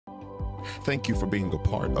Thank you for being a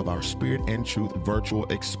part of our Spirit and Truth virtual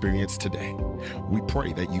experience today. We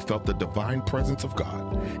pray that you felt the divine presence of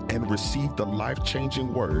God and received the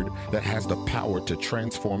life-changing word that has the power to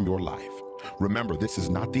transform your life. Remember, this is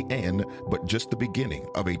not the end, but just the beginning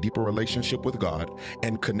of a deeper relationship with God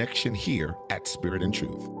and connection here at Spirit and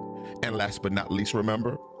Truth. And last but not least,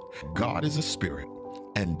 remember, God is a spirit,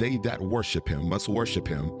 and they that worship him must worship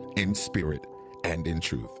him in spirit and in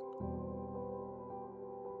truth.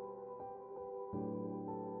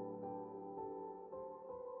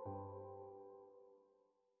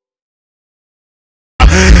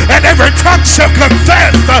 And every tongue shall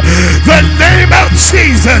confess the name of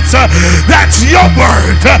Jesus. That's your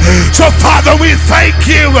word. So Father, we thank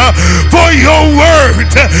you for your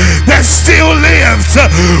word that still lives.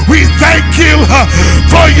 We thank you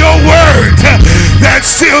for your word that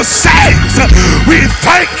still saves. We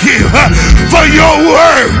thank you for your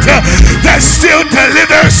word that still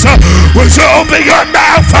delivers. Would you open your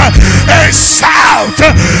mouth and shout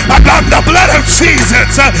about the blood of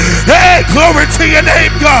Jesus? Hey, glory to your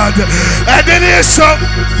name, God. And it is so.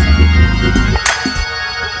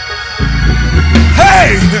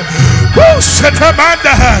 Hey, so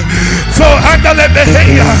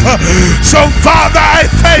Father, I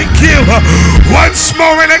thank you once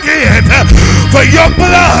more and again for your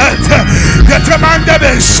blood that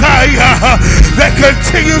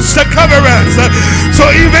continues to cover us.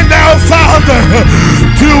 So even now, Father,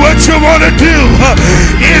 do what you want to do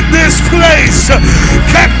in this place.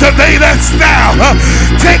 Captivate us now.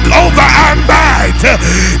 Take over our mind.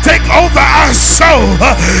 Take over our soul.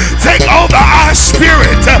 Take over our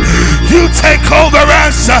spirit. You take over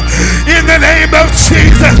us in the name of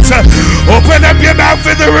Jesus. Open up your mouth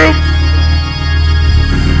in the room.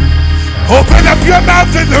 Open up your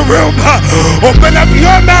mouth in the room. Open up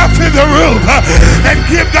your mouth in the room and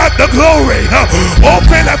give God the glory.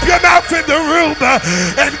 Open up your mouth in the room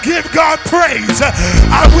and give God praise.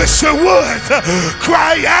 I wish you would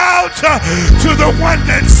cry out to the one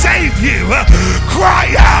that saved you.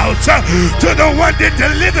 Cry out to the one that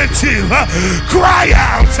delivered you. Cry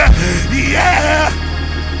out. Yeah.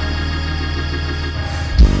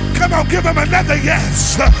 Come on, give him another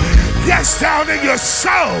yes. Yes, down in your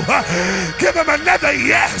soul. Give him another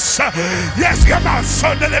yes. Yes, come on,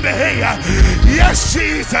 son of the yes,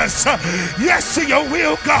 Jesus. Yes to your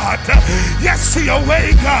will, God. Yes to your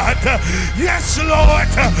way, God. Yes, Lord.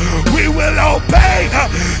 We will obey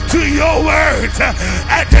to your word.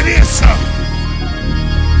 And it is so.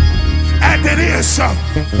 And it is so.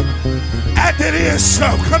 And it is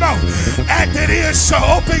so. Come on. And it is so.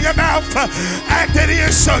 Open your mouth. And it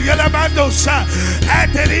is so.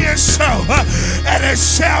 And it is so. And it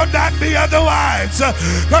shall not be otherwise.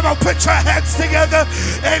 Come on, put your hands together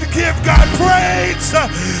and give God praise.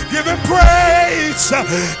 Give him praise.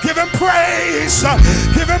 Give him praise.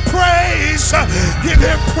 Give him praise. Give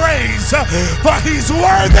him praise. For he's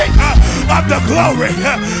worthy of the glory.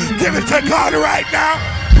 Give it to God right now.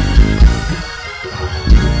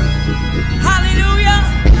 Hallelujah.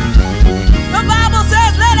 The Bible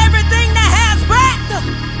says, let everything that has breath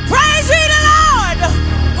praise ye the Lord,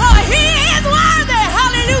 for he is worthy.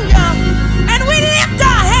 Hallelujah. And we lift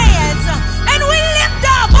our hands, and we lift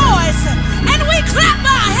our voice, and we clap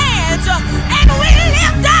our hands, and we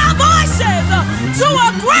lift our voices to a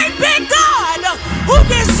great big God who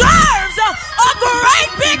deserves a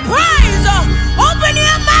great big praise. Open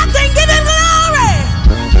your mouth and give him glory.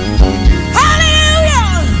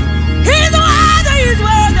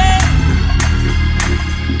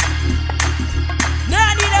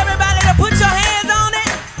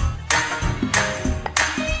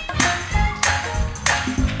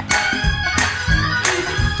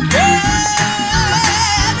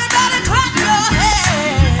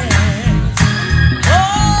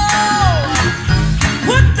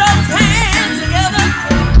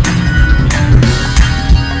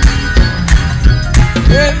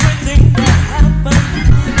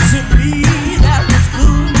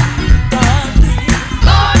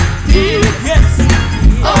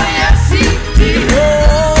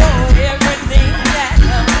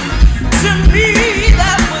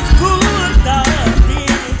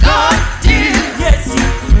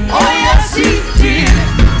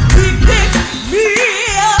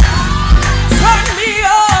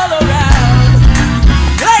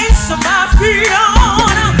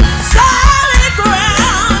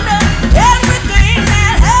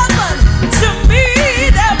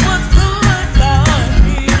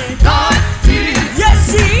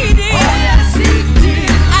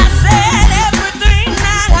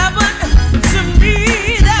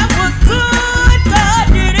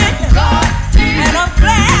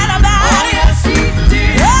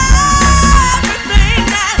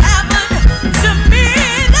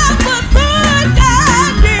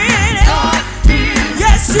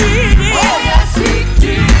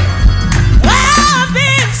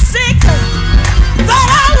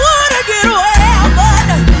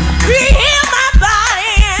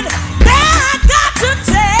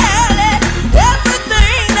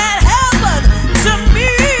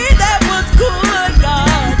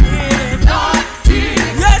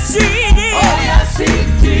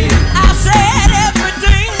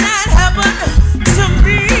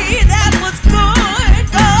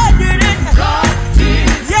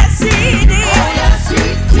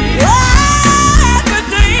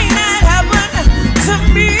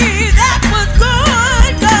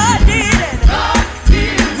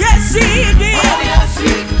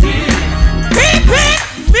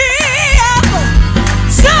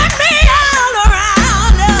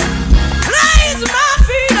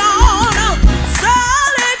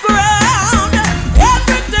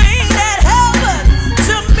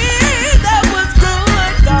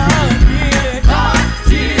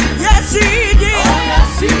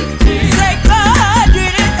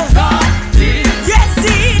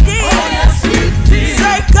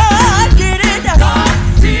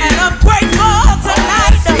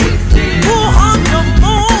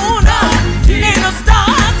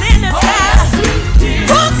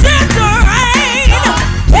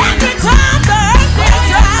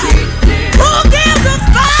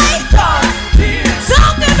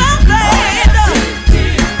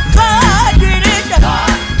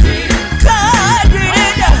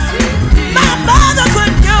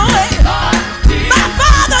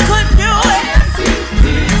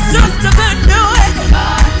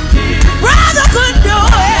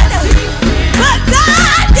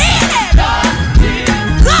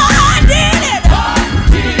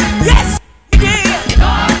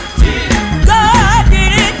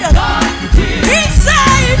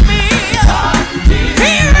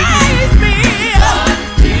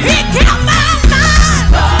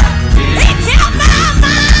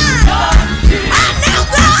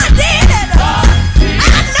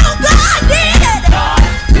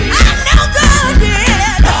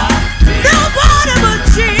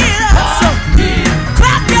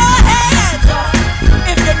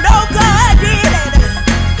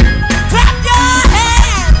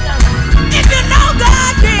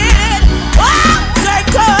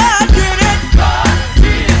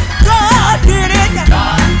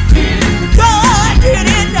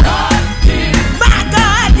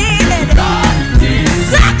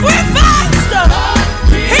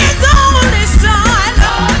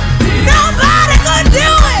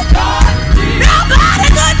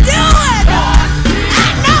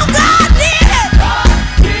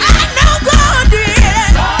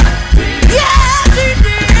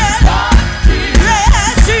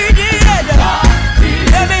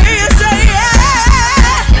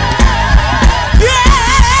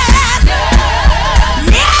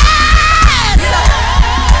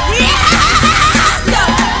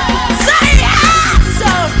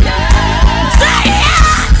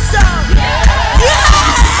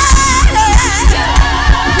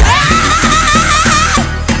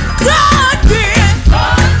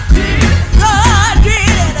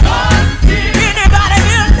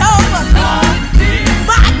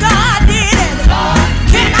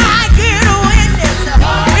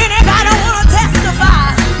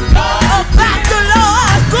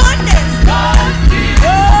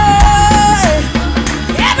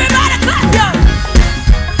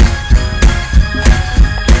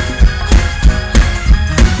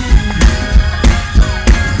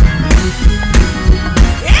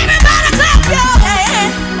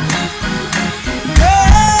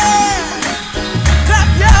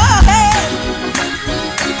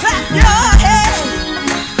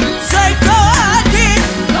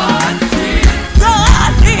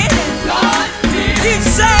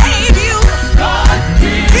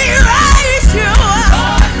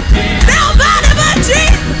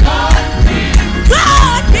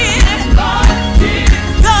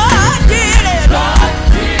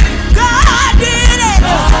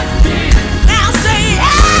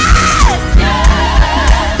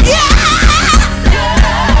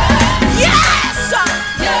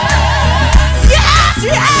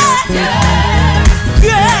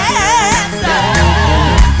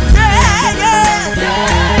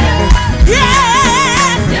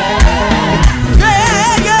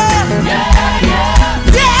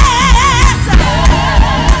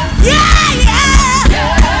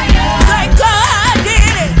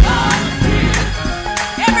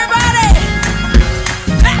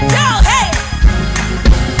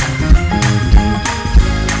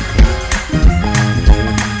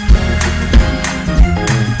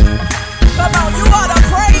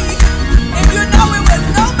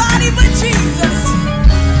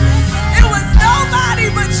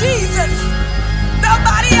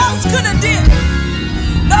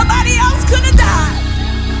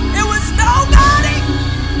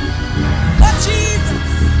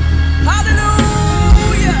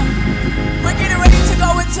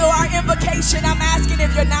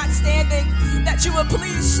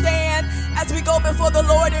 before the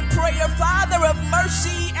Lord in prayer. Father of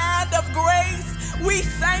mercy and of grace, we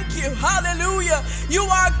thank you. Hallelujah. You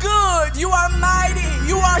are good. You are mighty.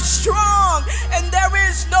 You are strong. And there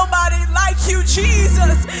is nobody like you,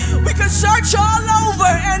 Jesus. We could search all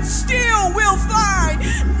over and still we'll find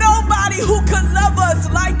nobody who could love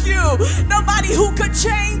us like you. Nobody who could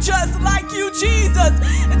change us like you, Jesus.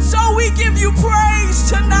 And so we give you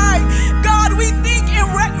praise tonight. God, we think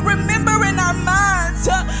and remember in our minds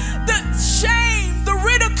the shame, the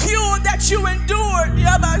ridicule that you endured,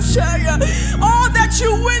 all that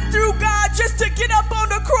you went through, God, just to get up on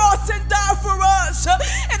the cross and die for us.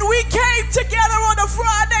 And we came together on a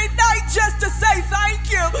Friday night just to say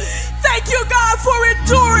thank you. Thank you, God, for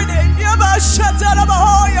enduring it.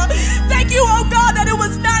 Thank you, oh God, that it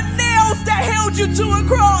was not nails that held you to a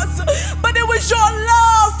cross, but it was your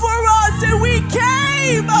love for us. And we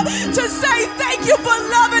came to say thank you for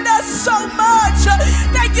loving us so much.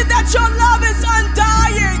 Thank you that your love is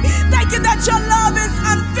undying. Thank you that your love is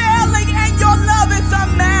unfailing and your love is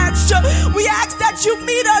unmatched. We ask that you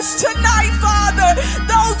meet us tonight, Father.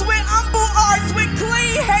 Those with humble hearts, with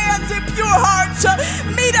clean hands and pure hearts.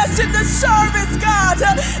 Meet us in the service, God.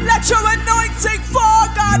 Let your anointing fall,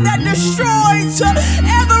 God, that destroys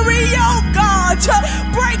every yoke, God.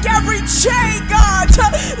 Break every chain, God.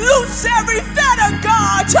 Loose every fetter,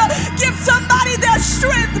 God. Give somebody their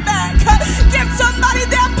strength back. Give somebody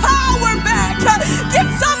their power back. Give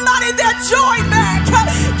somebody their joy back.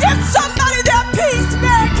 Give somebody their peace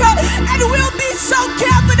back. And we'll be so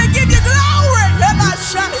careful to give you glory.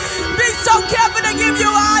 Be so careful to give you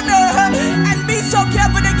honor. And be so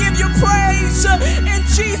careful to give you praise. In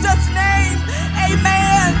Jesus' name,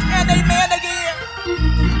 amen and amen again.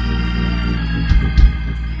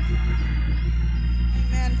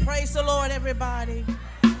 Amen. Praise the Lord, everybody.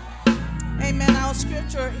 Amen. Our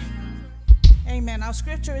scripture, amen. Our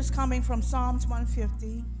scripture is coming from Psalms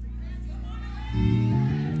 150.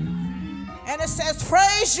 And it says,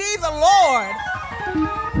 praise ye the Lord.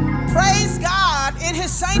 Praise God in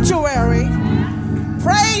his sanctuary.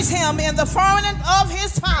 Praise him in the firmament of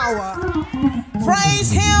his power. Praise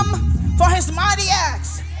him for his mighty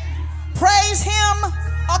acts. Praise him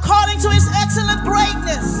according to his excellent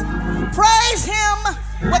greatness. Praise him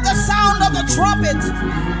with the sound of the trumpet.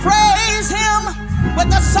 Praise him with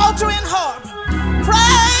the psaltery and harp.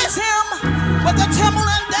 Praise him with the timbrel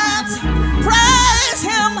and dance. Praise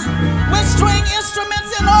him with string instruments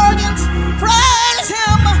and organs. Praise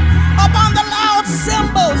him upon the loud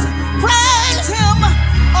cymbals. Praise him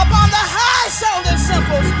upon the high sounding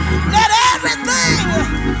cymbals. Let everything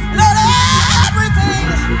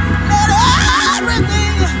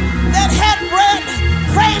that had breath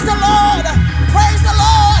praise the Lord. Praise the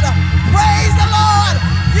Lord. Praise the Lord.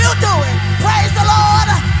 You do it. Praise the Lord.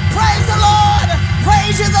 Praise the Lord.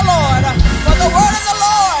 Praise you the Lord. For the word of the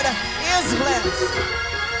Lord is blessed.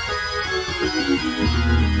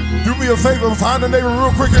 Do me a favor, find a neighbor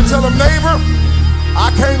real quick and tell him, neighbor, I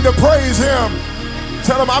came to praise him.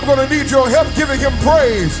 Tell him I'm going to need your help giving him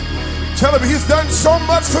praise. Tell him he's done so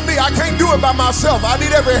much for me. I can't do it by myself. I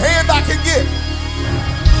need every hand I can get.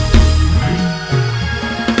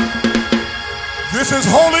 This is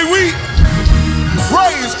Holy Week.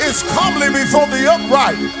 Praise is comely before the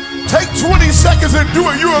upright. Take 20 seconds and do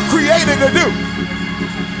what you were created to do.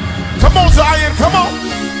 Come on, Zion, come on.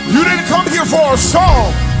 You didn't come here for a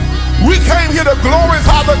song. We came here to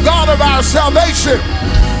glorify the God of our salvation.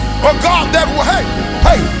 A God that,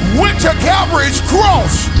 went to Calvary's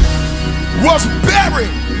cross, was buried.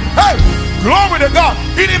 Hey, glory to God.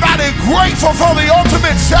 Anybody grateful for the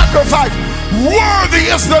ultimate sacrifice? Worthy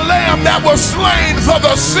is the Lamb that was slain for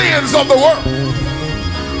the sins of the world.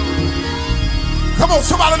 Come on,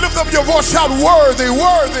 somebody lift up your voice, shout worthy,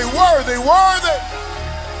 worthy, worthy, worthy.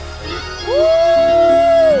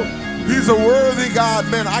 Woo! He's a worthy God.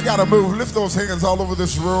 Man, I gotta move. Lift those hands all over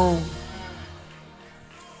this room.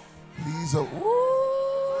 He's a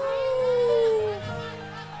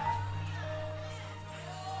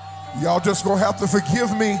y'all just gonna have to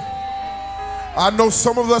forgive me. I know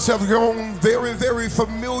some of us have grown very, very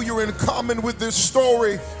familiar and common with this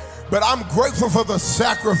story, but I'm grateful for the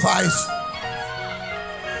sacrifice.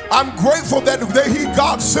 I'm grateful that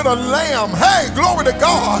God sent a lamb, hey, glory to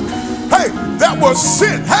God, hey, that was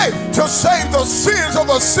sent, hey, to save the sins of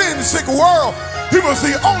a sin-sick world. He was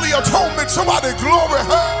the only atonement. Somebody glory,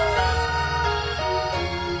 hey.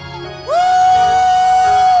 Woo!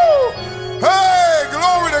 Hey,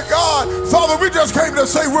 glory to God. Father, we just came to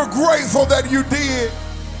say we're grateful that you did.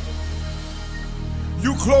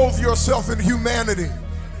 You clothe yourself in humanity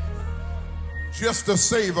just to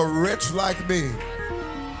save a wretch like me.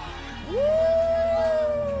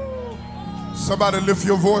 Somebody lift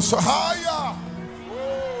your voice so higher.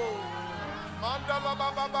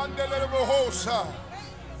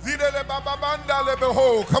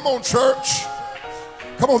 Come on, church.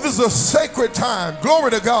 Come on, this is a sacred time.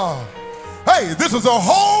 Glory to God. Hey, this is a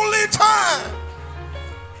holy time.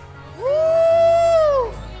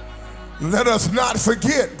 Woo! Let us not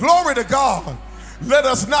forget. Glory to God. Let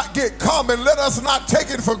us not get common. Let us not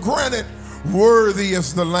take it for granted. Worthy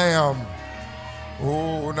is the Lamb.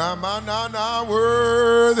 Oh, na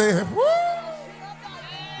worthy. Woo!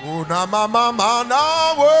 Oh, na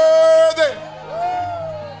worthy.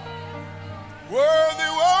 Worthy,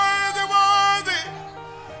 worthy, worthy.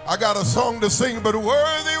 I got a song to sing, but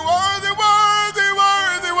worthy, worthy, worthy,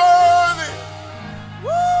 worthy, worthy.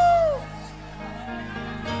 Woo!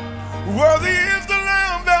 Worthy is the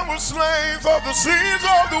Lamb that was slain for the sins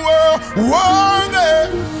of the world.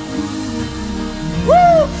 Worthy.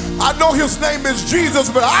 Woo! I know his name is Jesus,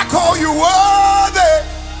 but I call you worthy.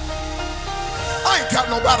 I ain't got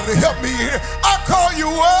nobody to help me here. I call you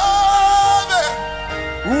worthy.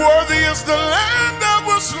 Worthy is the Lamb that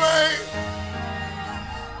was slain.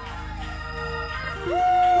 Woo!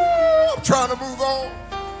 I'm trying to move on.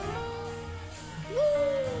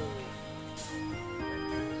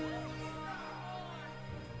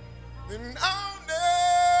 And I'll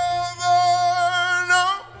never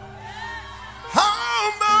know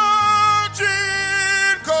how much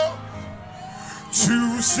it costs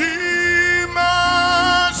to see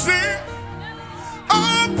my sin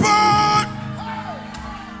apart.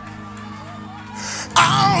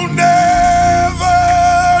 I'll never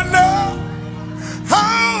know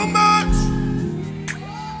how much.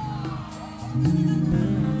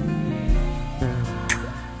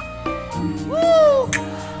 Woo!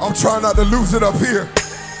 I'm trying not to lose it up here.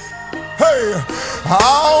 Hey,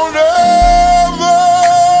 I'll never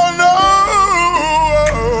know.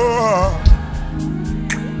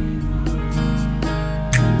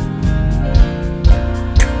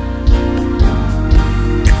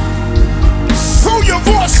 Throw your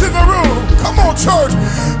voice in the room. Come on, church.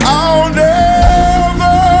 I'll never.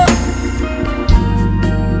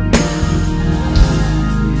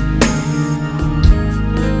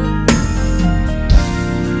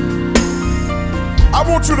 I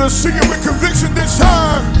want you to sing it with conviction this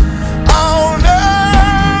time. I'll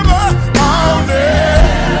never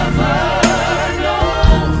know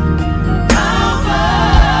how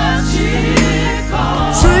much it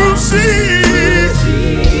costs to see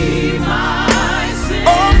my sin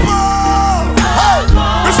above. Hey,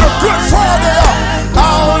 it's a Good Friday.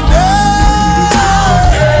 I'll never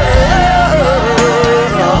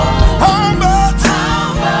know how much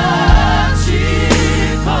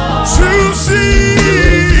it costs to see.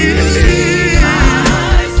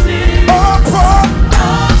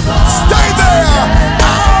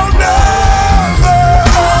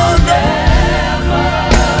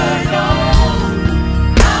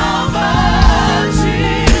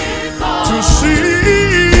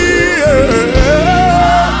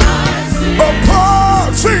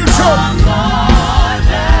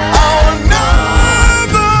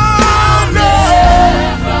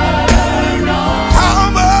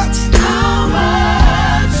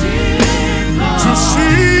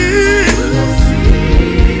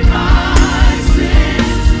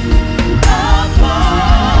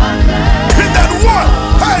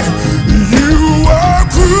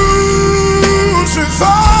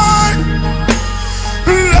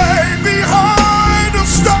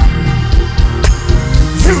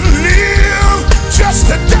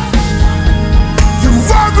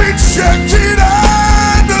 Rejected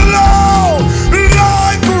and alone,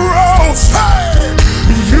 like a rose. Hey,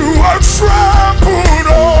 you are trampled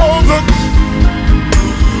on the.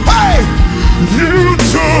 Hey, you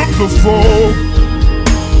took the fall.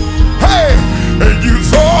 Hey, and you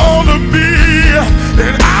thought of me,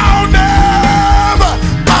 and I'll never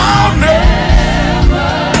know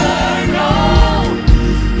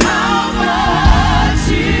how much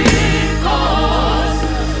it costs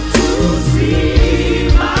to see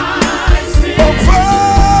my sin upon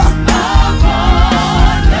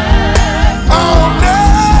them. I'll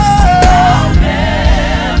never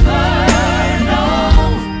know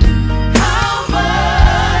how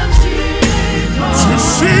much it costs to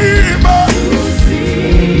see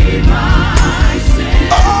my sin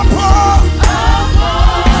upon them.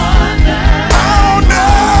 I'll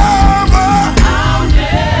never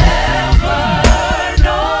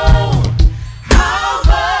know how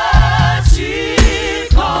much it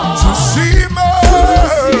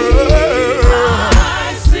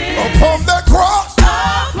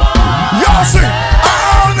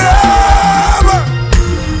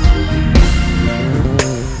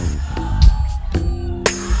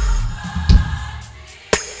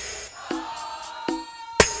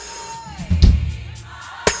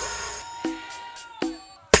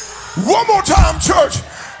church.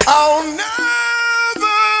 I'll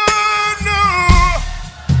never know.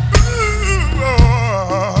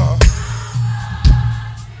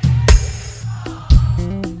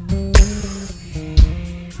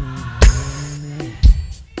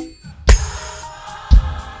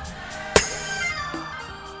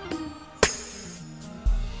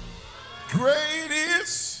 Great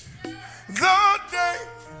is the day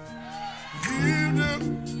you do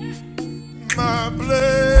my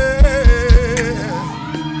blessing.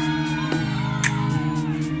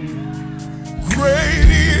 Great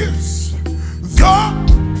is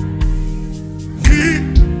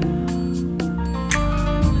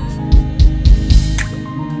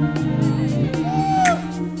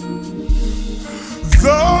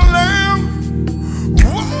the Lamb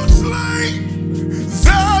was slain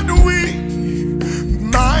that we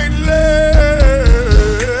might live.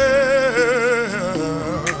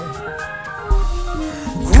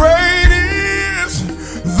 Great is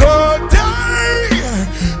the day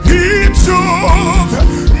he took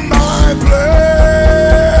my place.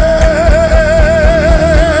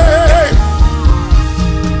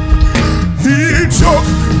 He took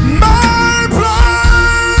my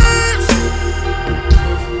place.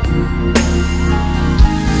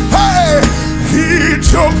 Hey, he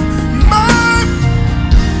took my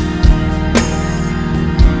place.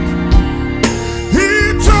 He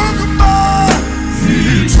took my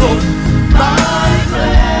place.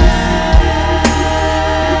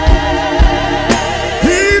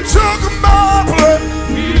 He took my place.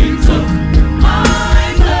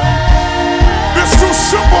 It's too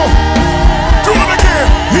simple. Do it again.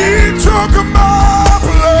 He took my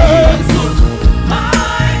place.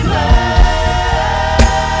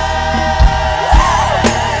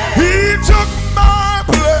 He took my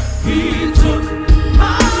place.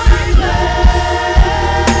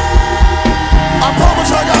 I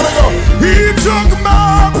promise I gotta go. He took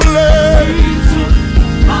my place.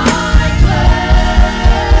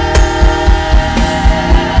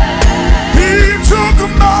 He took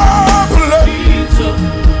my place.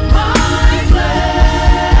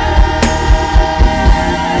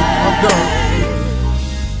 I'm done.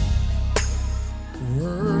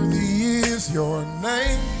 Worthy is your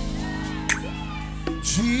name,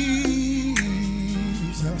 Jesus.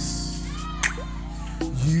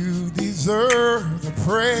 You deserve the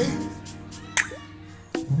praise.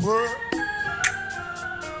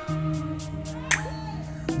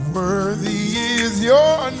 Worthy is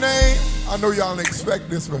your name. I know y'all didn't expect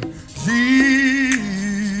this, but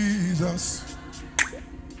Jesus,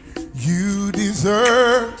 you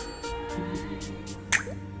deserve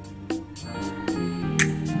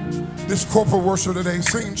this corporate worship today.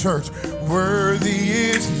 Sing, church. Worthy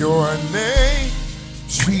is your name,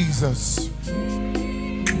 Jesus.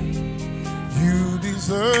 You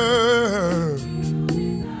deserve.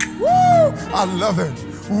 Woo! I love it.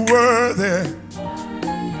 Worthy.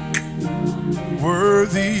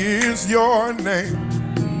 Worthy is your name.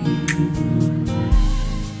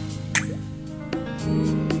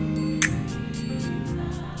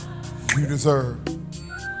 You deserve.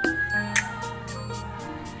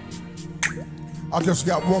 I just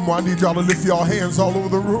got one more. I need y'all to lift your hands all over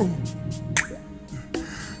the room.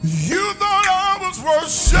 You thought I was worth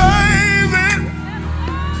saving,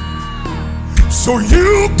 so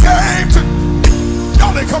you came to.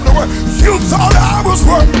 Y'all didn't come to work. You thought I was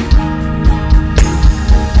worth.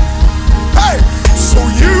 Hey, so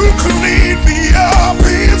you cleaned me up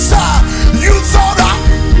inside. You thought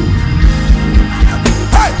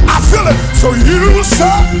hey, I feel it. So you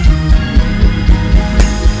said,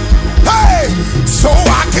 hey, so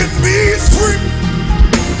I can be free.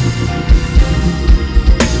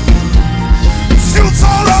 You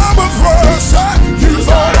thought I was worth saving. You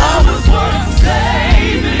thought I was worth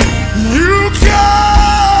saving. You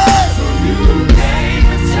came. So you came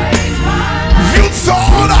to change my life. You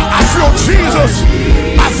thought I feel Jesus.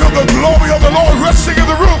 I feel the glory of the Lord resting in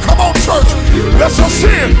the room. Come on, church. Let's just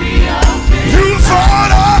sing. You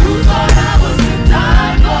thought I was to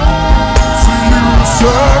die for. So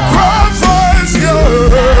you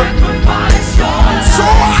sacrificed so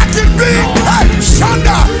I can be. Hey,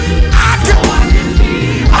 Shonda, I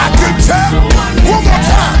can tell. One more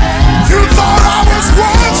time. You thought I was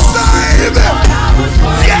worth saving.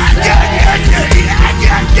 Yeah.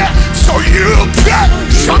 So you get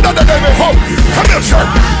Shonda the name of hope. Come here, church.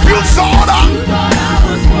 You thought I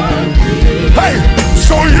was worth. Hey,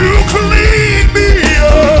 so you cleaned me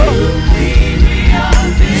up.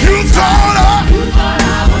 You thought I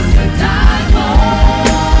was to die for.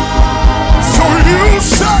 So you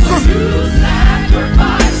sacrificed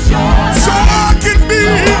so I can be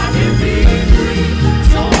free.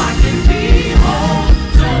 So I can be whole.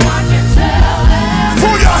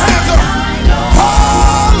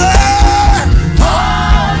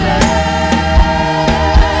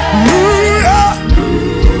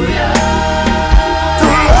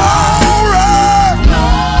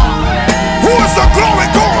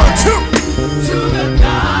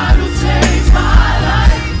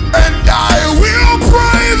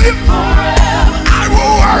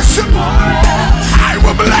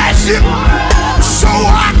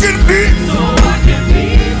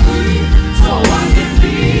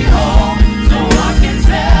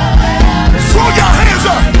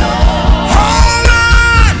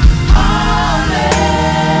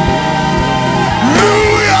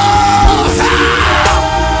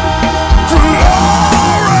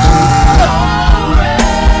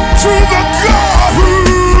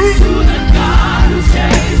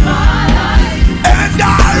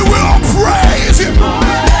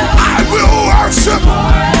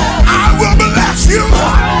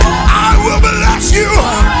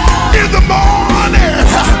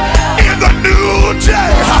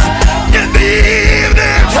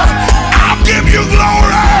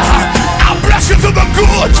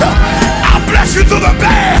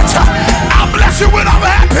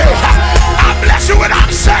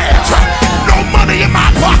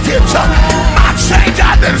 change. My change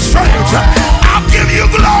has been strange. I'll give you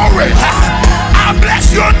glory. I'll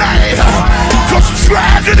bless your name. Because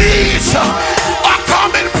tragedies are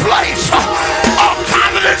commonplace. All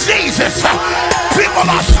kinds of diseases. People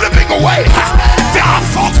are slipping away. There are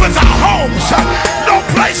folks without homes. No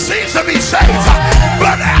place seems to be safe.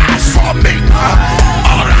 But as for me,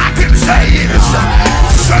 all I can say is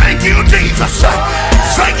thank you, Jesus.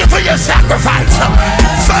 Thank you for your sacrifice.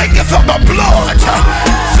 Thank you for the blood.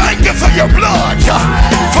 Thank you for your blood.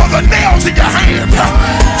 For the nails in your hand.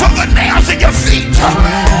 For the nails in your feet.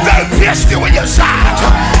 They pierced you in your side.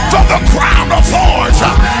 For the crown of thorns.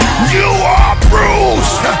 You are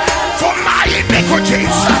bruised for my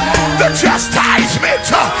iniquities. The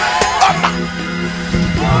chastisement of my...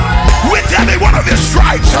 With every one of his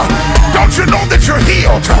stripes, don't you know that you're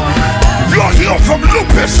healed? You're healed from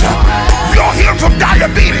lupus. You're healed from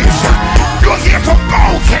diabetes. You're healed from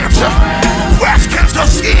bone cancer, breast cancer,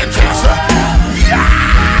 skin cancer. Yeah!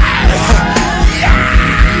 Yeah!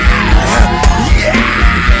 Yeah!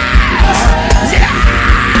 Yeah!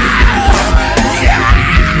 Yeah!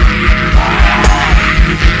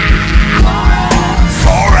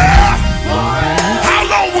 Forever. How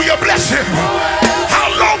long will you bless him?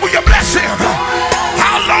 Bless him.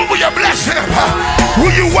 How long will you bless him?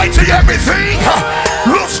 Will you wait till everything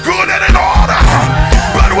looks good and in order?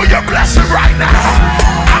 But will you bless him right now?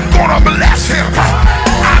 I'm gonna bless him.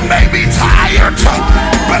 I may be tired,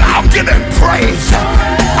 but I'll give him praise.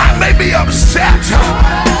 I may be upset,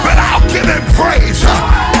 but I'll give him praise.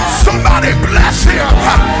 Somebody bless him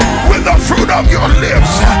with the fruit of your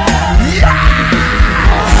lips. Yeah!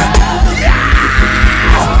 Yeah!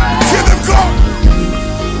 Give him glory.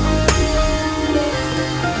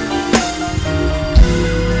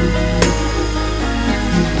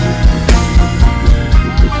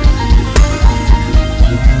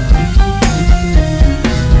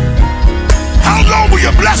 You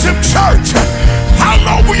bless him, church. How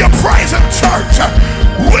long will you praise him, church?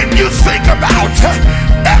 When you think about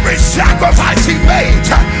every sacrifice he made,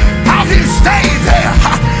 how he stayed there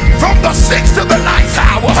from the 6th to the 9th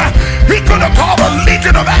hour. He could have called a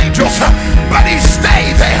legion of angels, but he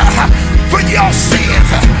stayed there for your sin,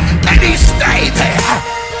 and he stayed there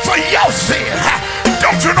for your sin.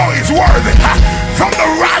 Don't you know he's worthy? From the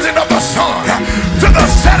rising of the sun to the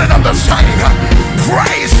setting of the same,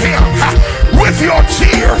 praise him with your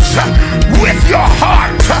tears, with your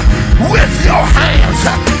heart, with your hands.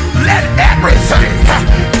 Let everything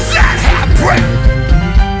that have breath.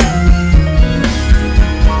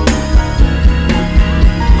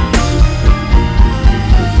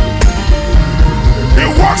 It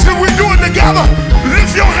works if we do it together.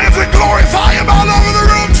 Lift your hands and glorify him all over the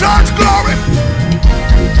room, church. Glory.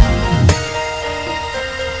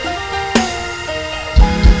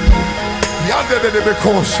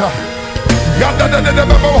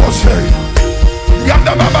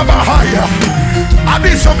 I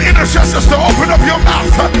need some intercessors to open up your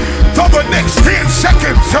mouth for the next 10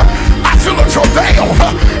 seconds. I feel a travail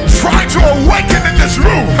trying to awaken in this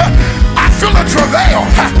room. I feel a travail.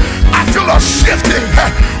 I feel a shifting.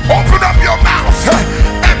 Open up your mouth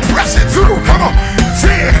and press it through. Come on.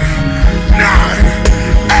 10, 9,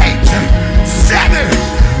 8, 7,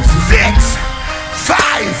 6,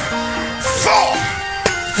 5, 4,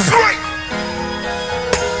 3.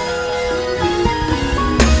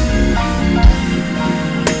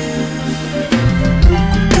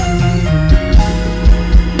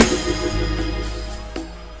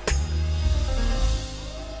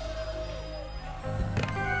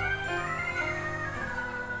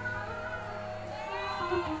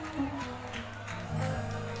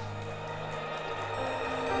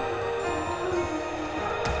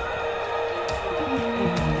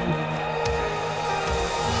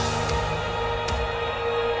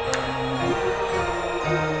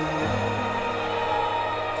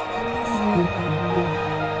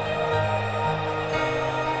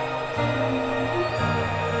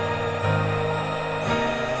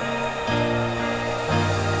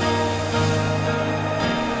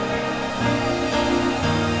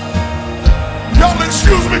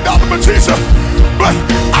 Excuse me, Dr. Batista, but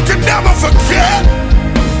I can never forget.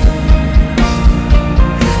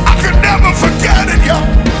 I can never forget it, yo.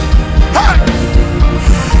 Hey,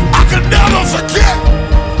 I can never forget.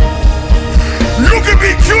 You can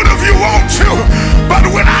be cute if you want to, but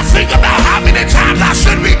when I think about how many times I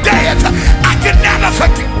should be dead, I can never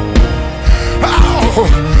forget. Oh,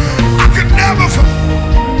 I can never forget.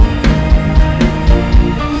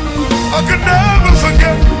 I can never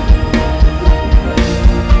forget.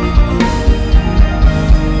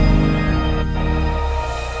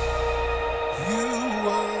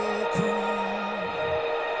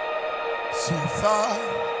 See, far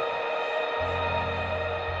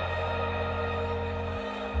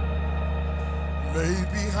lay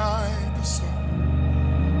behind the sun.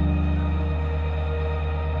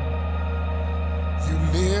 You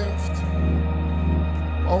lived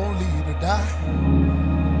only to die.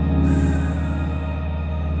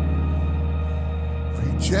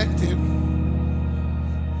 Rejected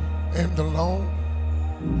and alone,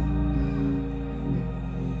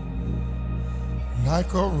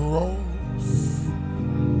 like a rose,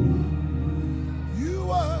 you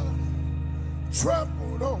are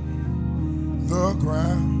trampled on the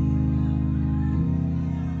ground.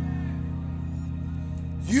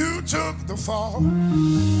 You took the fall.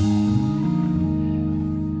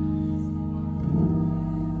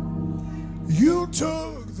 You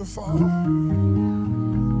took the fall.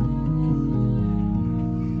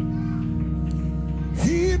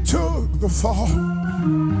 He took the fall.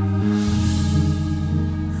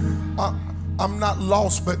 I'm not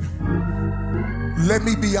lost, but let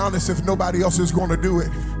me be honest, if nobody else is going to do it,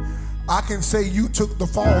 I can say you took the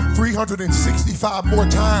fall 365 more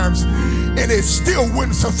times and it still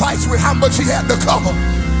wouldn't suffice with how much he had to cover.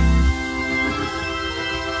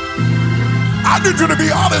 I need you to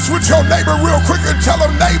be honest with your neighbor real quick and tell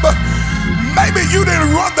him, neighbor, maybe you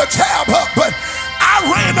didn't run the tab up, but I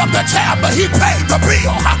ran up the tab, but he paid the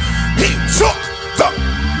bill. He took the...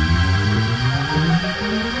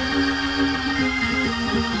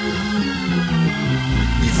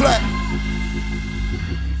 E flat.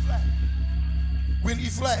 When E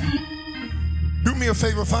flat. Do me a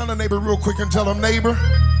favor, find a neighbor real quick and tell him, neighbor,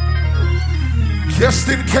 just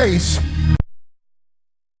in case.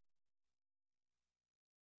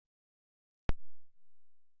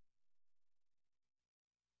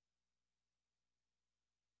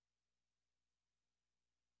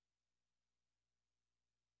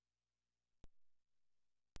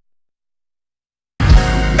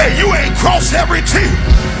 You ain't crossed every T.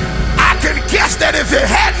 I can guess that if it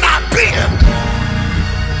had not been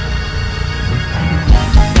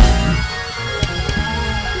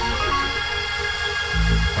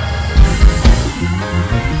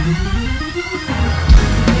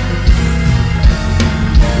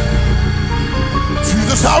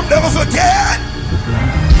Jesus, I'll never forget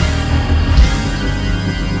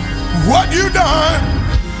what you done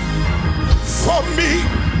for me.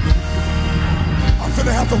 I'm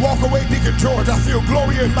gonna have to walk away, Deacon George. I feel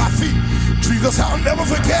glory in my feet. Jesus, I'll never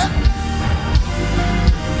forget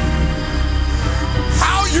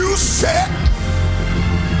how you set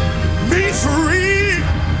me free.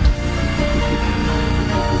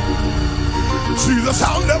 Jesus,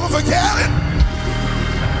 I'll never forget it.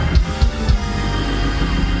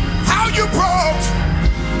 How you brought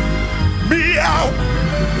me out.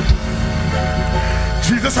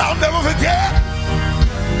 Jesus, I'll never forget.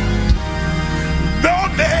 No,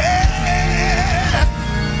 man,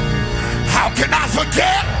 how can I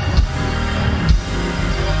forget?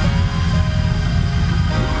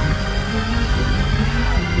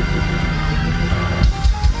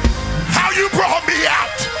 How you brought me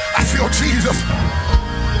out? I feel Jesus.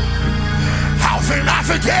 How can I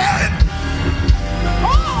forget?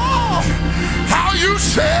 Oh, how you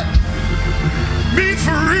set me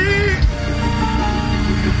free.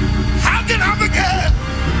 How can I forget?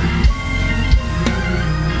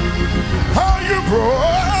 How you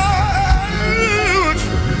brought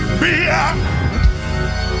me out.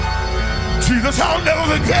 Jesus, I'll never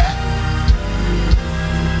forget.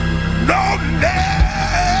 No,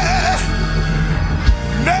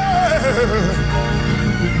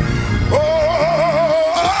 oh,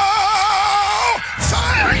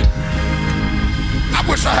 sorry. I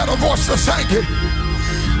wish I had a voice to sing it.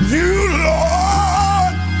 You,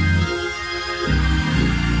 Lord,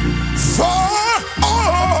 for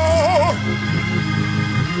all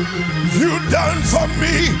you done for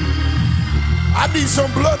me. I need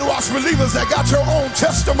some blood-washed believers that got your own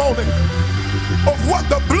testimony of what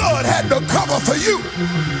the blood had to cover for you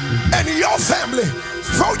and your family.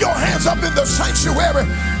 Throw your hands up in the sanctuary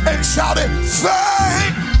and shout it.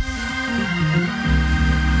 Thank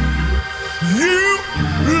you,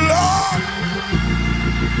 Lord,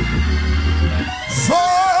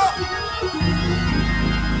 for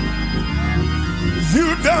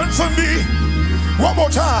you done for me. One more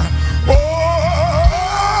time. Oh,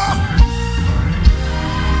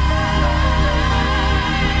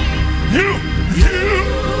 you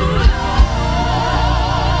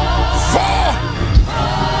for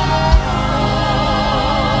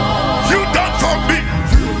you done for me.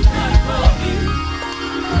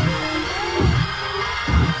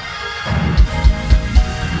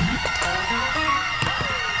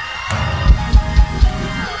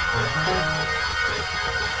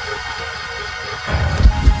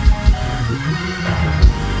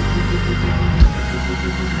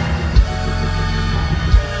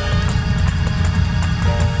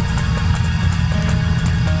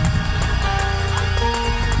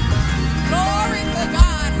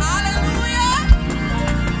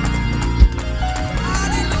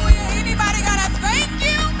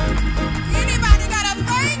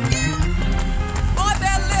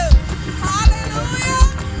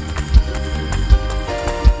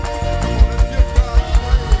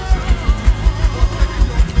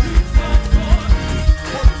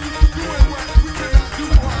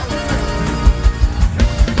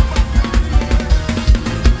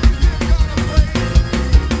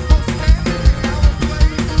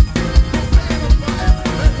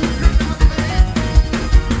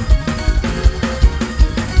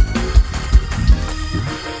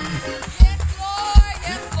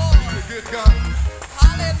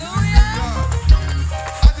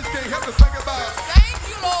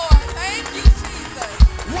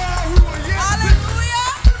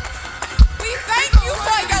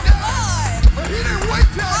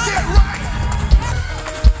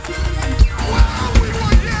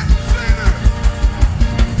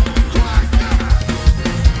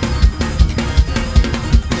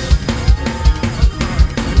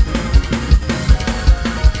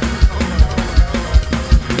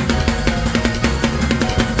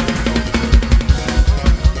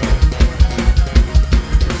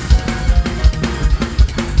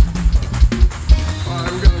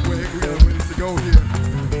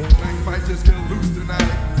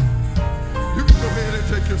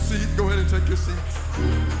 take your seats.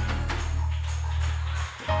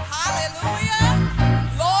 Hallelujah.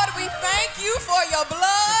 Lord, we thank you for your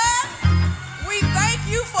blood. We thank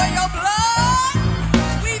you for your blood.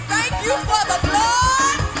 We thank you for the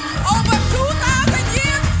blood over 2,000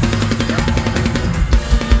 years.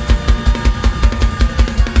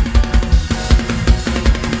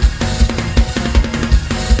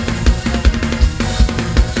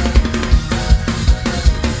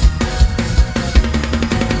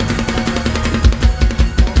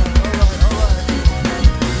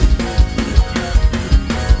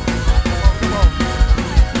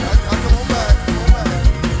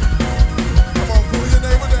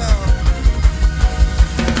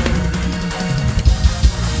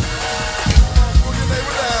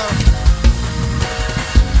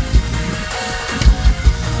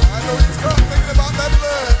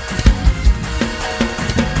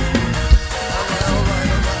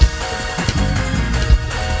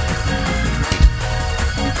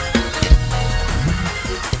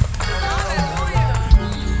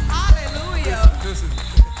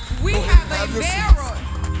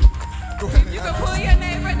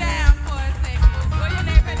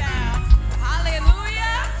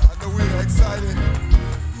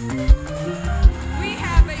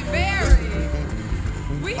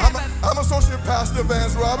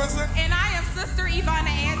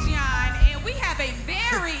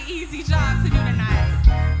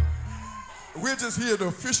 Here to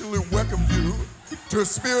officially welcome you to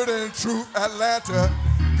Spirit and Truth Atlanta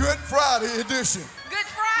Good Friday edition. Good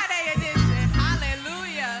Friday edition.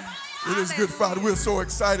 Hallelujah. It is Good Friday. We're so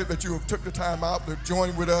excited that you have took the time out to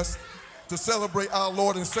join with us to celebrate our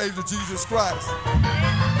Lord and Savior Jesus Christ.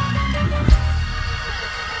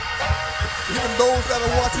 Even those that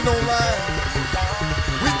are watching online,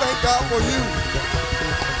 we thank God for you.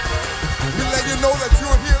 We let you know that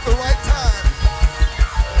you're here at the right time.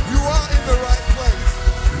 You are in the right place.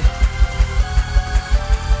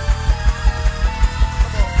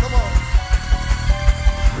 Come on.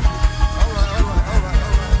 All right.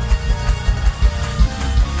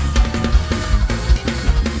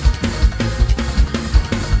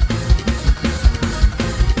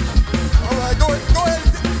 All right, go ahead.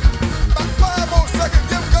 About 5 more seconds,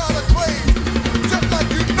 give God a praise. Just like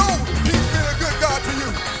you know He's been a good God to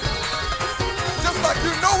you. Just like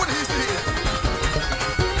you know what He's did.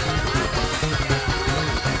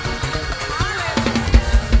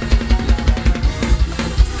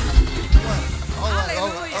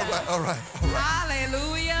 All right.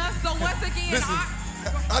 Hallelujah. So once again, listen,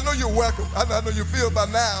 I know you're welcome. I know you feel by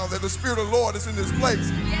now that the Spirit of the Lord is in this place.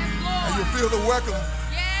 Yes, Lord. And you feel the welcome.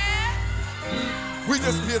 Yeah. We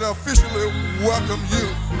just here to officially welcome you.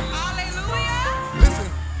 Hallelujah. Listen,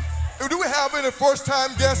 do we have any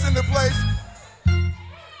first-time guests in the place?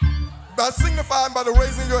 By signifying by the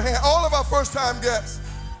raising your hand, all of our first-time guests.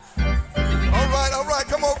 All right.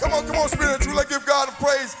 Come on, Spirit of Truth. Let's give God a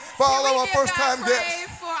praise for all of our first-time guests.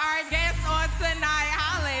 Our guests on tonight.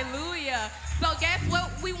 Hallelujah. So guess what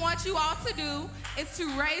we want you all to do is to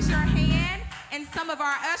raise your hand, and some of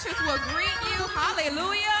our ushers will greet you,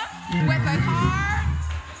 hallelujah, with a card.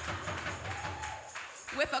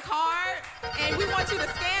 And we want you to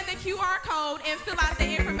scan the QR code and fill out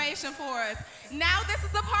the information for us. Now this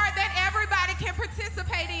is the part that everybody can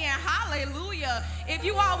participate in. Hallelujah. If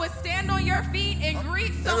you all would stand on your feet and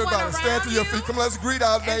greet someone everybody around stand to your feet. Come on, let's greet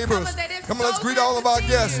our neighbors. Come on, let's greet all of our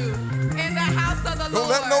guests. In the house of the Don't Lord.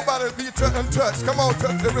 let nobody be untouched. Come on,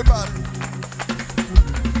 touch everybody.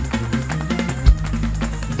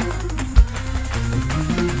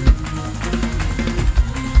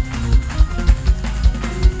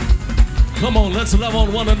 Come on, let's love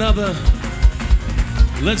on one another.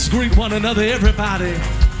 Let's greet one another, everybody.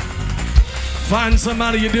 Find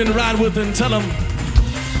somebody you didn't ride with and tell them,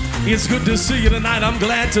 it's good to see you tonight. I'm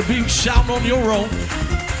glad to be shouting on your own.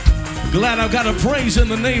 Glad I've got a praise in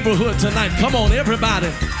the neighborhood tonight. Come on,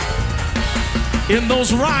 everybody. In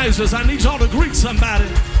those risers, I need y'all to greet somebody.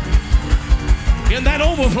 In that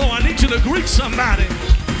overflow, I need you to greet somebody.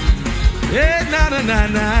 Yeah, na.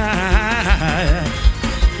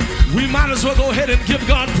 We might as well go ahead and give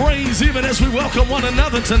God praise even as we welcome one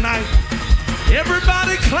another tonight.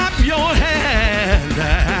 Everybody clap your hand.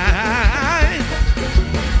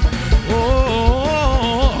 Oh,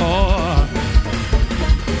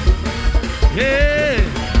 yeah.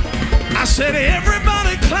 I said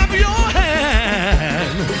everybody clap your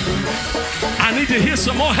hand. I need to hear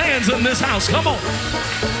some more hands in this house. Come on.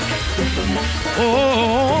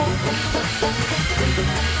 Oh.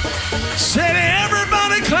 Said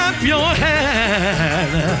everybody clap your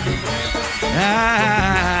hand.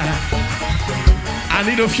 I I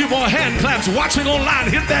need a few more hand claps. Watching online,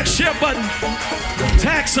 hit that share button.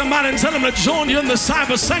 Tag somebody and tell them to join you in the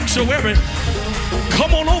cyber sanctuary.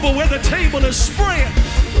 Come on over where the table is spread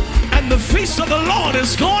and the feast of the Lord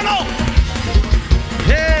is going on.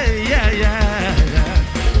 Hey, yeah.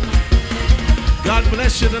 God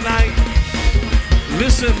bless you tonight.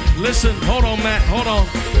 Listen. Hold on, Matt. Hold on.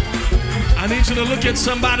 I need you to look at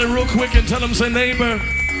somebody real quick and tell them, say, neighbor.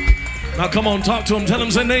 Now come on, talk to him. Tell him,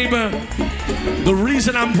 say, neighbor, the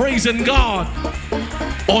reason I'm praising God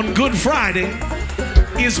on Good Friday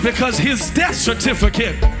is because his death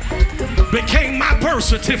certificate became my birth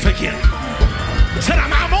certificate. Said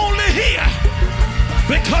I'm only here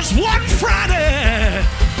because one Friday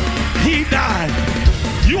he died.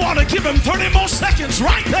 You ought to give him 30 more seconds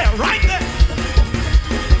right there, right there.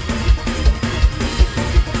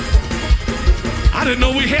 I didn't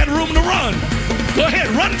know we had room to run. Go ahead,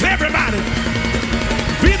 run for everybody.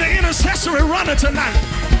 Be the intercessory runner tonight.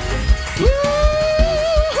 Woo!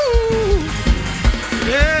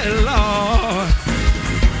 Yeah, Lord.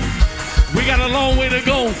 We got a long way to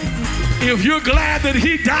go. If you're glad that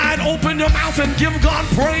he died, open your mouth and give God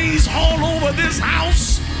praise all over this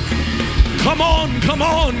house. Come on.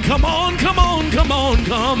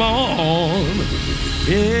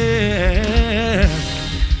 Yeah.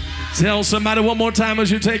 Tell somebody one more time as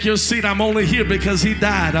you take your seat, I'm only here because he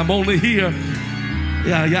died. I'm only here.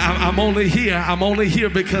 I'm only here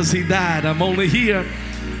because he died. I'm only here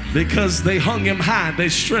because they hung him high. They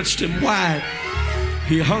stretched him wide.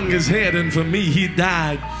 He hung his head, and for me, he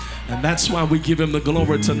died. And that's why we give him the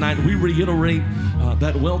glory tonight. We reiterate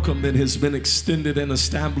that welcome that has been extended and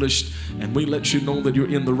established, and we let you know that you're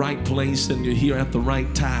in the right place and you're here at the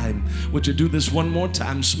right time. Would you do this one more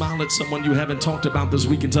time? Smile at someone you haven't talked about this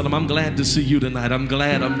week and tell them, I'm glad to see you tonight. I'm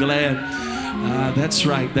glad. That's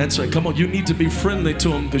right. Come on, you need to be friendly to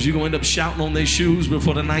them, because you're going to end up shouting on their shoes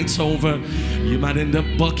before the night's over. You might end up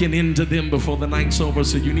bucking into them before the night's over,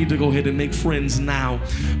 so you need to go ahead and make friends now.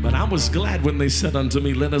 But I was glad when they said unto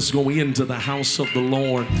me, let us go into the house of the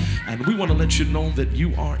Lord. And we want to let you know that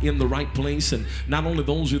you are in the right place. And not only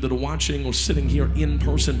those of you that are watching or sitting here in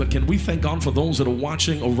person, but can we thank God for those that are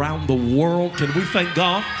watching around the world? Can we thank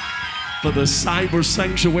God for the cyber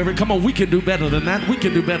sanctuary? Come on, we can do better than that. We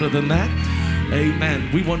can do better than that. Amen.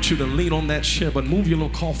 We want you to lean on that chair, but move your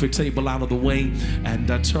little coffee table out of the way and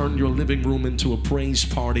turn your living room into a praise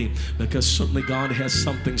party, because certainly God has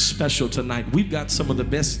something special tonight. We've got some of the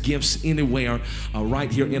best gifts anywhere right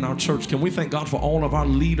here in our church. Can we thank God for all of our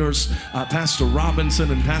leaders, Pastor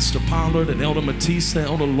Robinson and Pastor Pollard and Elder Matisse,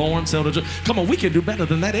 Elder Lawrence, Elder Come on, we can do better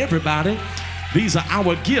than that, everybody. These are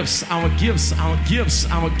our gifts, our gifts.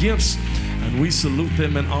 And we salute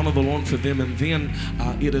them and honor the Lord for them. And then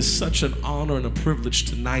it is such an honor and a privilege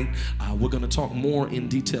tonight. We're going to talk more in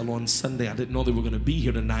detail on Sunday. I didn't know they were going to be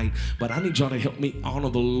here tonight, but I need y'all to help me honor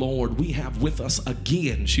the Lord. We have with us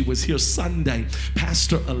again, she was here Sunday,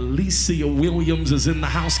 Pastor Alicia Williams is in the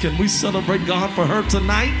house. Can we celebrate God for her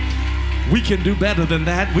tonight? We can do better than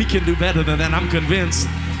that. We can do better than that, I'm convinced.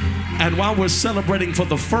 And while we're celebrating for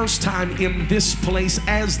the first time in this place,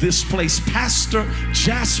 Pastor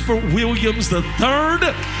Jasper Williams III,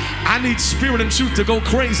 I need Spirit and Truth to go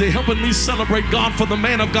crazy helping me celebrate God for the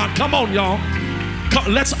man of God. Come on, y'all.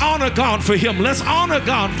 Let's honor God for him. Let's honor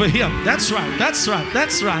God for him. That's right.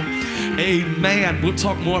 Amen. We'll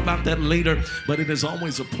talk more about that later, but it is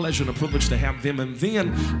always a pleasure and a privilege to have them. And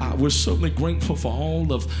then we're certainly grateful for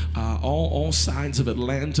all sides of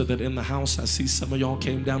Atlanta that are in the house. I see some of y'all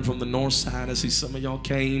came down from the north side. I see some of y'all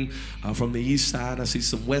came from the east side. I see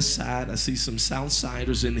some west side. I see some south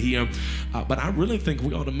siders in here. But I really think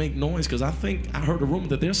we ought to make noise, because I think I heard a rumor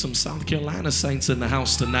that there's some South Carolina saints in the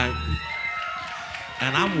house tonight.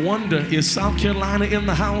 And I wonder, is South Carolina in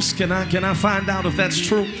the house? Can I find out if that's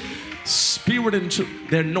true? Spirit and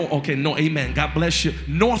truth. Amen. God bless you.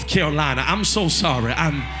 North Carolina. I'm so sorry.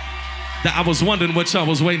 I was wondering what y'all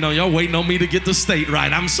was waiting on. Y'all waiting on me to get the state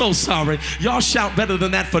right. I'm so sorry. Y'all shout better than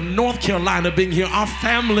that for North Carolina being here. Our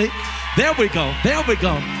family. There we go.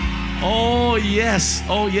 Oh yes,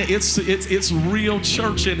 oh yeah, it's real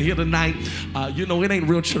church in here tonight. You know, it ain't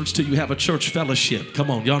real church till you have a church fellowship. Come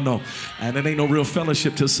on, y'all know. And it ain't no real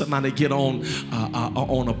fellowship till somebody get on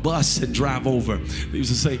a bus and drive over. They used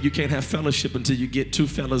to say you can't have fellowship until you get two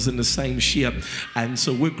fellas in the same ship. And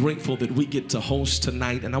so we're grateful that we get to host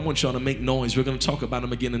tonight. And I want y'all to make noise. We're going to talk about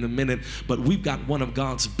him again in a minute. But we've got one of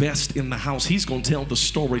God's best in the house. He's going to tell the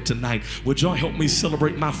story tonight. Would y'all help me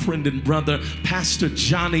celebrate my friend and brother, Pastor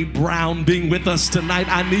Johnny Brown, being with us tonight?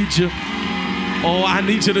 I need you. Oh, I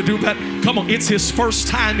need you to do that. Come on, it's his first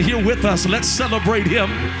time here with us. Let's celebrate him.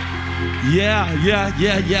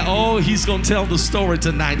 Yeah. Oh, he's going to tell the story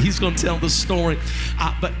tonight. He's going to tell the story.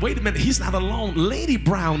 But wait a minute. He's not alone. Lady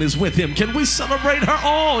Brown is with him. Can we celebrate her?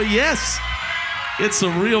 Oh, yes. It's a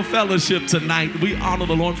real fellowship tonight. We honor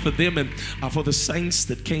the Lord for them and for the saints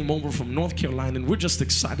that came over from North Carolina. And we're just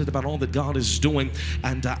excited about all that God is doing.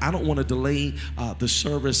 And I don't want to delay the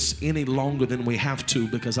service any longer than we have to,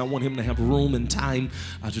 because I want him to have room and time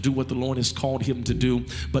to do what the Lord has called him to do.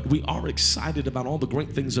 But we are excited about all the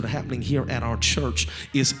great things that are happening here at our church.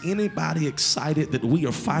 Is anybody excited that we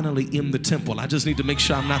are finally in the temple? I just need to make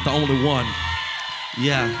sure I'm not the only one.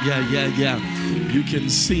 Yeah. You can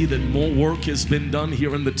see that more work has been done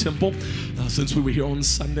here in the temple. Since we were here on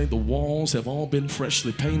Sunday, the walls have all been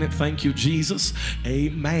freshly painted. Thank you, Jesus.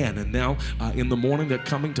 Amen. And now in the morning, they're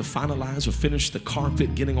coming to finalize or finish the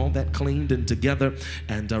carpet, getting all that cleaned and together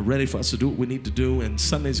and ready for us to do what we need to do. And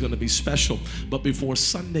Sunday's going to be special. But before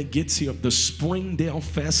Sunday gets here, the Springdale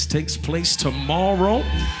Fest takes place tomorrow.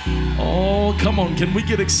 Oh, come on. Can we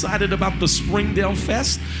get excited about the Springdale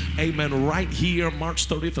Fest? Amen. Right here, March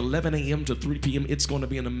 30th, 11 a.m. to 3 p.m. It's going to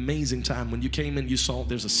be an amazing time. When you came in, you saw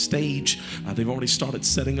there's a stage. They've already started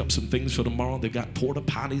setting up some things for tomorrow. They've got porta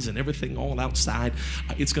potties and everything all outside.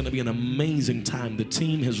 It's going to be an amazing time. The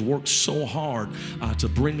team has worked so hard to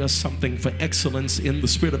bring us something for excellence, in the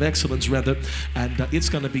spirit of excellence, rather. And it's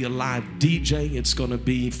going to be a live DJ. It's going to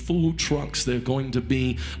be food trucks. There are going to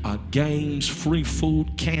be games, free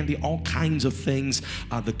food, candy, all kinds of things.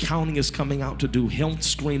 The county is coming out to do health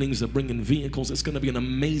screenings. They're bringing vehicles. It's going to be an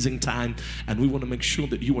amazing time. And we want to make sure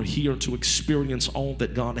that you are here to experience all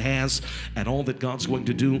that God has and all that God's going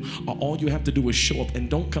to do. All you have to do is show up, and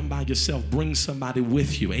don't come by yourself. Bring somebody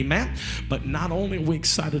with you. Amen. But not only are we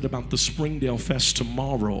excited about the Springdale Fest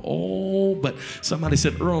tomorrow, but somebody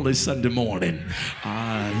said early Sunday morning.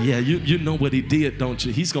 Yeah, you know what he did, don't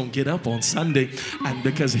you? He's going to get up on Sunday, and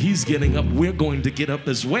because he's getting up, we're going to get up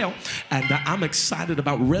as well. And I'm excited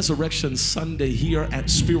about Resurrection Sunday here at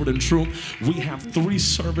Spirit and Truth. We have 3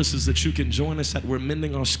 services that you can join us at. We're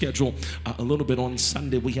mending our schedule a little bit on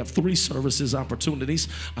Sunday. We have 3 services opportunities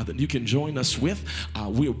that you can join us with.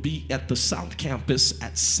 We'll be at the South Campus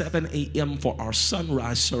at 7 a.m. for our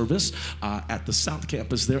sunrise service at the South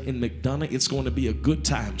Campus there in McDonough. It's going to be a good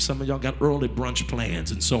time. Some of y'all got early brunch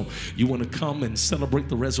plans, and so you want to come and celebrate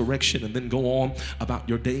the resurrection and then go on about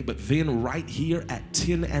your day. But then right here at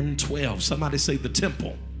 10 and 12, somebody say the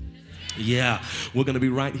temple. Yeah, we're going to be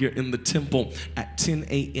right here in the temple at 10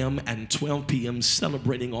 a.m. and 12 p.m.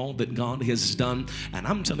 celebrating all that God has done. And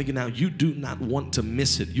I'm telling you now, you do not want to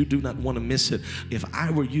miss it. You do not want to miss it. If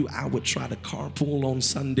I were you, I would try to carpool on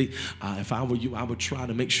Sunday. If I were you, I would try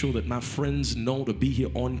to make sure that my friends know to be here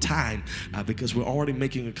on time because we're already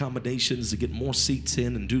making accommodations to get more seats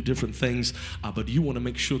in and do different things. But you want to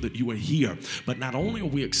make sure that you are here. But not only are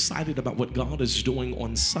we excited about what God is doing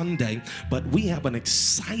on Sunday, but we have an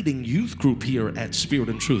exciting youth group here at Spirit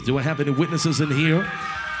and Truth. Do I have any witnesses in here?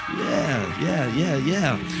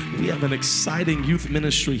 Yeah. We have an exciting youth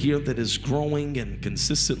ministry here that is growing and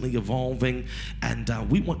consistently evolving. And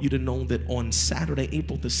we want you to know that on Saturday,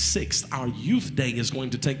 April the 6th, our youth day is going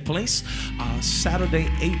to take place. Saturday,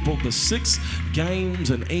 April the 6th, games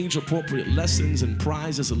and age-appropriate lessons and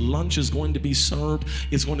prizes and lunch is going to be served.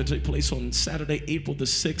 It's going to take place on Saturday, April the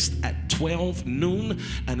 6th at 12 noon,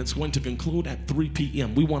 and it's going to conclude at 3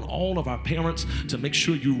 p.m. We want all of our parents to make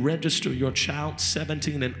sure you register your child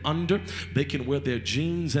 17 and under. They can wear their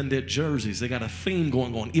jeans and their jerseys. They got a theme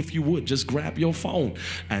going on. If you would, just grab your phone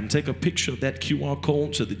and take a picture of that QR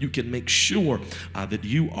code so that you can make sure that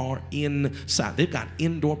you are inside. They've got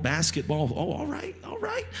indoor basketball. Oh, all right.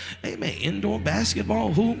 Amen. Indoor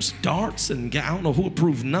basketball, hoops, darts, and I don't know who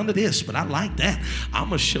approved none of this, but I like that. I'm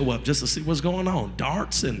going to show up just to see what's going on.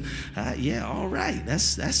 Darts and, yeah, all right. That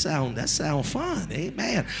sound fun.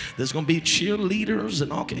 Amen. There's going to be cheerleaders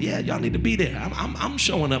and all. Yeah, y'all need to be there. I'm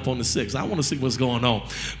showing up on the 6th. I want to see what's going on.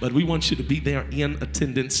 But we want you to be there in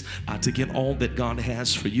attendance to get all that God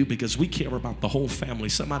has for you because we care about the whole family.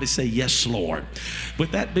 Somebody say, yes, Lord.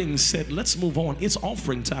 With that being said, let's move on. It's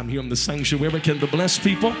offering time here in the sanctuary. Can the blessed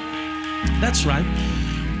people? That's right.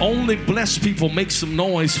 Only blessed people make some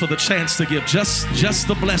noise for the chance to give. Just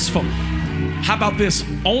the blessed folk. How about this?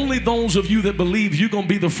 Only those of you that believe you're going to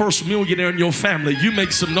be the first millionaire in your family, you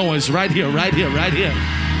make some noise right here.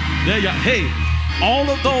 There you go. Hey. All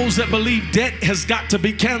of those that believe debt has got to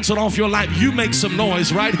be canceled off your life, you make some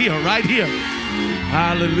noise right here.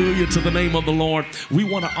 Hallelujah to the name of the Lord. We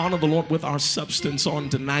want to honor the Lord with our substance on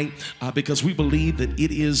tonight because we believe that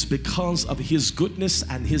it is because of his goodness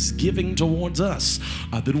and his giving towards us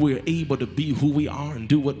that we're able to be who we are and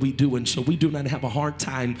do what we do. And so we do not have a hard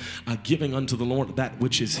time giving unto the Lord that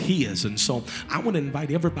which is his. And so I want to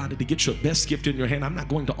invite everybody to get your best gift in your hand. I'm not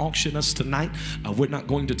going to auction us tonight. We're not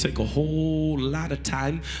going to take a whole lot of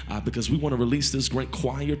time because we want to release this great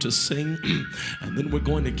choir to sing. And then we're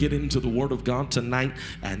going to get into the Word of God tonight.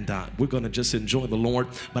 And we're going to just enjoy the Lord.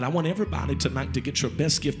 But I want everybody tonight to get your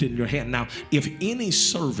best gift in your hand. Now, if any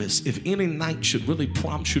service, if any night should really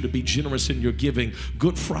prompt you to be generous in your giving,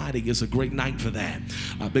 Good Friday is a great night for that.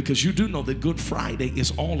 Because you do know that Good Friday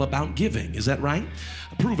is all about giving. Is that right?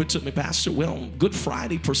 Prove it to me, Pastor. Well, Good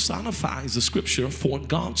Friday personifies the scripture, for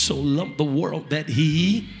God so loved the world that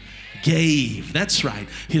he gave. That's right,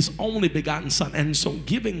 his only begotten son. And so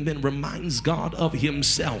giving then reminds God of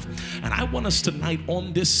himself. And I want us tonight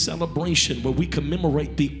on this celebration where we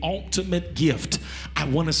commemorate the ultimate gift, I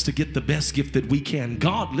want us to get the best gift that we can.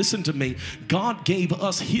 God, listen to me, God gave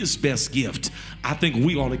us his best gift. I think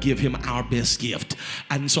we ought to give him our best gift.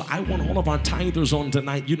 And so I want all of our tithers on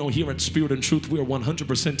tonight. You know, here at Spirit and Truth, we're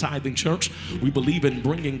 100% tithing church. We believe in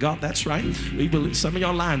bringing God. That's right. We believe, some of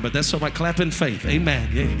y'all lying, but that's all right. Clap in faith. Amen.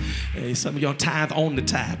 Yeah. Hey, some of y'all tithe on the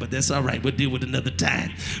tithe, but that's all right. We'll deal with another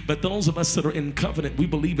tithe. But those of us that are in covenant, we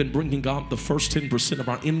believe in bringing God the first 10% of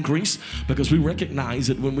our increase, because we recognize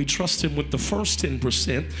that when we trust him with the first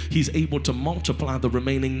 10%, he's able to multiply the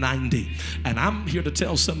remaining 90. And I'm here to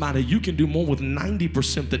tell somebody, you can do more with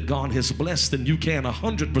 90% that God has blessed than you can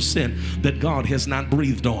 100% that God has not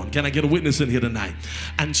breathed on. Can I get a witness in here tonight?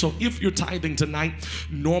 And so if you're tithing tonight,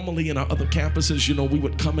 normally in our other campuses, you know, we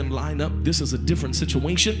would come and line up. This is a different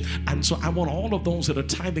situation. And so I want all of those that are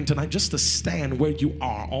tithing tonight just to stand where you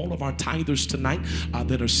are. All of our tithers tonight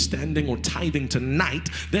that are standing or tithing tonight,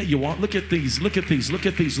 there you are. Look at these, look at these, look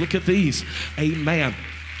at these, look at these. Amen.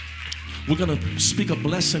 We're going to speak a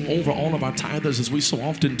blessing over all of our tithers, as we so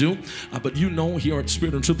often do. But you know, here at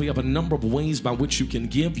Spirit and Truth, we have a number of ways by which you can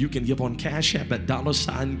give. You can give on Cash App at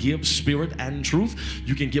 $give Spirit and Truth.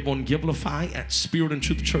 You can give on Givelify at Spirit and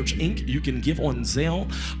Truth Church Inc. You can give on Zelle.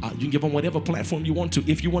 You can give on whatever platform you want to.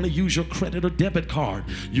 If you want to use your credit or debit card,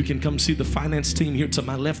 you can come see the finance team here to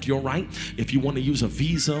my left, your right. If you want to use a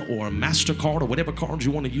Visa or a MasterCard or whatever card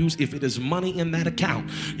you want to use, if it is money in that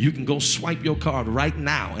account, you can go swipe your card right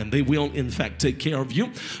now and they will in fact take care of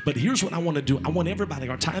you. But here's what I want to do. I want everybody,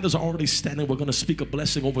 our tithers are already standing. We're going to speak a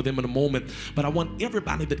blessing over them in a moment. But I want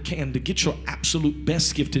everybody that can to get your absolute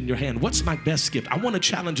best gift in your hand. What's my best gift? I want to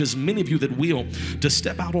challenge as many of you that will to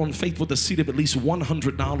step out on faith with a seed of at least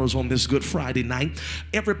 $100 on this Good Friday night.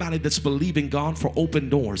 Everybody that's believing God for open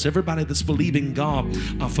doors, everybody that's believing God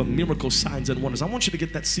for miracle signs and wonders, I want you to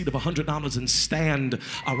get that seed of $100 and stand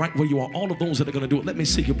right where you are. All of those that are going to do it, let me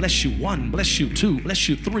see you. Bless you 1, bless you 2, bless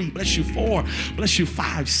you 3, bless you 4, bless you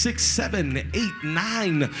 5, 6, 7, 8,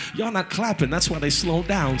 9. Y'all not clapping. That's why they slowed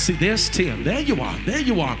down. See, there's 10. There you are. There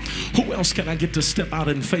you are. Who else can I get to step out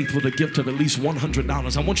in faith with a gift of at least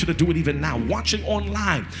 $100? I want you to do it even now. Watching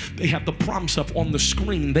online, they have the prompts up on the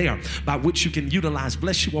screen there by which you can utilize.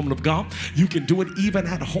 Bless you, woman of God. You can do it even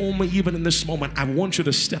at home, even in this moment. I want you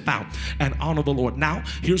to step out and honor the Lord. Now,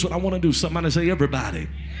 here's what I want to do. Somebody say everybody.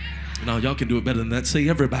 No, y'all can do it better than that. Say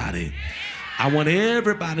everybody. I want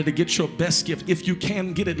everybody to get your best gift. If you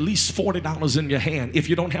can, get at least $40 in your hand. If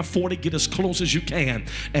you don't have 40, get as close as you can.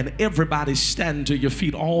 And everybody stand to your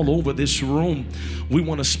feet all over this room. We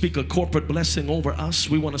want to speak a corporate blessing over us.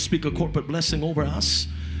 We want to speak a corporate blessing over us.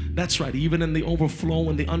 That's right, even in the overflow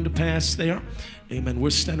and the underpass there. Amen. We're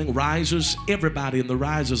standing. Risers, everybody in the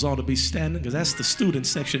risers ought to be standing, because that's the student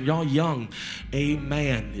section. Y'all young.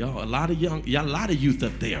 Amen. Y'all a lot of young, y'all a lot of youth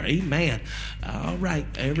up there. Amen. All right.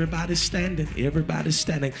 Everybody's standing. Everybody's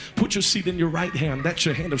standing. Put your seat in your right hand. That's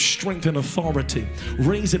your hand of strength and authority.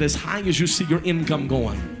 Raise it as high as you see your income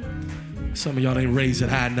going. Some of y'all ain't raise it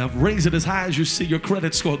high enough. Raise it as high as you see your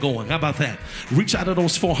credit score going. How about that? Reach out of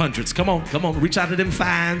those 400s. Come on, come on. Reach out of them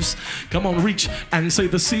 5s. Come on, reach and say,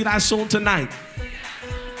 the seed I sown tonight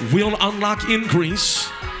will unlock increase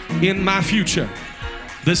in my future.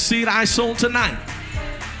 The seed I sown tonight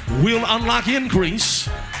will unlock increase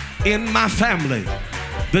in my family.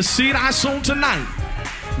 The seed I sown tonight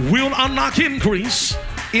will unlock increase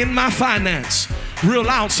in my finance. Real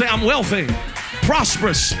loud, say, I'm wealthy,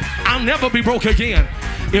 prosperous, I'll never be broke again.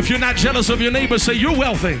 If you're not jealous of your neighbor, say, you're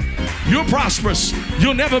wealthy, you're prosperous,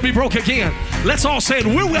 you'll never be broke again. Let's all say it.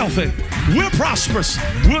 We're wealthy, we're prosperous,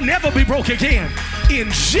 we'll never be broke again. In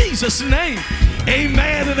Jesus' name,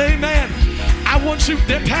 amen and amen. I want you,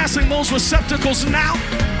 they're passing those receptacles now.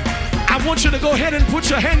 I want you to go ahead and put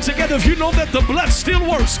your hands together if you know that the blood still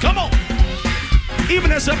works. Come on.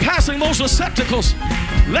 Even as they're passing those receptacles,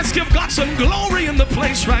 let's give God some glory in the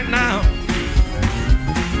place right now.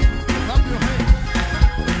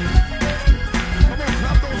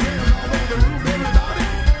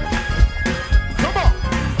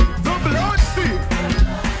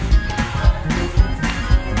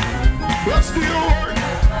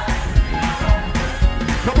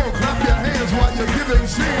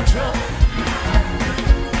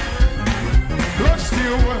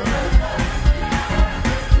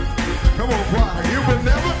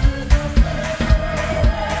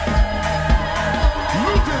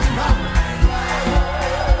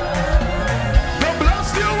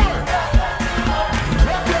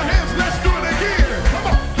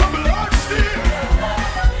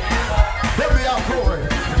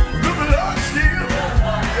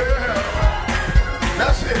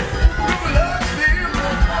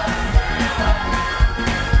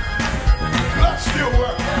 Still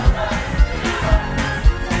work.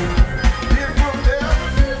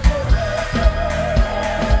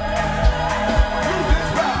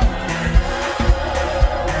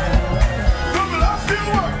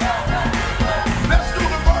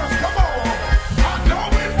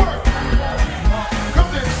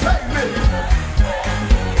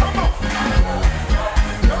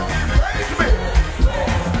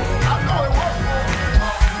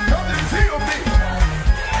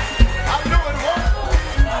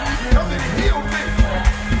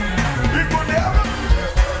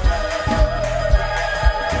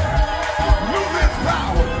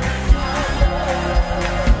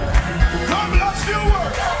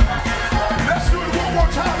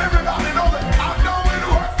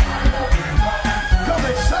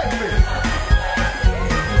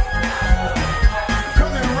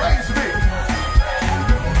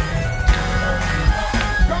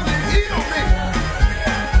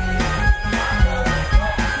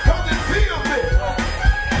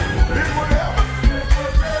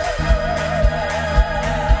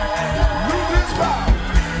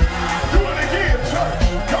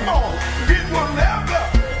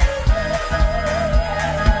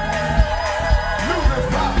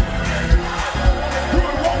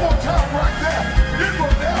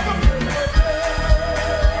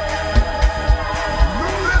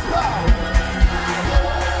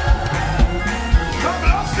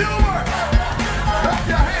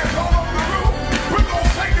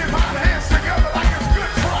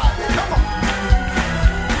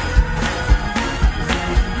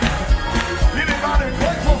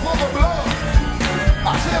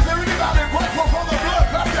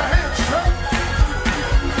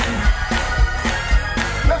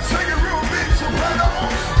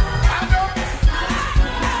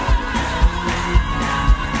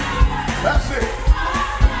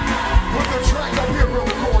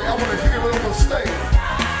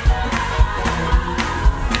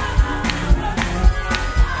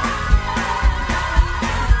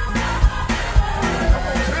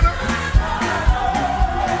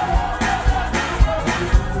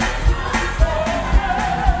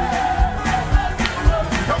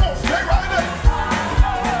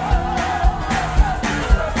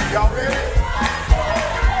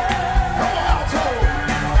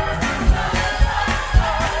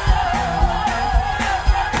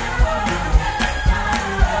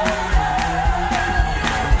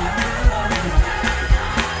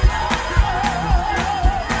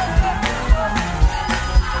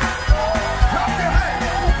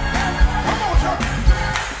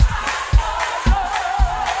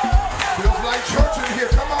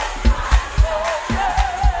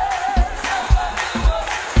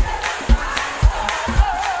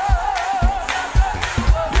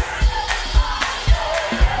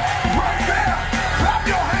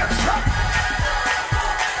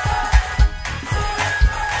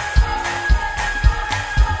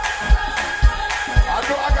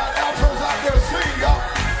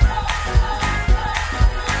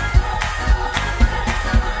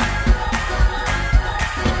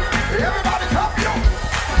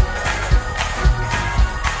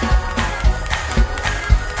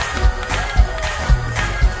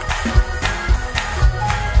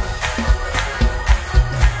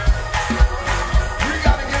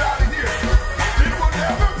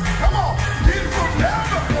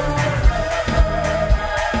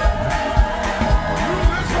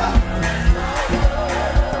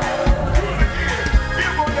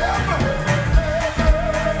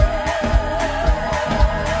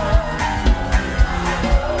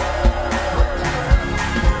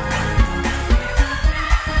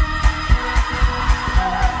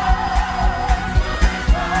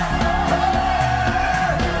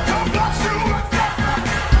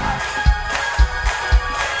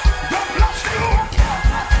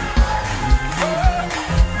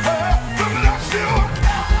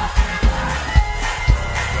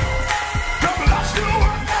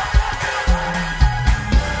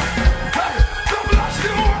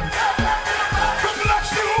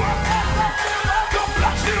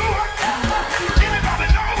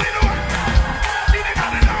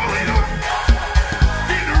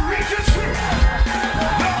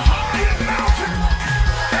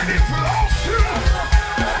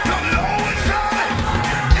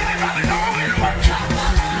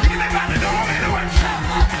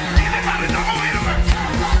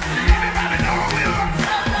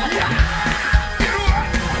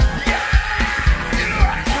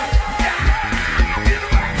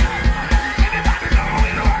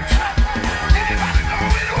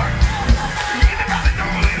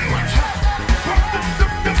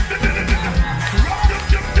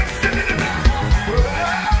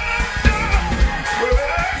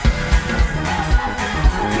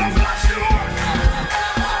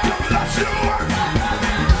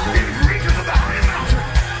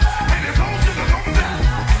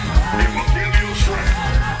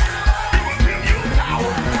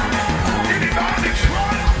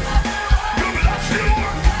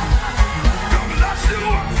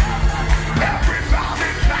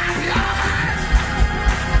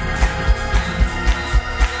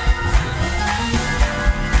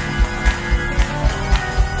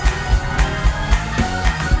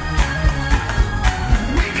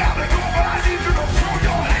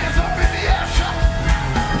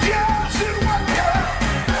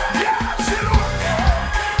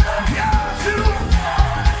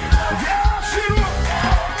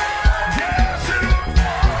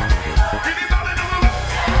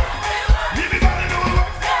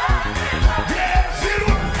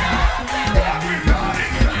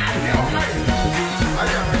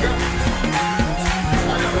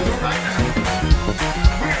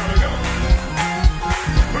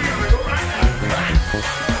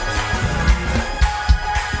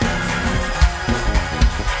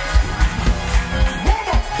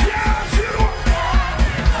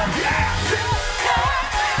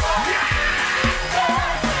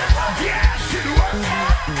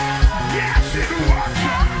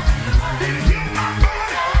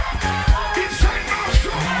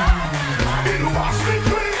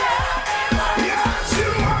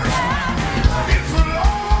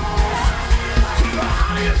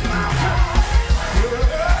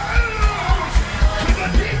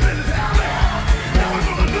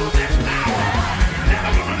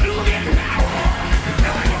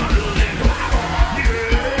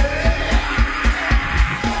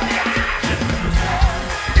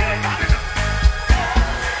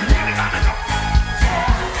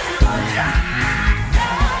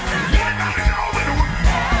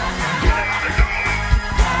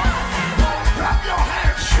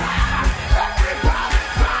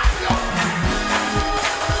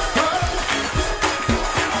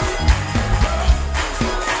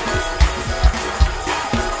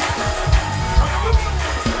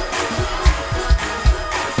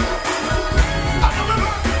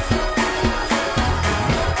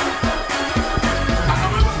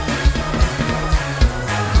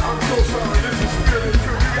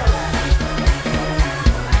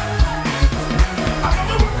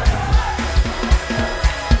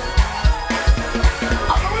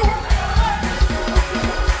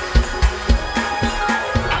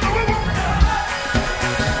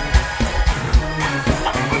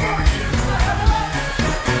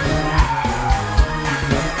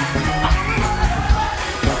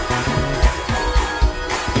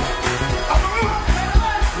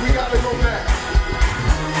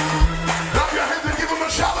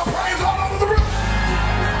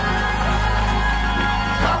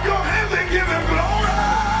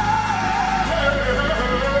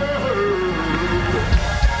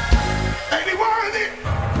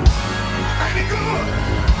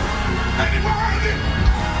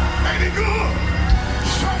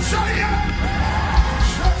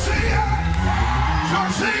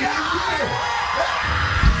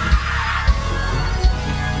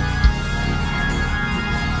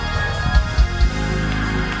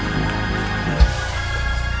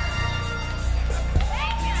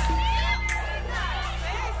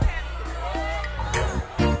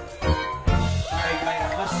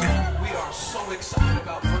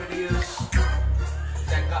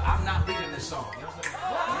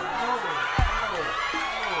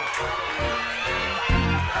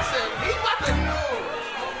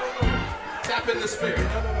 In the spirit.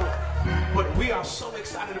 No. But we are so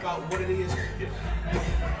excited about what it is that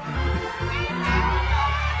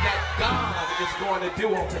God is going to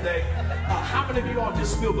do on today. How many of you all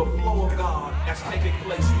just feel the flow of God that's taking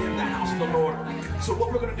place in the house of the Lord? So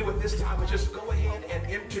what we're going to do at this time is just go ahead and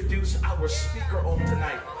introduce our speaker on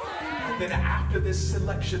tonight. And then after this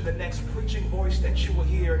selection, the next preaching voice that you will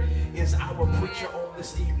hear is our preacher on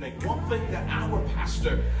this evening. One thing that our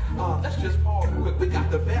pastor, let's just pause real quick. We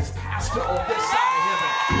got the best pastor on this side of heaven.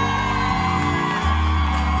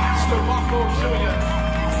 Pastor Marco Jr.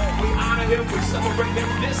 We honor him, we celebrate him.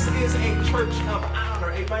 This is a church of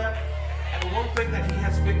honor, amen? And one thing that he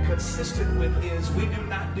has been consistent with is we do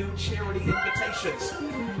not do charity invitations.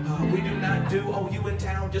 We do not do, oh, you in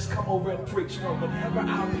town, just come over and preach. No, whenever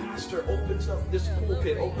our pastor opens up this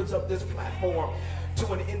pulpit, opens up this platform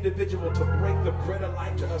to an individual to bring the bread of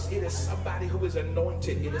life to us, it is somebody who is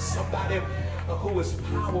anointed. It is somebody who is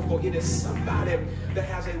powerful. It is somebody that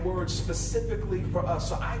has a word specifically for us.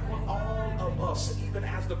 So I want all of us, even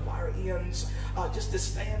as the choir ends, just to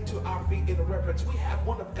stand to our feet in reverence. We have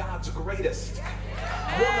one of God's greatest.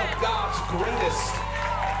 One of God's greatest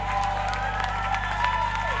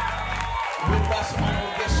with us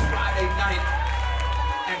on this Friday night.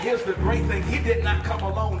 And here's the great thing, he did not come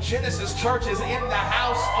alone. Genesis Church is in the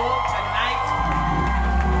house on tonight.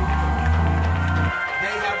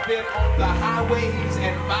 They have been on the highways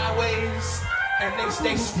and byways, and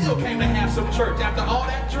they still came to have some church. After all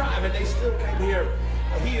that driving, they still came here.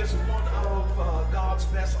 He is one of God's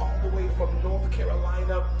best, all the way from North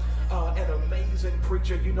Carolina. An amazing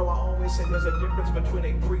preacher. You know, I always say there's a difference between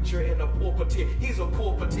a preacher and a pulpiteer. He's a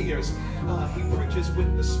pulpiteer. He preaches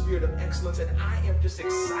with the spirit of excellence, and I am just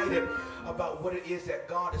excited about what it is that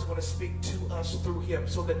God is going to speak to us through him.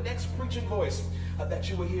 So the next preaching voice that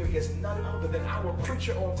you will hear is none other than our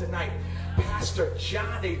preacher on tonight, Pastor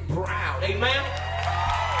Johnny Brown. Amen?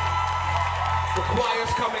 The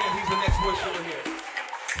choir's coming, and he's the next voice you will hear.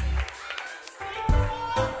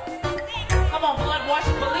 Come on,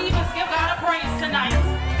 blood-washed believers, give God a praise tonight.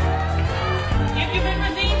 If you've been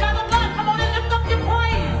redeemed by the blood, come on and lift up your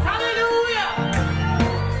praise. Hallelujah.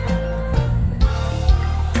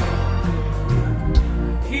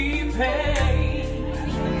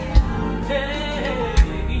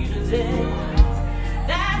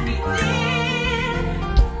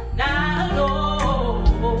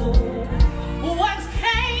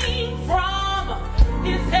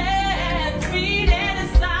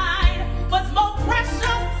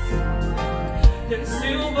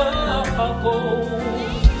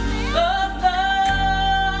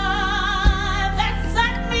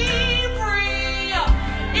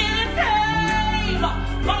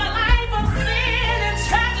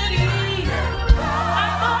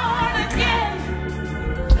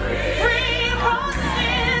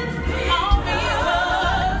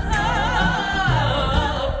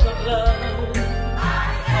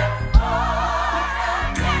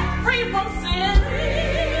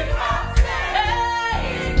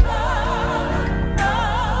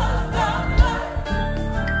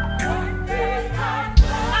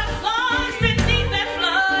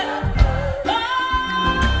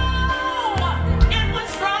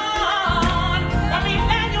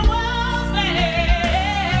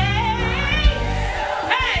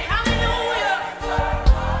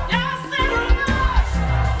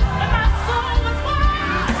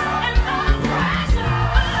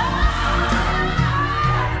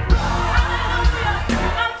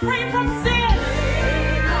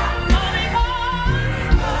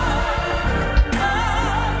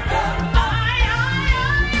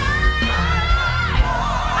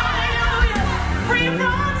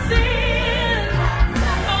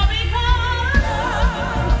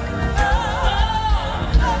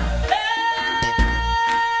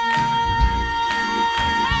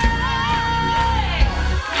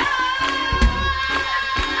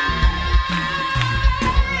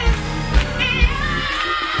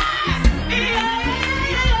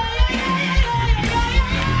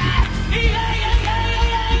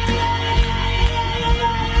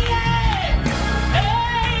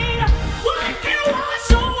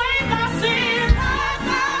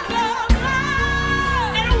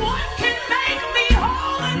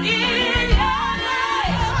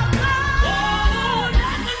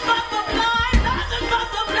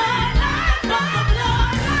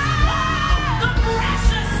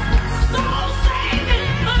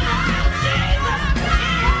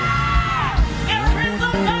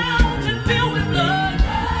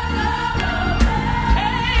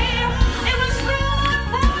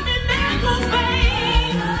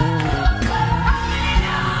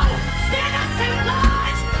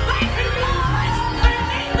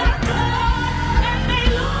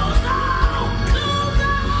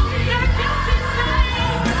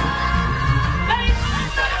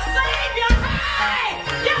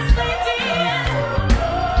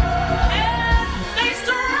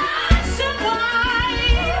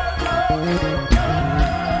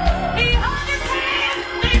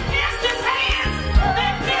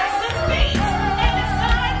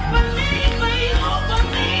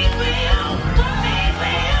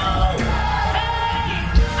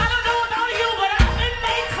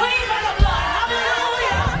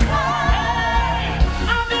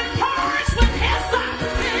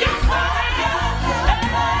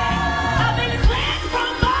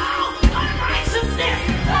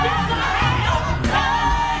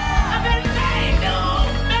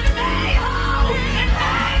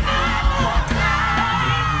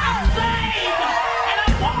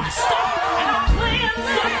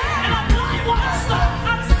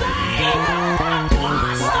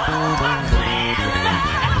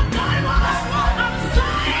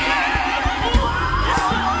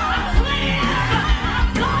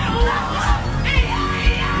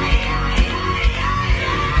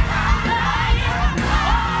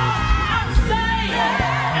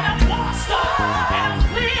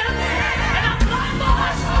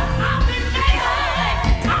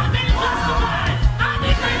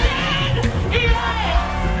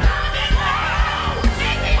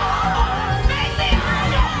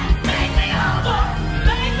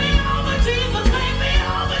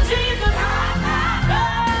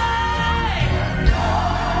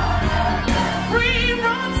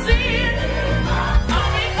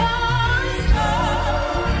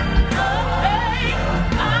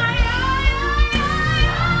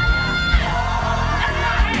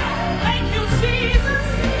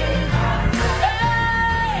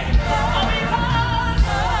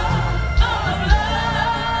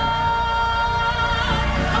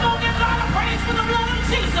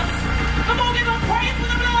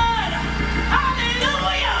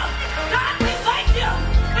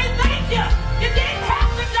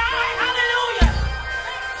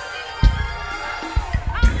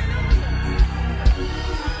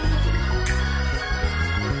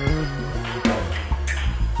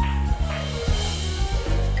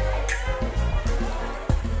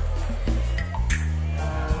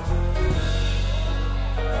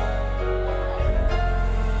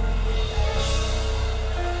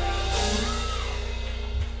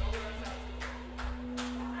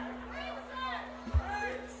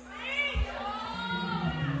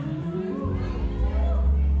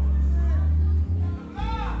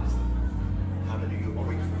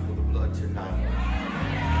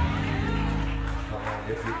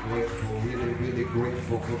 If you're grateful, really, really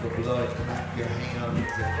grateful for the blood, clap your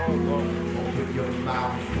hands and open your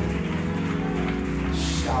mouth and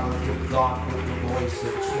shout unto God with the voice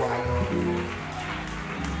of triumph.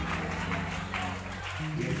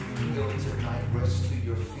 If you will tonight, rest to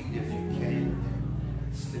your feet if you can.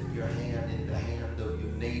 Slip your hand in the hand of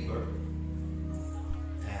your neighbor.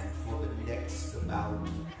 And for the next about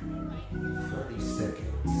 30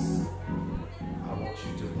 seconds, I want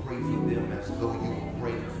you to pray for them as though you were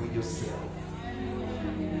praying for yourself.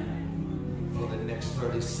 For the next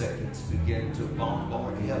 30 seconds, begin to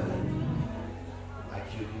bombard heaven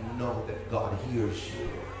like you know that God hears you.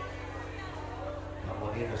 Come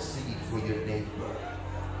on, intercede for your neighbor.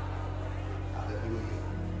 Hallelujah.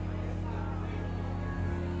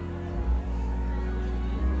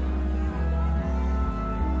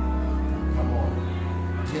 Come on,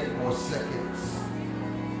 10 more seconds.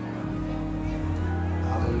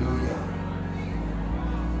 Hallelujah.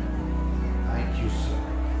 Thank you, sir.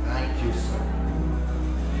 Thank you, sir.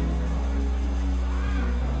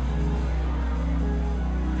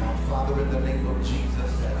 Now, Father, in the name of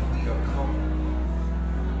Jesus, as we are come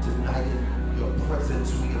tonight in your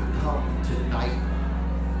presence, we have come tonight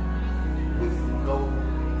with no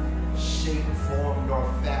shape, form, nor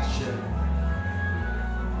fashion.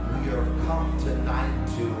 We have come tonight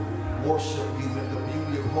to worship you in the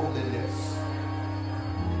beauty of holiness.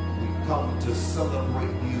 We've come to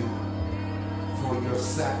celebrate you for your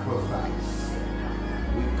sacrifice.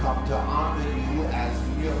 We've come to honor you as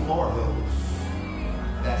mere mortals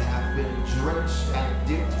that have been drenched and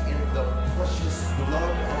dipped in the precious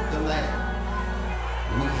blood of the Lamb.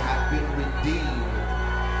 We have been redeemed.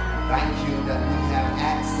 Thank you that we have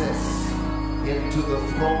access into the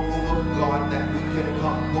throne room of God, that we can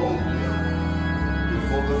come boldly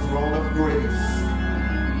before the throne of grace.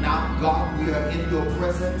 Now, God, we are in your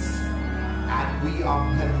presence and we are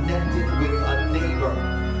connected with a neighbor.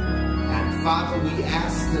 And Father, we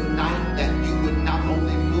ask tonight that you would not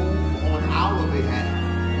only move on our behalf,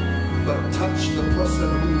 but touch the person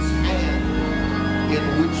whose hand in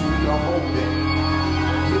which we are holding.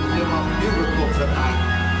 Give them a miracle tonight.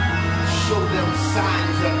 Show them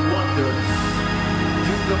signs and wonders.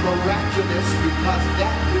 Do the miraculous, because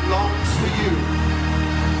that belongs to you.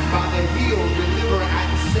 Father, heal, deliver,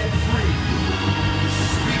 and set free.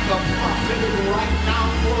 Speak a prophetic right now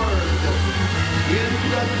word in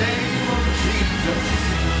the name of Jesus.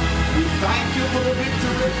 We thank you for the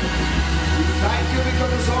victory. We thank you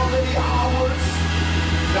because it's already ours.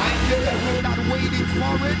 Thank you that we're not waiting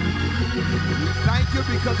for it. We thank you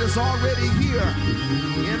because it's already here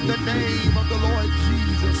in the name of the Lord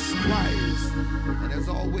Jesus Christ. And as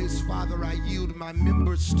always, Father, I yield my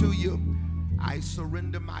members to you. I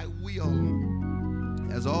surrender my will.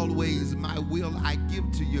 As always, my will I give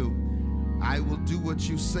to you. I will do what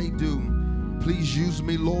you say do. Please use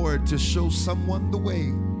me, Lord, to show someone the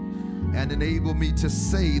way and enable me to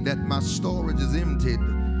say that my storage is emptied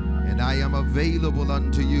and I am available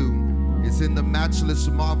unto you. It's in the matchless,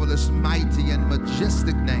 marvelous, mighty, and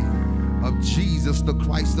majestic name of Jesus the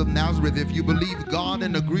Christ of Nazareth. If you believe God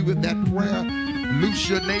and agree with that prayer, loose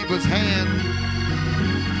your neighbor's hand.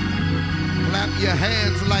 Clap your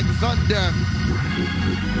hands like thunder.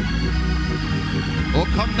 Oh,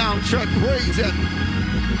 come down, church, praise him.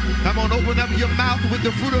 Come on, open up your mouth with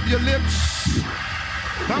the fruit of your lips.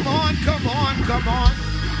 Come on, come on, come on.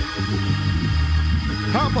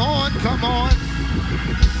 Come on, come on.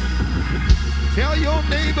 Tell your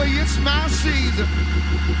neighbor it's my season.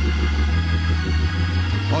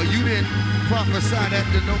 Or you didn't prophesy that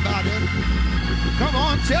to nobody. Come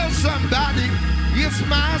on, tell somebody it's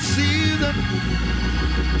my season.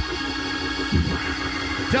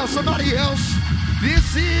 Tell somebody else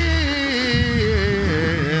this is.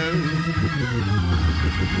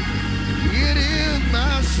 It is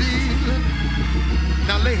my season.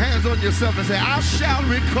 Now lay hands on yourself and say, I shall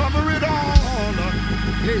recover it all.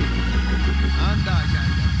 Hey.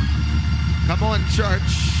 Come on,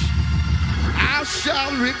 church. I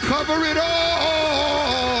shall recover it all.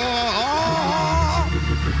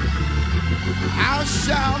 I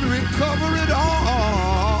shall recover it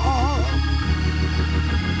all.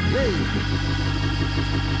 Hey.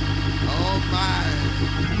 Oh my.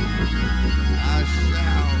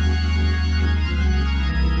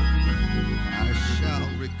 I shall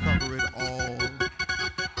recover it all.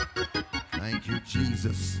 Thank you,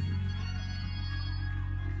 Jesus.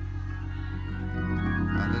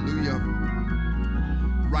 Hallelujah.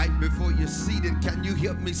 Right before you're seated, can you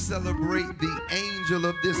help me celebrate the angel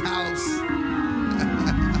of this house?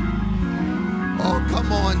 Oh,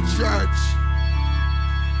 come on, church.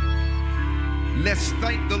 Let's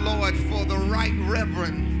thank the Lord for the right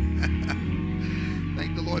reverend.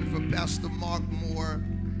 Thank the Lord for Pastor Mark Moore.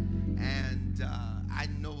 And I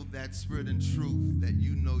know that Spirit and Truth, that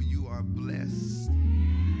you know you are blessed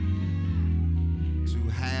to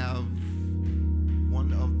have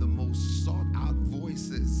one of the most sought out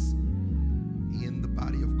voices in the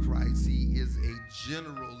body of Christ. He is a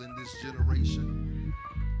general in this generation,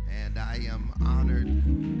 and I am honored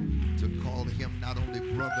to call him not only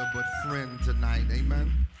brother but friend tonight.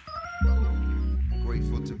 Amen.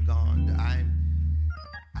 Grateful to God. I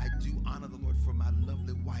do honor the Lord for my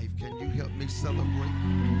lovely wife. Can you help me celebrate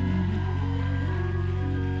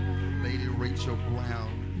Lady Rachel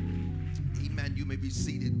Brown? Amen. You may be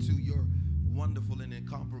seated. To your wonderful and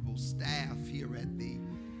incomparable staff here at the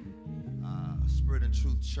Spirit and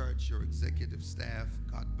Truth Church, your executive staff,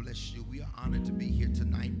 God bless you. We are honored to be here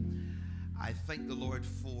tonight. I thank the Lord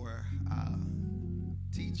for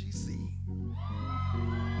TGC.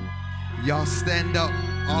 Y'all stand up,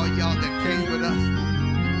 all y'all that came with us.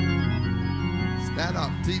 Stand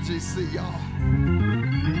up, TGC, y'all.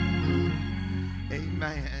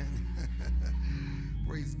 Amen.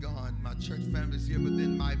 Praise God. My church family's here, but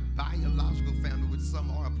then my biological family, which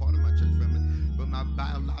some are a part of my church family, but my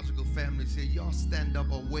biological family's here. Y'all stand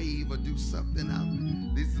up or wave or do something.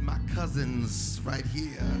 These are my cousins right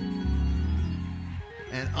here.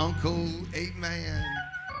 And uncle, amen.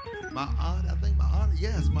 My aunt, I think my aunt,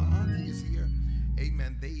 yes, my auntie is here.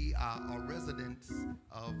 Amen. They are residents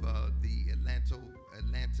of the Atlanta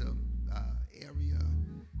area,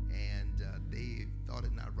 and they thought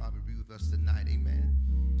it not robbery to be with us tonight. Amen.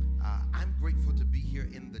 I'm grateful to be here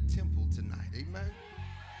in the temple tonight. Amen.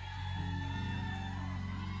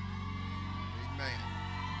 Amen.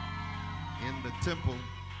 In the temple,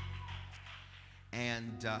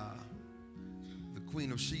 and the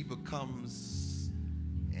Queen of Sheba comes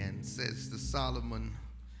and says to Solomon,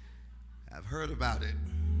 I've heard about it.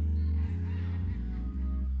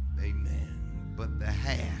 Amen. But the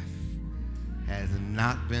half has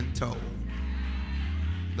not been told.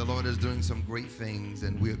 The Lord is doing some great things,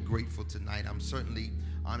 and we're grateful tonight. I'm certainly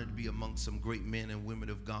honored to be amongst some great men and women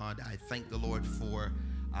of God. I thank the Lord for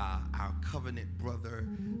our covenant brother,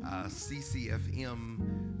 CCFM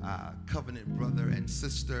covenant brother and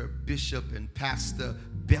sister, Bishop and Pastor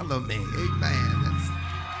Bellamy. Amen.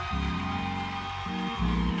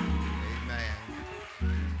 Amen.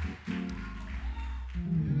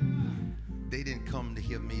 They didn't come to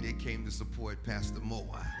hear me. They came to support Pastor Moore.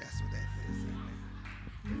 That's what that is.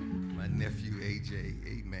 Amen. My nephew, AJ.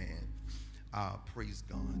 Amen. Praise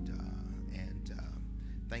God. And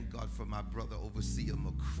thank God for my brother, Overseer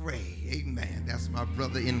McCray. Amen. That's my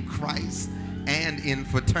brother in Christ and in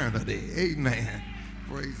fraternity. Amen.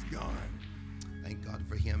 Praise God. Thank God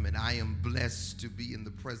for him. And I am blessed to be in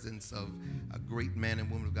the presence of a great man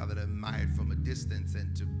and woman of God that I admired from a distance,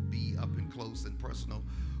 and to be up and close and personal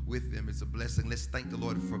with them. It's a blessing. Let's thank the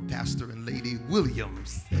Lord for Pastor and Lady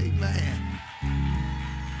Williams. Amen.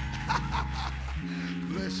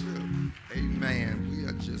 Bless you. Amen. We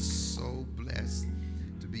are just so blessed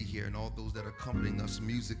to be here, and all those that are accompanying us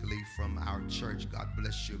musically from our church. God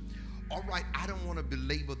bless you. All right, I don't want to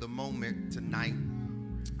belabor the moment tonight.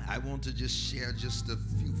 I want to just share just a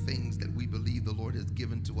few things that we believe the Lord has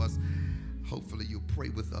given to us. Hopefully you'll pray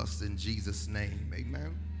with us in Jesus' name.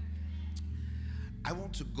 Amen. I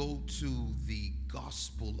want to go to the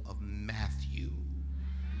Gospel of Matthew,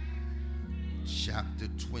 chapter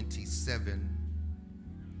 27.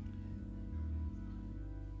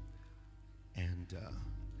 And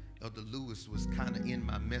Elder Lewis was kind of in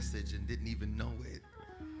my message and didn't even know it.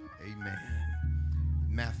 Amen.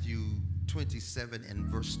 Matthew 27 and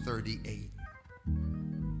verse 38.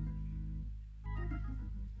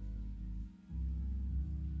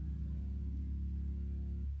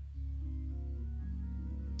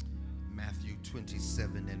 Matthew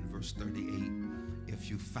 27 and verse 38. If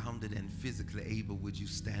you found it and physically able, would you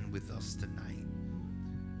stand with us tonight?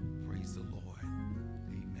 Praise the Lord.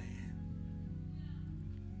 Amen.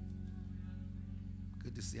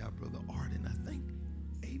 Good to see our brother Arden, I think.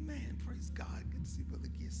 Amen. Praise God. Good to see Brother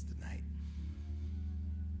Gist tonight.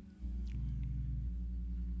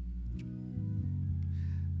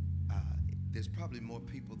 There's probably more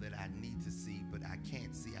people that I need to see, but I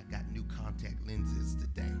can't see. I got new contact lenses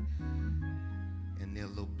today, and they're a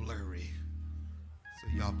little blurry. So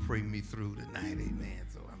y'all pray me through tonight, amen.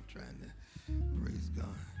 So I'm trying to, praise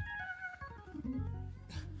God.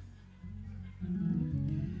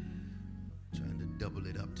 Trying to double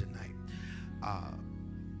it up tonight.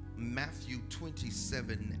 Matthew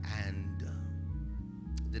 27 and,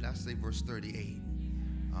 did I say verse 38?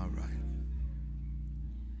 All right.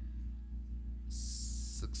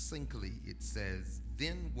 succinctly, it says,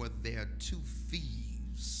 then were there two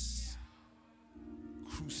thieves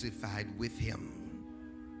crucified with him,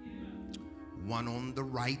 one on the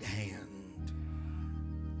right hand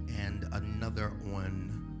and another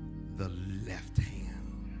on the left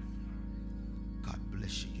hand. God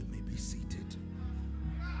bless you. You may be seated.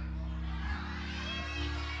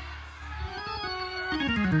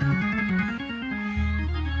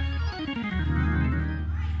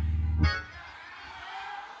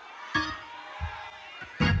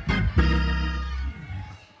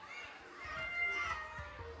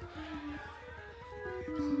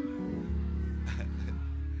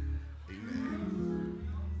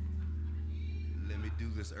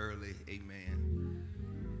 Early, amen.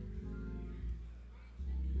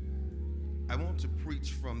 I want to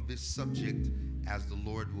preach from this subject as the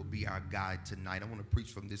Lord will be our guide tonight. I want to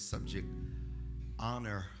preach from this subject,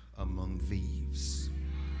 honor among thieves.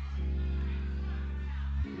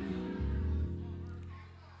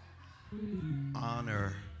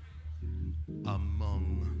 Honor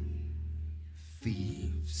among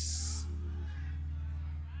thieves.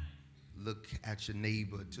 Look at your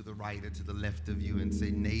neighbor to the right or to the left of you and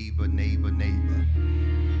say, neighbor, neighbor, neighbor.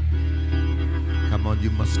 Come on,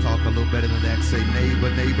 you must talk a little better than that. Say,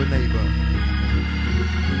 neighbor, neighbor, neighbor.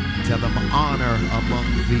 Tell them, honor among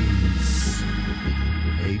thieves.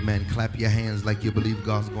 Amen. Clap your hands like you believe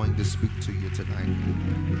God's going to speak to you tonight.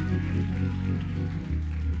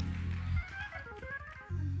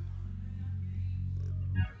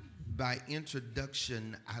 By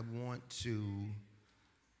introduction, I want to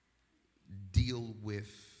deal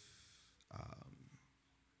with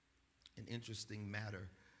an interesting matter,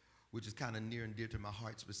 which is kind of near and dear to my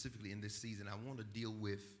heart, specifically in this season. I want to deal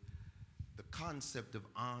with the concept of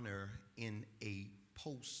honor in a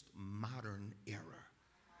postmodern era.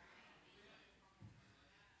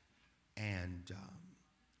 And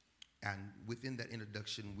within that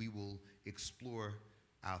introduction, we will explore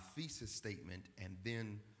our thesis statement, and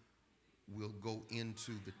then we'll go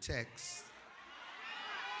into the text.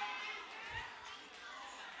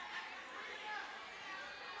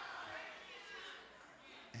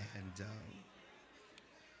 And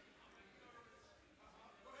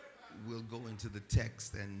we'll go into the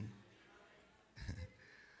text and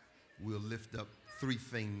we'll lift up three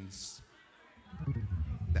things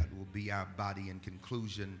that will be our body. In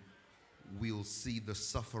conclusion, we'll see the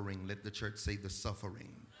suffering. Let the church say the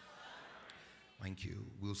suffering. Thank you.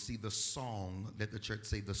 We'll see the song. Let the church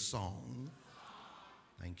say the song.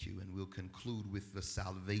 Thank you. And we'll conclude with the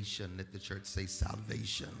salvation. Let the church say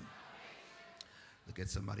salvation. Look at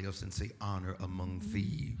somebody else and say, honor among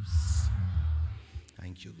thieves.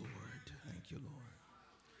 Thank you, Lord. Thank you, Lord.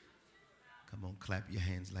 Come on, clap your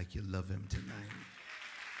hands like you love him tonight.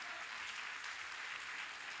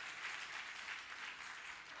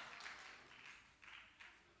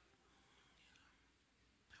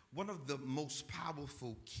 One of the most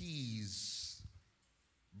powerful keys,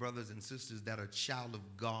 brothers and sisters, that a child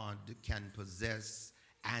of God can possess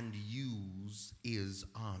and use is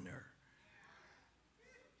honor.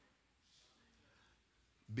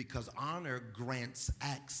 Because honor grants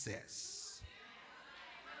access.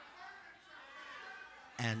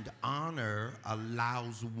 And honor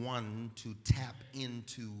allows one to tap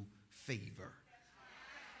into favor.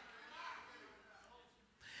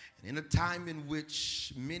 And in a time in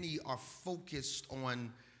which many are focused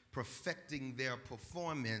on perfecting their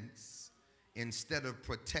performance instead of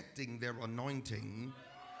protecting their anointing,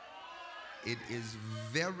 it is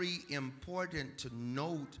very important to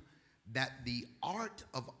note that the art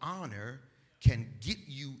of honor can get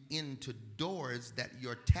you into doors that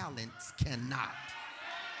your talents cannot.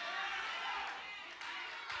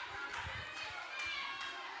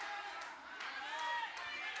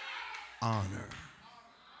 Honor.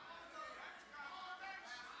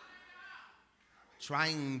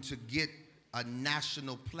 Trying to get a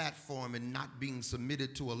national platform and not being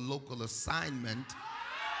submitted to a local assignment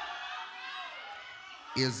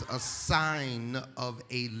is a sign of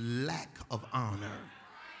a lack of honor.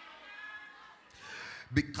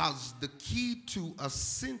 Because the key to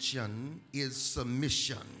ascension is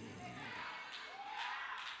submission.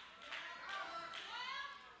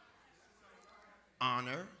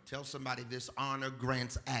 Honor, tell somebody this, honor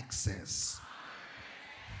grants access.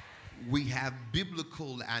 We have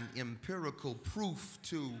biblical and empirical proof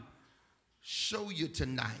to show you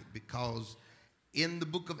tonight, because in the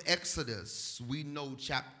book of Exodus, we know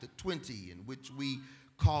chapter 20, in which we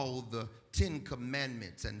call the 10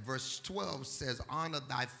 Commandments. And verse 12 says, honor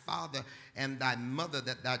thy father and thy mother,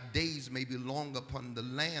 that thy days may be long upon the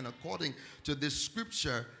land. According to this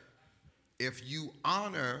scripture, if you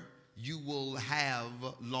honor you will have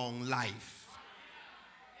long life.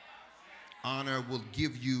 Honor will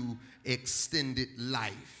give you extended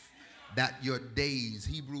life. That your days,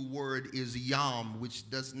 Hebrew word is yom, which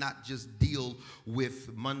does not just deal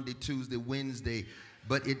with Monday, Tuesday, Wednesday,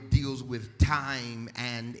 but it deals with time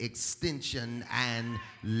and extension and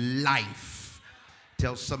life.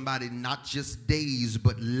 Tell somebody, not just days,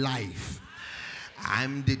 but life.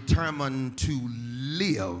 I'm determined to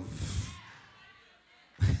live.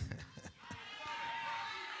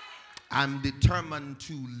 I'm determined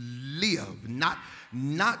to live,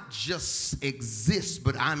 not just exist,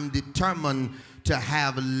 but I'm determined to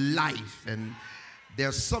have life. And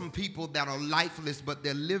there's some people that are lifeless, but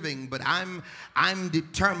they're living, but I'm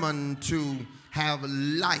determined to have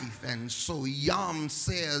life. And so Yom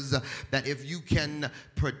says that if you can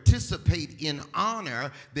participate in honor,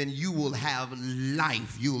 then you will have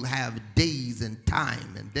life. You'll have days and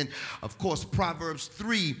time. And then, of course, Proverbs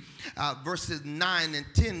 3 verses 9 and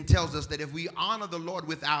 10 tells us that if we honor the Lord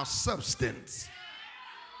with our substance,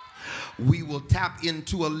 we will tap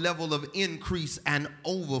into a level of increase and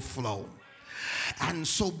overflow. And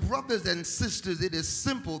so, brothers and sisters, it is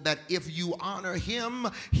simple that if you honor him,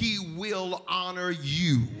 he will honor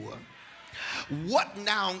you. What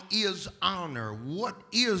now is honor? What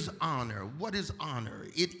is honor? What is honor?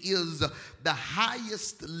 It is the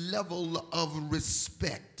highest level of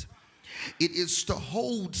respect. It is to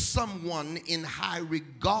hold someone in high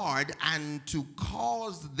regard and to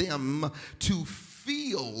cause them to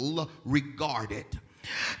feel regarded.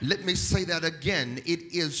 Let me say that again.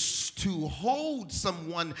 It is to hold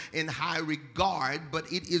someone in high regard,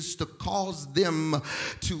 but it is to cause them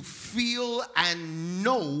to feel and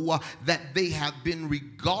know that they have been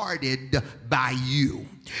regarded by you.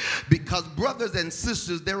 Because, brothers and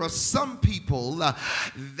sisters, there are some people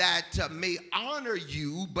that may honor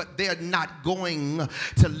you, but they're not going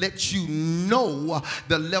to let you know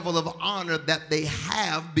the level of honor that they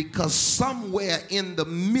have, because somewhere in the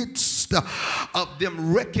midst of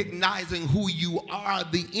them recognizing who you are,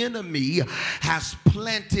 the enemy has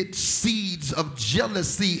planted seeds of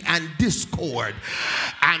jealousy and discord.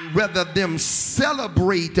 And rather than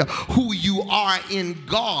celebrate who you are in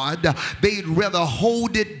God, they'd rather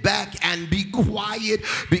hold it back and be quiet,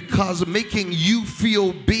 because making you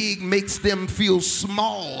feel big makes them feel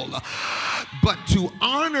small. But to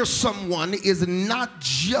honor someone is not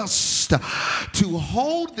just to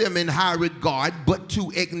hold them in high regard, but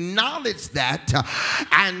to acknowledge that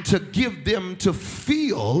and to give them to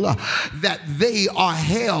feel that they are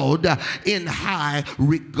held in high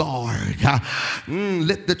regard.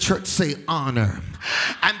 Let the church say honor.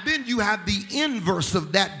 And then you have the inverse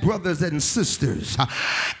of that, brothers and sisters.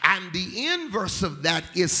 And the inverse of that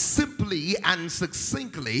is simply and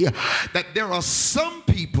succinctly that there are some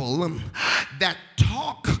people that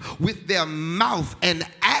talk with their mouth and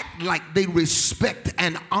act like they respect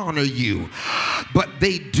and honor you, but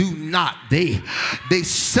they do not. They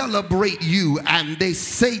celebrate you and they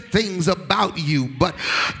say things about you, but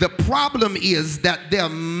the problem is that their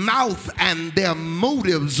mouth and their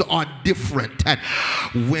motives are different. And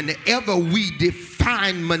whenever we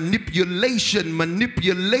define manipulation,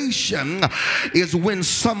 manipulation is when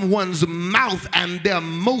someone's mouth and their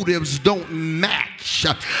motives don't match.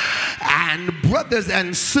 And brothers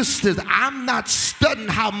and sisters, I'm not studying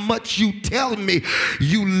how much you tell me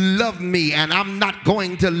you love me and I'm not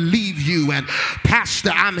going to leave you, and Pastor,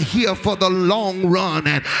 I'm here for the long run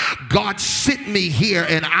and God sent me here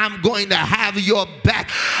and I'm going to have your back.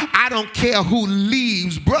 I don't care who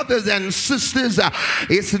leaves. Brothers and sisters,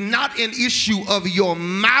 it's not an issue of your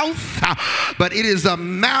mouth, but it is a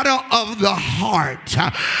matter of the heart.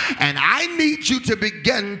 And I need you to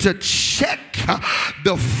begin to check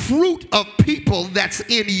the fruit of people that's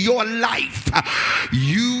in your life.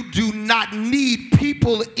 You do not need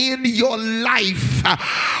people in your life,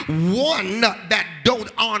 one, that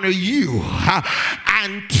don't honor you,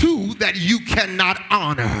 and two, that you cannot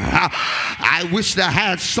honor. I wish I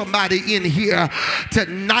had somebody in here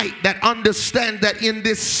tonight that understands that in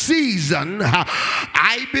this season,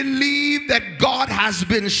 I believe that God has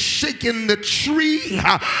been shaking the tree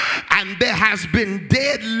and there has been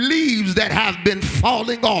dead leaves that have been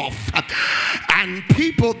falling off, and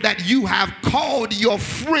people that you have called your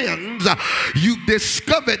friends, you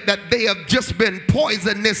discovered that they have just been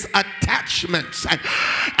poisonous attachments.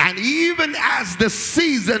 And even as the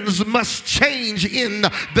seasons must change in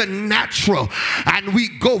the natural and we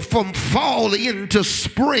go from fall into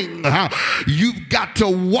spring, you've got to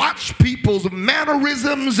watch people's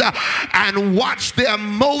mannerisms and watch their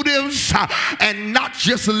motives and not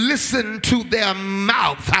just listen to their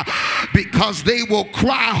mouth, because they will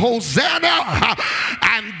cry Hosanna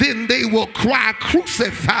and then will cry,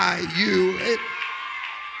 crucify you.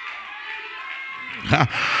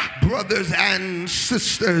 Brothers and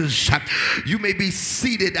sisters, you may be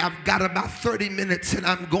seated. I've got about 30 minutes and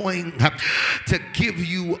I'm going to give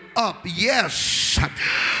you up. Yes,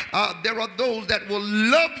 there are those that will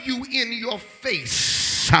love you in your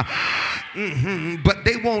face, but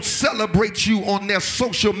they won't celebrate you on their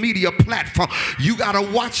social media platform. You got to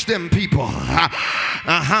watch them people,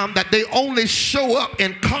 that they only show up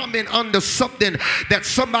and comment under something that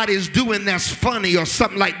somebody's doing that's funny or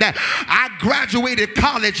something like that. I graduated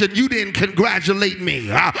college and you didn't congratulate me.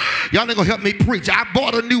 Y'all ain't gonna help me preach. I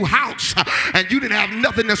bought a new house and you didn't have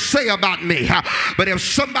nothing to say about me. But if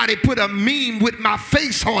somebody put a meme with my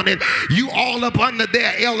face on it, you all up under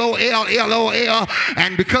there, LOL, LOL,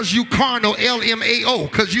 and because you carnal,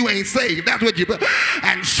 LMAO, because you ain't saved. That's what you put.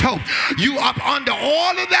 And so you up under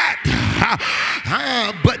all of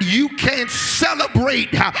that, but you can't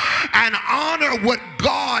celebrate and honor what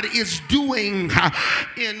God is doing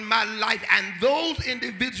in my life. And those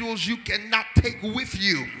individuals you cannot take with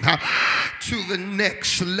you to the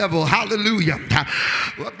next level. Hallelujah.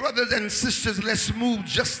 Well, brothers and sisters, let's move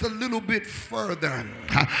just a little bit further.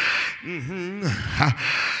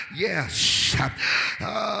 Yes.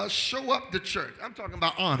 Show up to church. I'm talking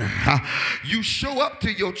about honor. You show up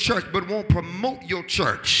to your church but won't promote your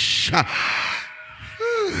church.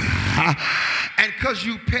 And because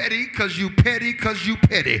you petty,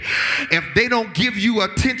 if they don't give you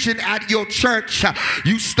attention at your church,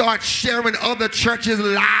 you start sharing other churches'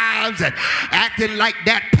 lives and acting like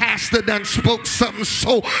that pastor done spoke something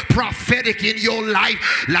so prophetic in your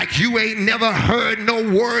life like you ain't never heard no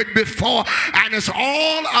word before. And it's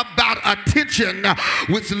all about attention,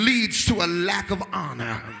 which leads to a lack of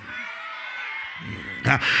honor.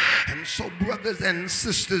 And so, brothers and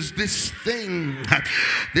sisters, this thing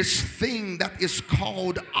that is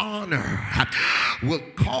called honor will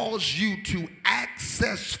cause you to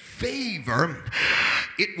access favor.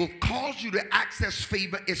 It will cause you to access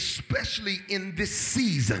favor, especially in this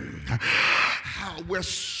season where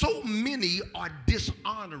so many are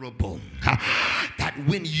dishonorable, that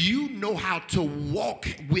when you know how to walk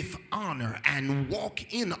with honor and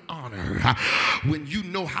walk in honor, when you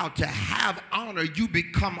know how to have honor, you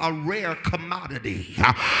become a rare commodity.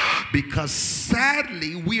 Because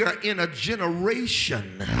sadly, we are in a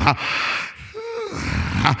generation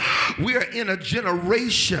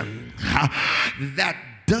that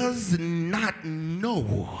does not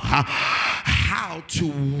know how to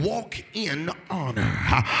walk in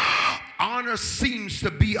honor. Honor seems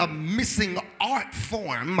to be a missing art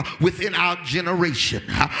form within our generation.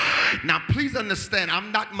 Now, please understand,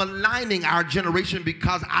 I'm not maligning our generation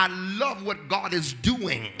because I love what God is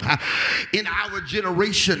doing in our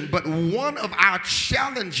generation. But one of our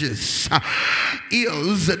challenges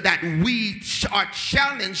is that we are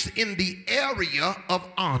challenged in the area of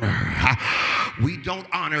honor. We don't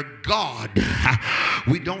honor God,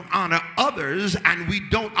 we don't honor others, and we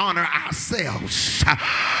don't honor ourselves.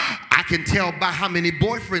 I can tell by how many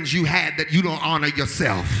boyfriends you had that you don't honor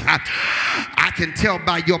yourself. I can tell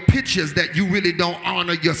by your pictures that you really don't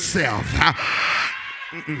honor yourself.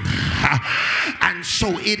 And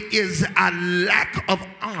so it is a lack of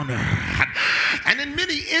honor. And in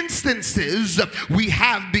many instances, we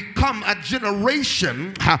have become a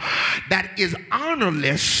generation that is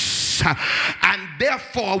honorless, and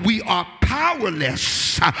therefore we are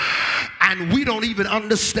powerless, and we don't even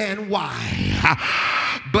understand why.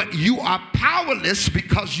 But you are powerless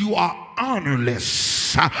because you are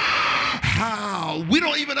honorless. We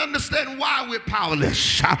don't even understand why we're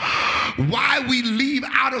powerless, why we leave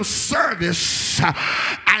out of service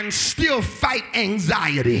and still fight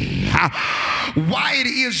anxiety, why it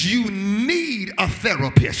is you need a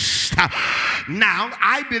therapist. Now,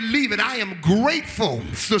 I believe and I am grateful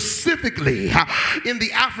specifically in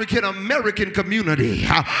the African American community,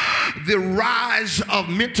 the rise of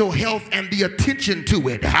mental health and the attention to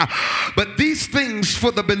it. But these things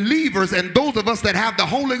for the believers and those of us that have the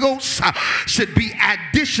Holy Ghost should be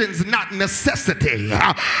additions, not necessity.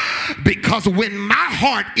 Because when my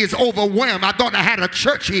heart is overwhelmed, I thought I had a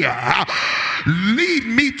church here. Lead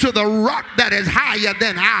me to the rock that is higher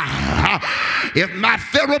than I. If my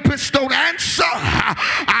therapist don't answer,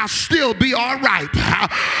 I'll still be all right,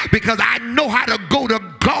 because I know how to go to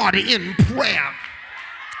God in prayer.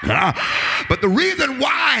 But the reason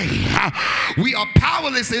why we are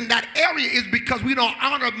powerless in that area is because we don't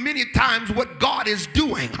honor many times what God is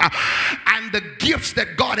doing and the gifts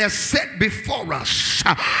that God has set before us.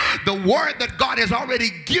 The word that God has already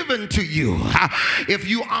given to you. If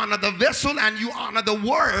you honor the vessel and you honor the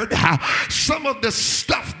word, some of the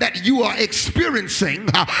stuff that you are experiencing,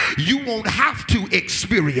 you won't have to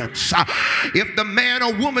experience. If the man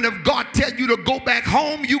or woman of God tell you to go back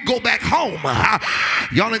home, you go back home.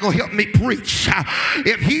 Y'all ain't gonna help me preach.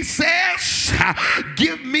 If he says,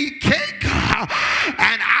 give me cake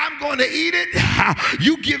and I'm going to eat it,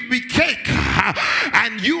 you give me cake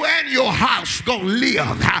and you and your house gonna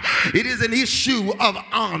live. It is an issue of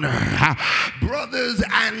honor. Brothers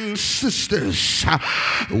and sisters,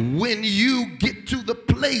 when you get to the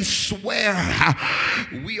place where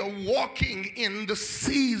we are walking in the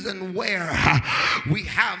season where we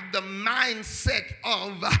have the mindset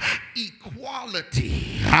of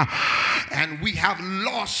equality and we have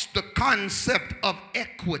lost the concept of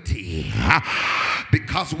equity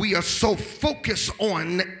because we are so focused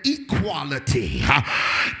on equality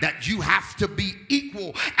that you have to be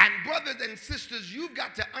equal. And brothers and sisters, you've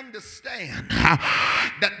got to understand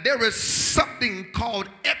that there is something called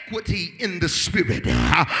equity in the spirit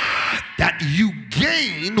that you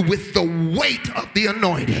gain with the weight of the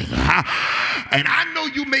anointing. And I know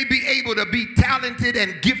you may be able to be talented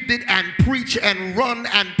and gifted and preach and run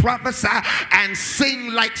and prophesy and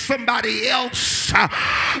sing like somebody else,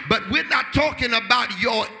 but we're not talking about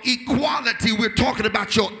your equality, we're talking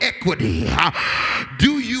about your equity.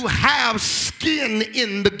 Do you have skin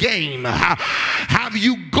in the game? Have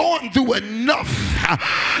you gone through enough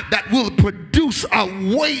that will produce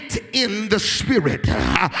a weight in the spirit?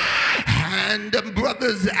 And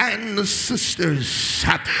brothers and sisters,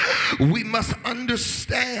 we must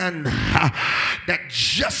understand that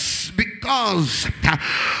just because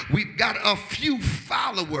we've got a few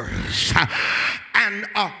followers and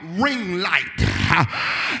a ring light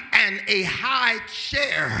and a high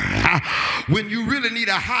chair when you really need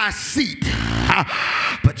a high seat,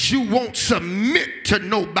 but you won't submit to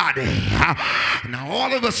nobody. Now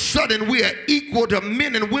all of a sudden we are equal to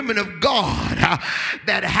men and women of God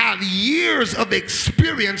that have years of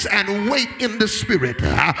experience and weight in the spirit,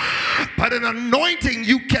 but an anointing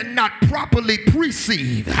you cannot properly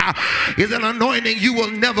perceive is an anointing you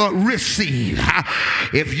will never receive.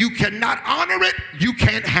 If you cannot honor it, you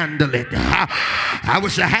can't handle it. I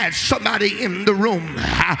wish I had somebody in the room.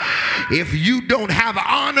 If you don't have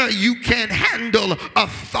honor, you can't handle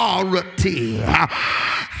authority.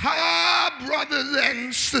 Brothers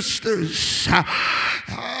and sisters,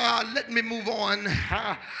 let me move on.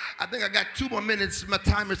 I think I got 2 more minutes. My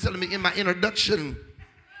time is telling me in my introduction.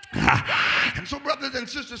 And so brothers and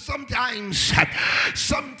sisters, sometimes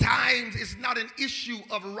it's not an issue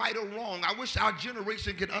of right or wrong. I wish our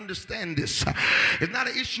generation could understand this. It's not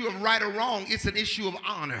an issue of right or wrong, it's an issue of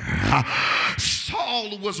honor.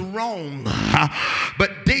 Saul was wrong,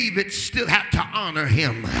 but David still had to honor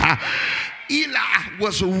him. Eli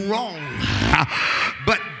was wrong,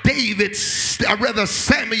 but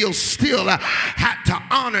Samuel still had to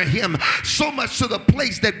honor him, so much to the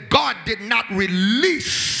place that God did not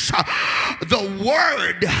release the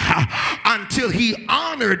word until he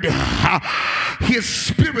honored his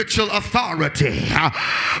spiritual authority.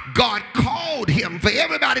 God called him. For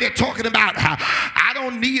everybody that's talking about, I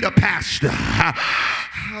don't need a pastor.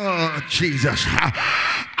 Oh, Jesus.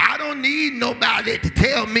 I don't need nobody to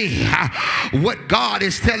tell me what God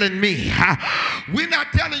is telling me. We're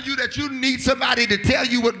not telling you that you need somebody to tell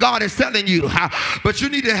you what God is telling you, but you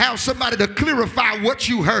need to have somebody to clarify what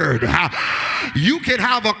you heard. You can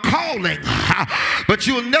have a calling, but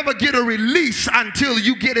you'll never get a release until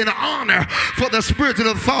you get an honor for the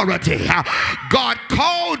spiritual authority. God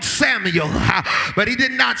called Samuel, but he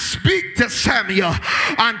did not speak to Samuel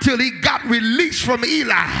until he got released from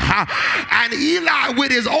Eli. And Eli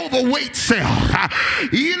with his overweight self,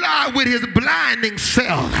 Eli with his blinding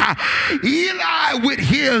self, Eli with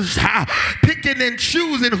his picking and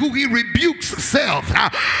choosing who he rebukes self,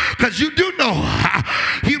 because you do know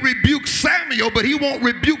he rebukes Samuel, but he won't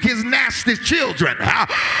rebuke his nasty children.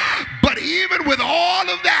 But even with all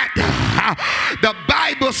of that, the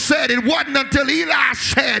Bible said it wasn't until Eli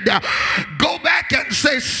said, go back and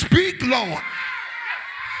say, speak, Lord.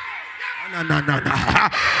 No.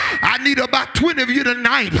 I need about 20 of you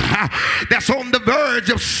tonight that's on the verge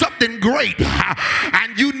of something great,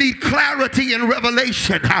 and you need clarity and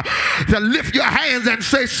revelation to lift your hands and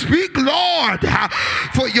say, speak, Lord,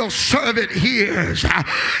 for your servant hears.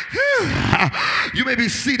 You may be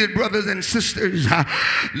seated, brothers and sisters.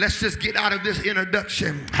 Let's just get out of this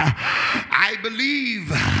introduction. I believe,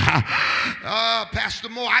 Pastor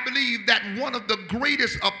Moore, I believe that one of the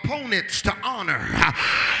greatest opponents to honor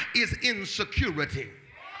is insecurity.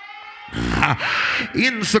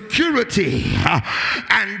 Insecurity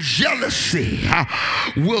and jealousy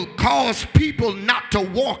will cause people not to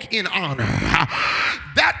walk in honor.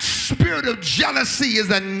 That spirit of jealousy is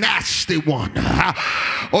a nasty one.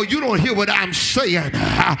 Oh, you don't hear what I'm saying.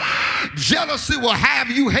 Jealousy will have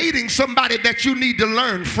you hating somebody that you need to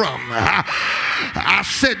learn from. I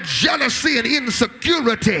said jealousy and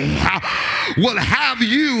insecurity will have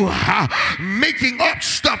you making up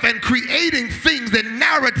stuff and creating things and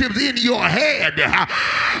narratives in your head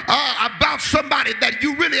about somebody that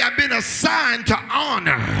you really have been assigned to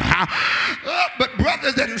honor. But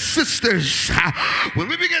brothers and sisters, when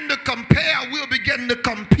we begin to compare, we'll begin to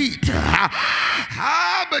compete.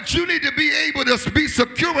 But you need to be able to be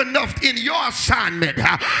secure enough in your assignment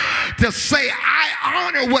to say, I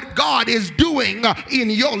honor what God is doing in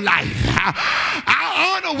your life.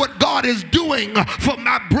 I honor what God is doing for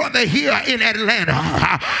my brother here in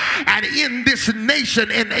Atlanta and in this nation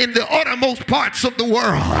and in the uttermost parts of the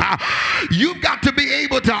world. You've got to be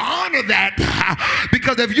able to honor that,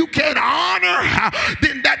 because if you can't honor,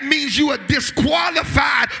 then that means you are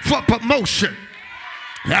disqualified for promotion.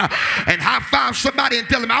 And high five somebody and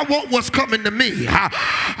tell them, I want what's coming to me.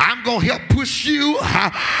 I'm going to help push you.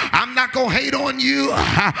 I'm not going to hate on you.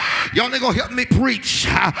 Y'all ain't going to help me preach.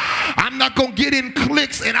 I'm not going to get in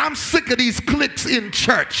cliques, and I'm sick of these cliques in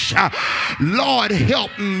church. Lord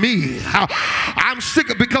help me. I'm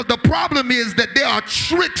sick of, because the problem is that there are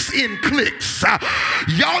tricks in cliques.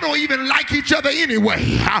 Y'all don't even like each other anyway.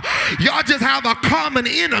 Y'all just have a common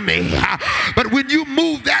enemy. But when you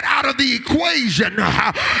move that out of the equation,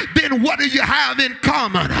 then what do you have in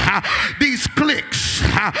common? These cliques.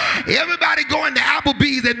 Everybody going to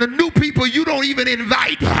Applebee's, and the new people you don't even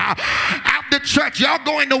invite. After church, y'all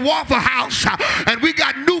going to Waffle House, and we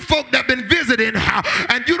got new folk that been visiting,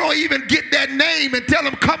 and you don't even get their name and tell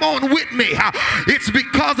them, come on with me. It's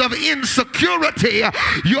because of insecurity.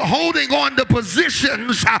 You're holding on to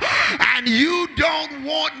positions, and you don't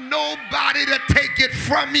want nobody to take it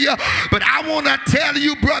from you. But I want to tell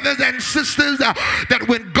you, brothers and sisters, that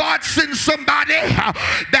when God sends somebody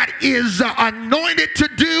that is anointed to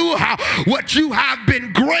do what you have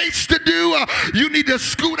been graced to do, you need to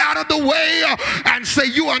scoot out of the way and say,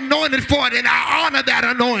 you are anointed for it, and I honor that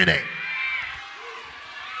anointing.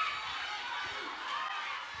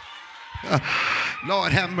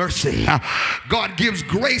 Lord have mercy. God gives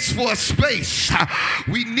grace for a space.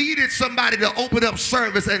 We needed somebody to open up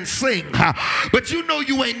service and sing, but you know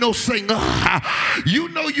you ain't no singer. You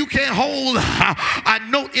know you can't hold a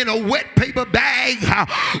note in a wet paper bag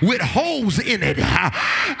with holes in it,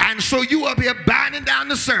 and so you up here binding down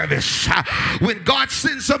the service. When God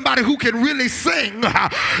sends somebody who can really sing,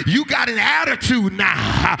 you got an attitude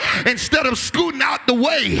now, instead of scooting out the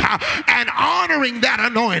way and honoring that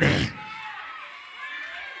anointing.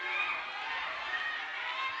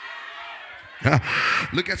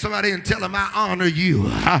 Look at somebody and tell them, I honor you.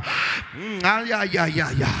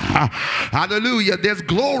 Hallelujah. There's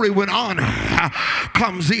glory when honor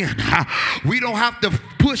comes in. We don't have to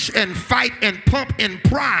push and fight and pump and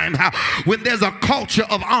prime when there's a culture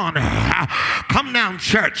of honor. Come down,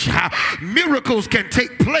 church. Miracles can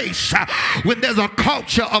take place when there's a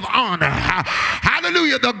culture of honor.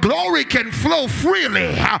 Hallelujah. The glory can flow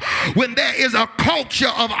freely when there is a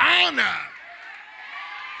culture of honor.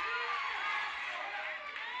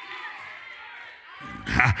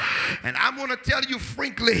 And I'm going to tell you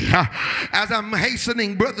frankly, as I'm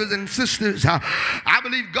hastening, brothers and sisters, I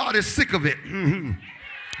believe God is sick of it.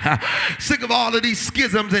 Sick of all of these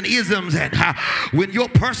schisms and isms, and when your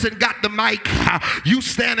person got the mic, you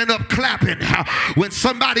standing up clapping. When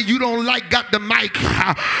somebody you don't like got the mic,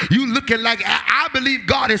 you looking like, I believe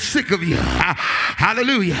God is sick of you.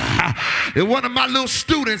 Hallelujah. And one of my little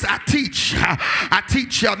students, I teach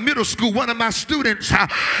middle school. One of my students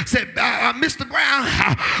said, Mr.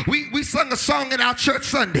 Brown, we sung a song in our church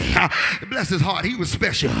Sunday. Bless his heart, he was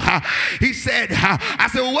special. He said, I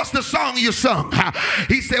said, well, what's the song you sung?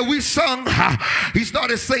 He said, we sung, he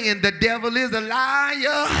started singing, the devil is a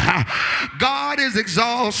liar, God is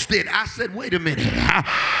exhausted. I said, wait a minute,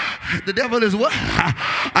 the devil is what?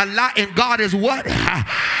 A lie, and God is what?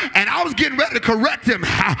 And I was getting ready to correct him,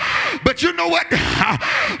 but But you know what?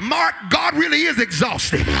 Mark, God really is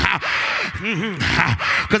exhausted.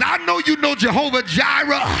 Because I know you know Jehovah Jireh.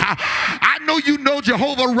 I know you know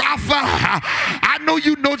Jehovah Rapha. I know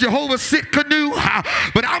you know Jehovah Sitkanu.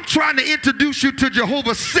 But I'm trying to introduce you to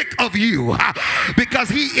Jehovah Sick of you, because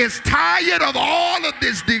he is tired of all of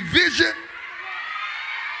this division.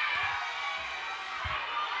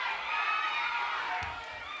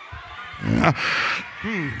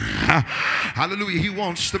 Hallelujah. He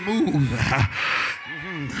wants to move.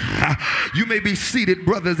 You may be seated,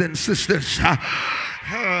 brothers and sisters. And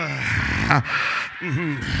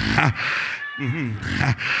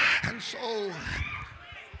so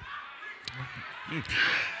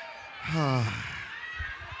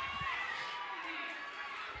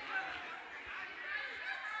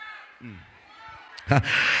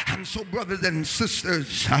and so, brothers and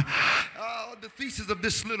sisters, the thesis of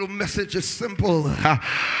this little message is simple,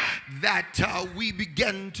 that we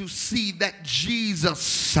begin to see that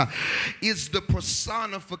Jesus is the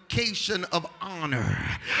personification of honor.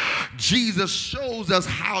 Jesus shows us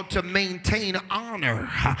how to maintain honor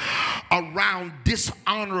around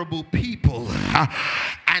dishonorable people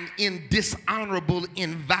and in dishonorable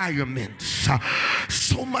environments,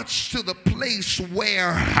 so much to the place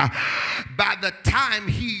where by the time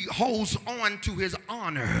he holds on to his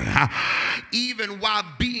honor, even while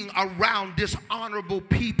being around dishonorable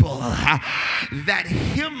people, that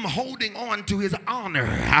him holding on to his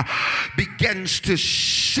honor begins to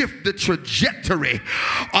shift the trajectory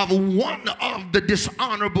of one of the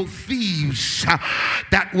dishonorable thieves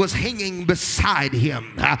that was hanging beside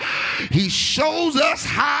him. He shows us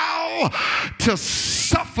how to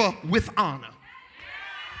suffer with honor.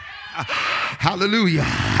 Hallelujah.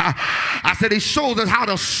 I said he shows us how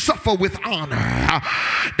to suffer with honor.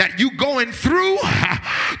 That you going through,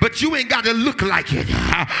 but you ain't got to look like it.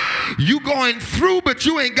 You going through, but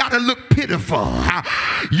you ain't got to look pitiful.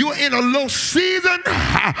 You're in a low season,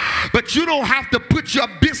 but you don't have to put your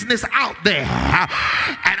business out there.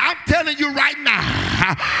 And I'm telling you right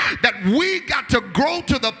now that we got to grow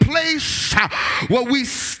to the place where we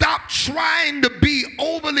stop trying to be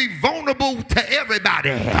overly vulnerable to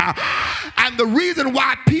everybody. And the reason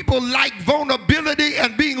why people like vulnerability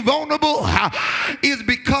and being vulnerable is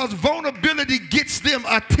because vulnerability gets them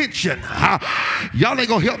attention. Y'all ain't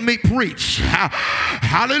gonna help me preach.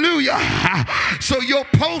 Hallelujah. So your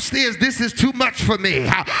post is, this is too much for me.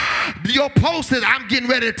 Your post is, I'm getting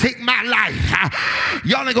ready to take my life.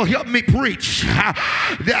 Y'all ain't gonna help me preach.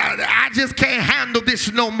 I just can't handle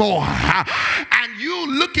this no more. And you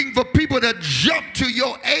looking for people to jump to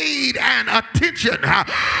your aid and attention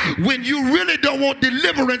when you really don't want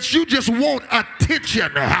deliverance. You just want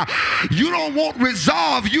attention. You don't want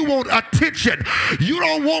resolve, you want attention. You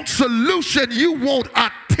don't want solution, you want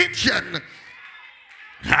attention.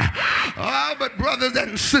 But brothers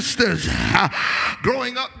and sisters,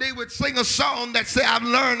 growing up they would sing a song that said, I'm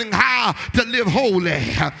learning how to live holy.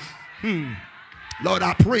 Lord,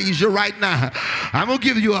 I praise you right now. I'm going to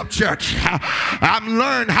give you up, church. I'm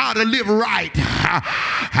learned how to live right.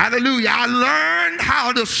 Hallelujah. I learned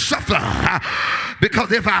how to suffer.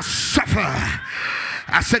 Because if I suffer,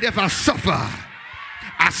 I said if I suffer,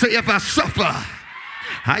 I say if I suffer.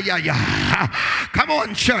 Come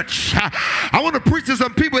on, church. I want to preach to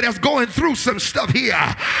some people that's going through some stuff here.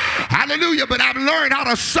 Hallelujah. But I've learned how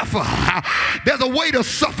to suffer. There's a way to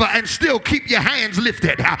suffer and still keep your hands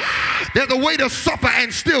lifted. There's a way to suffer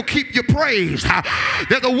and still keep your praise.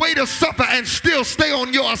 There's a way to suffer and still stay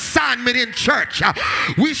on your assignment in church.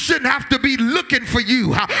 We shouldn't have to be looking for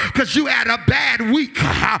you because you had a bad week.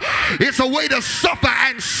 It's a way to suffer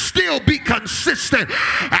and still be consistent.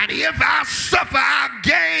 And if I suffer, I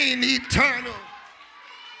gain eternal.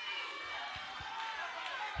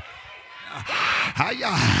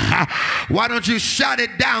 Why don't you shout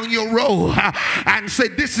it down your row and say,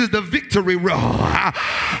 this is the victory row.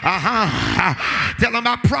 Tell them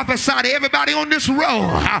I prophesy to everybody on this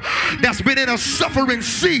row that's been in a suffering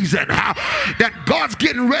season that God's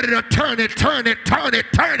getting ready to turn it, turn it, turn it,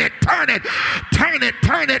 turn it, turn it, turn it,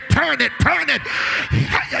 turn it, turn it, turn it.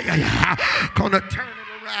 Gonna turn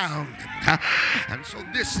it around. And so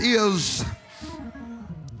this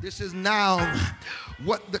is now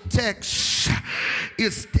what the text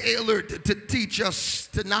is tailored to teach us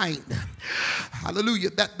tonight. Hallelujah.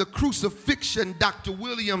 That the crucifixion, Dr.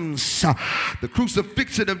 Williams, the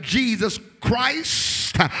crucifixion of Jesus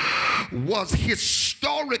Christ was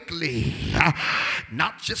historically,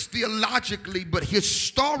 not just theologically, but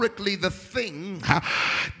historically the thing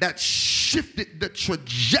that shifted the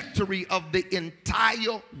trajectory of the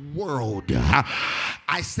entire world.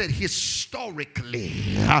 I said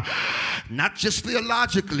historically, not just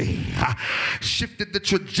theologically, shifted the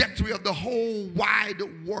trajectory of the whole wide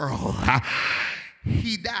world.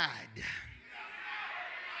 He died.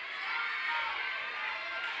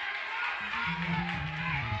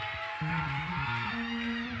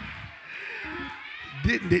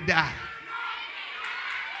 Didn't he die?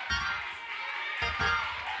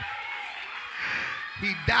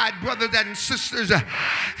 He died, brothers and sisters,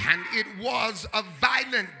 and it was a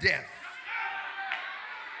violent death.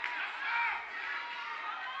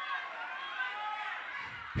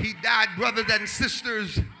 He died, brothers and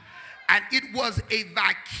sisters, and it was a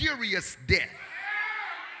vicarious death.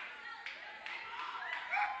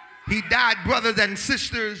 He died, brothers and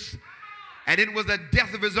sisters, and it was a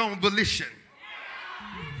death of his own volition.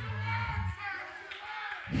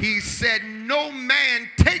 He said, no man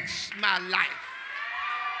takes my life,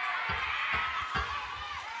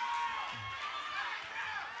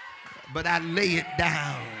 but I lay it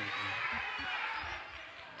down.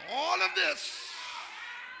 All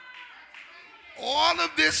of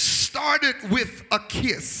this started with a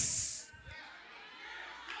kiss.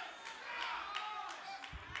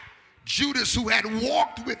 Judas, who had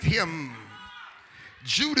walked with him,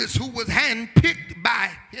 Judas, who was handpicked by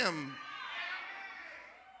him,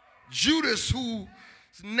 Judas, whose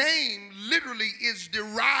name literally is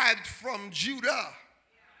derived from Judah,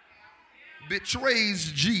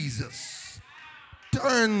 betrays Jesus,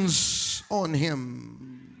 turns on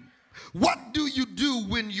him. What do you do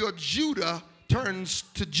when your Judah turns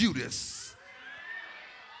to Judas?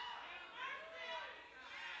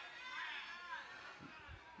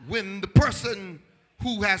 When the person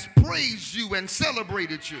who has praised you and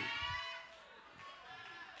celebrated you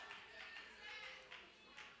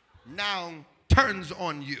now turns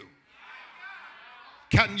on you,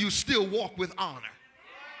 can you still walk with honor?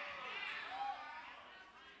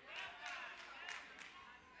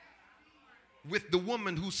 With the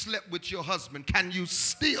woman who slept with your husband, can you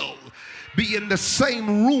still be in the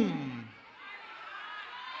same room?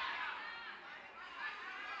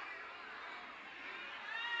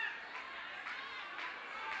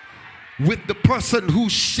 With the person who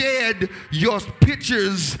shared your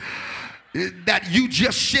pictures that you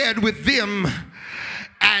just shared with them,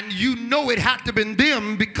 and you know it had to have been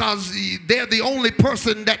them because they're the only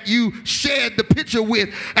person that you shared the picture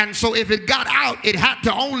with, and so if it got out, it had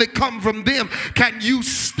to only come from them. Can you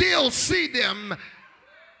still see them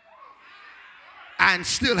and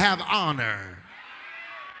still have honor?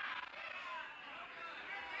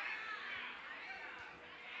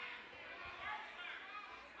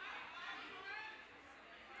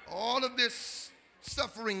 All of this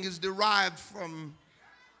suffering is derived from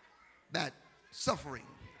that suffering.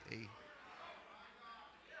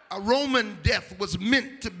 A Roman death was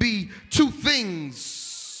meant to be two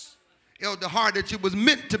things, Elder Hardage. It was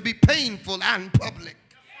meant to be painful and public.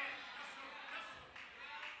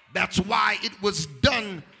 That's why it was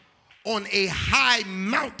done on a high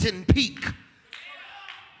mountain peak,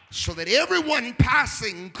 so that everyone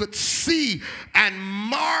passing could see and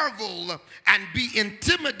marvel and be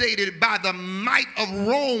intimidated by the might of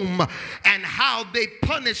Rome and how they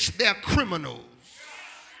punished their criminals.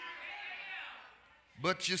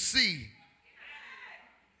 But you see,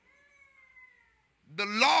 the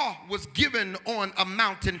law was given on a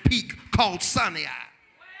mountain peak called Sinai.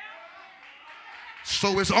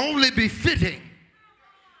 So it's only befitting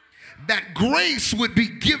that grace would be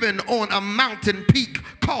given on a mountain peak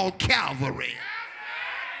called Calvary.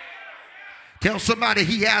 Tell somebody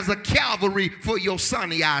he has a Calvary for your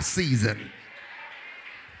Sinai season.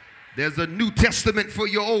 There's a New Testament for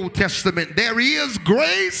your Old Testament. There is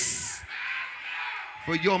grace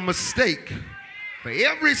for your mistake. For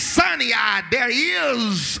every Sinai, there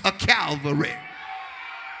is a Calvary.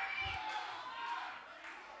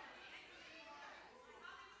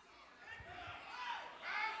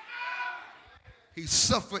 He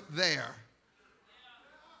suffered there,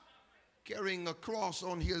 carrying a cross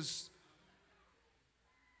on his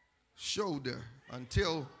shoulder,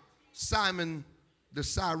 until Simon the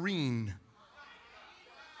Cyrene,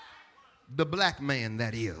 the black man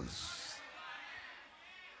that is,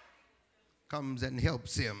 comes and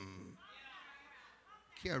helps him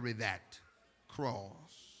carry that cross.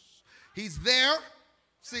 He's there,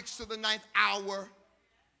 6 to the 9th hour,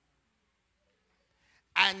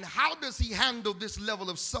 And how does he handle this level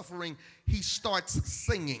of suffering? He starts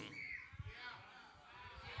singing.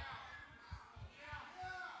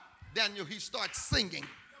 Daniel, he starts singing.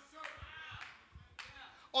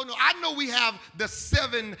 Oh no, I know we have the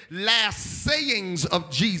 7 last sayings of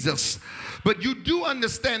Jesus, but you do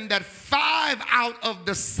understand that 5 out of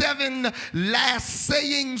the 7 last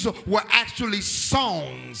sayings were actually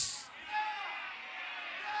songs.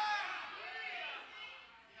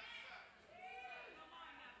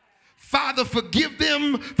 Father, forgive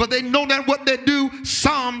them, for they know not what they do.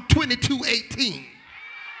 Psalm 22:18.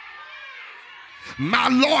 My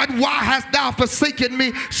Lord, why hast thou forsaken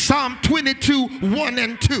me? Psalm 22:1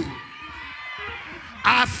 and 2.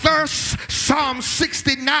 I thirst, Psalm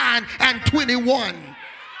 69:21.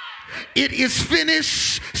 It is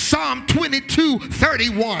finished, Psalm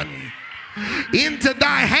 22:31. Into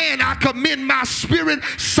thy hand I commend my spirit,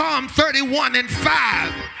 Psalm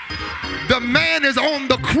 31:5. The man is on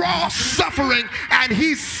the cross suffering and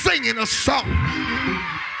he's singing a song.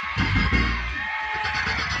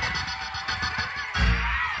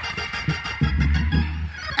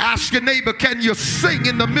 Ask your neighbor, can you sing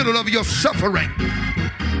in the middle of your suffering?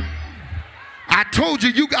 I told you,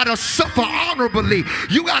 you got to suffer honorably.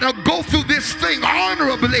 You got to go through this thing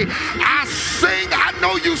honorably. I sing. I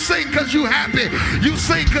know you sing because you happy. You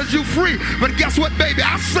sing because you free. But guess what, baby?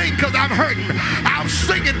 I sing because I'm hurting. I'm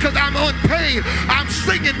singing because I'm in pain. I'm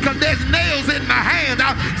singing because there's nails in my hand.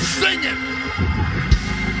 I'm singing.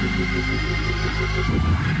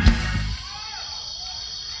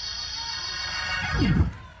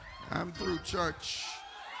 I'm through, church.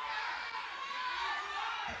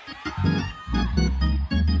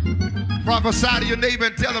 Prophesy to your neighbor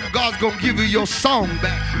and tell him God's going to give you your song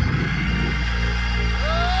back.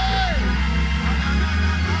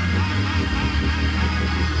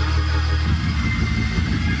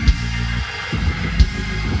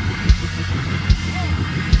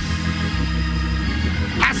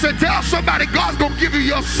 I said, tell somebody God's going to give you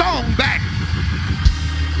your song back.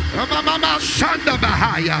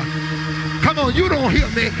 Come on, you don't hear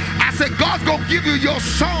me. I said, God's going to give you your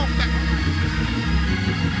song back.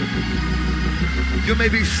 You may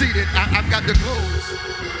be seated. I've got to close.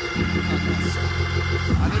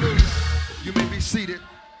 Hallelujah. You may be seated.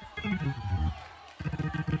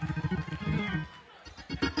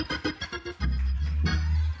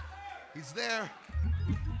 He's there.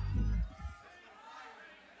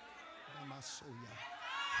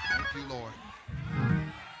 Thank you, Lord.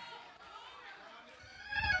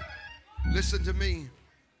 Listen to me.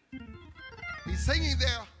 He's hanging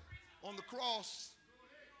there on the cross.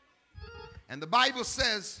 And the Bible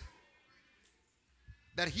says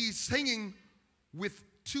that he's hanging with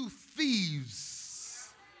 2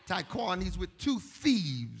 thieves. Taekwon, he's with 2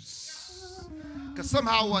 thieves. Because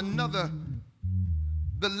somehow or another,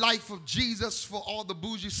 the life of Jesus, for all the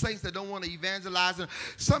bougie saints that don't want to evangelize, and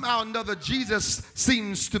somehow or another, Jesus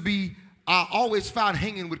seems to be always found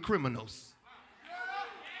hanging with criminals.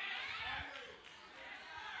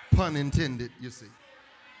 Pun intended, you see.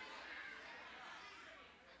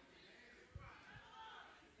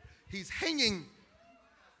 He's hanging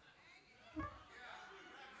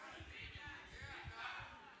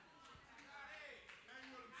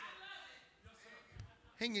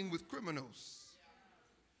with criminals.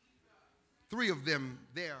 3 of them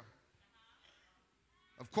there.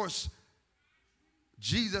 Of course,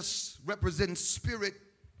 Jesus represents spirit.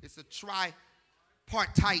 It's a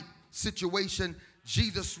tripartite situation.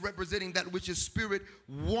 Jesus representing that which is spirit.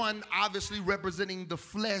 One obviously representing the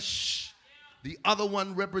flesh. The other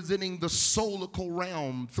one representing the soulical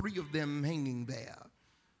realm. 3 of them hanging there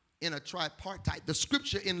in a tripartite. The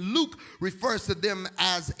scripture in Luke refers to them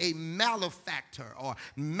as a malefactor or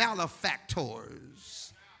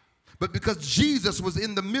malefactors. But because Jesus was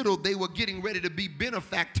in the middle, they were getting ready to be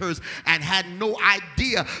benefactors and had no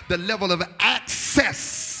idea the level of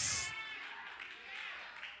access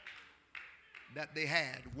that they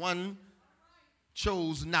had. One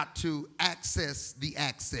chose not to access the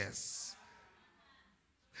access.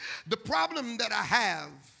 The problem that I have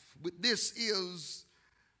with this is,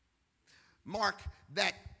 Mark,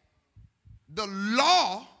 that the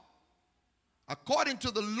law, according to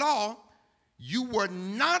the law, you were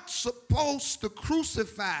not supposed to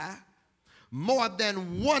crucify more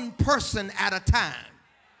than 1 person at a time.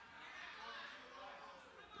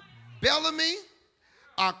 Bellamy,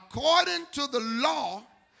 according to the law,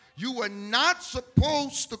 you were not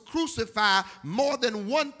supposed to crucify more than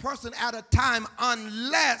 1 person at a time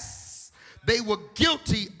unless they were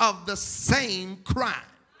guilty of the same crime.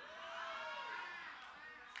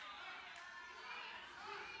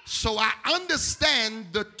 So I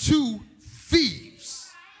understand the 2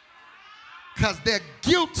 thieves. because they're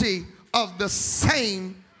guilty of the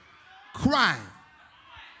same crime.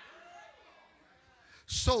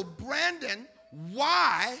 So, Brandon,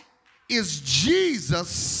 why is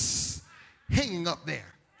Jesus hanging up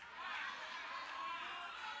there?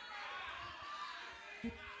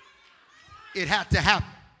 It had to happen.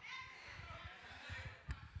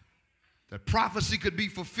 The prophecy could be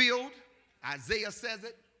fulfilled. Isaiah says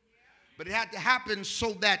it. But it had to happen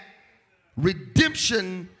so that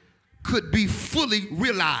redemption could be fully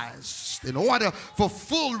realized. In order for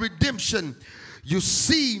full redemption, you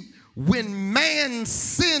see, when man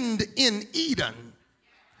sinned in Eden,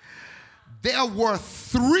 there were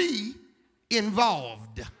three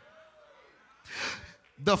involved.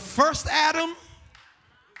 The first Adam,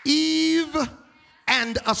 Eve,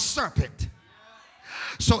 and a serpent.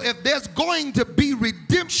 So if there's going to be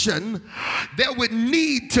redemption, there would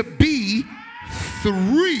need to be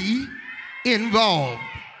three involved.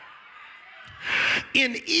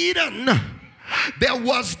 In Eden, there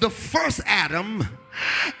was the first Adam,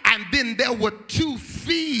 and then there were two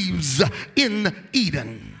thieves in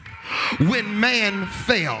Eden when man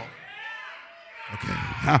fell. Okay.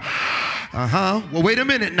 Well, wait a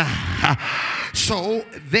minute now. So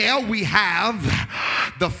there we have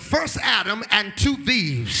the first Adam and two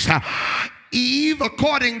thieves. Eve,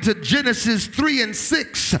 according to Genesis 3 and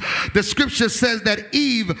 6, the scripture says that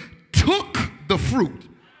Eve took the fruit.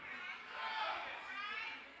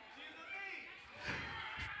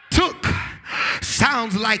 Took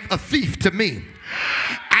sounds like a thief to me.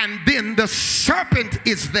 And then the serpent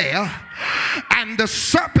is there, and the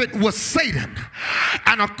serpent was Satan.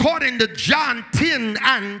 And according to John 10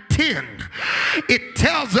 and 10, it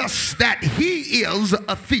tells us that he is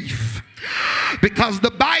a thief, because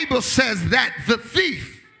the Bible says that the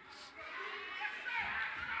thief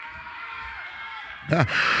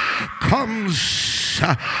comes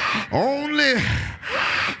only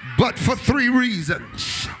but for three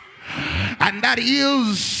reasons. And that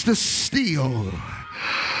is to steal,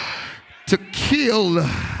 to kill,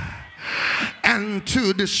 and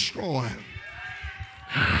to destroy.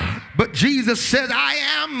 But Jesus said, I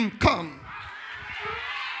am come.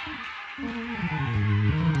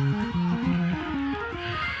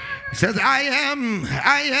 He says, I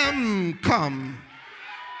am come.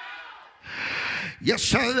 Yes,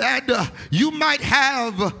 sir, that you might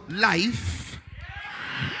have life,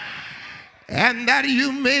 and that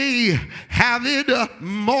you may have it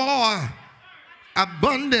more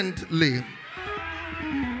abundantly.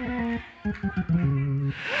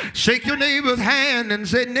 Shake your neighbor's hand and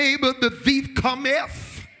say, neighbor, the thief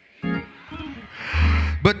cometh.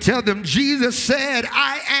 But tell them, Jesus said,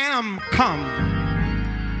 I am come.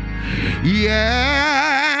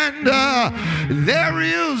 Yeah, and there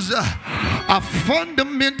is a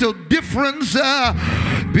fundamental difference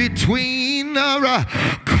between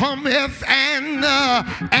cometh and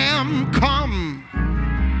am come.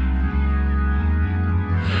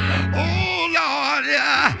 Oh Lord,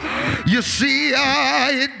 you see,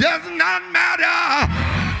 it does not matter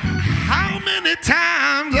how many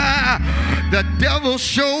times the devil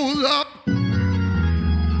shows up.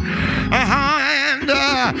 And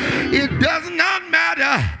it does not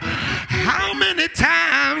matter how many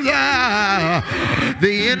times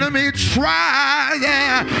the enemy tries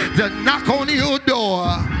to knock on your door.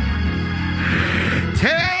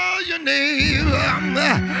 Tell your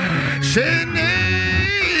neighbor, say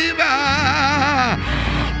neighbor,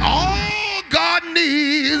 all God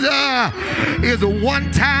needs is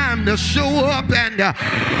one time to show up, and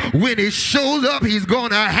when he shows up, he's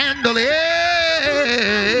gonna handle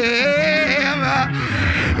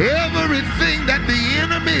everything that the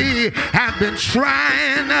enemy has been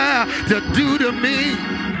trying to do to me.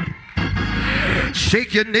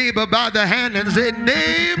 Shake your neighbor by the hand and say,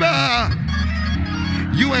 neighbor,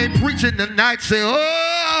 you ain't preaching tonight. Say,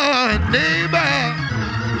 oh, neighbor,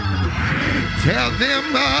 tell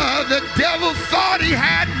them the devil thought he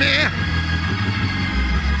had me.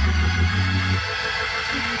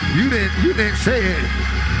 You didn't say it.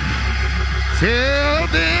 Tell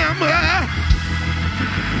them,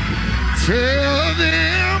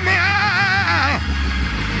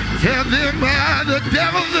 the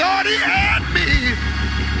devil thought he had me,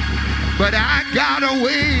 but I got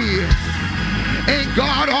away. Ain't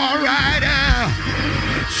God all right?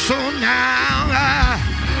 So now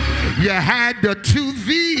you had the two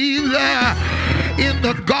thieves in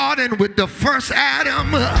the garden with the first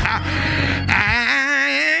Adam,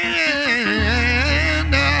 and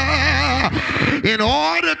in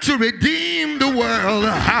order to redeem the world,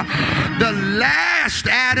 the last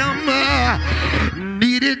Adam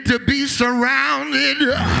needed to be surrounded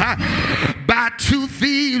by got two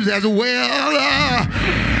thieves as well.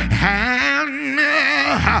 And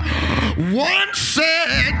one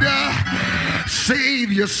said,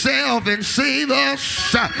 save yourself and save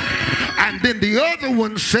us. And then the other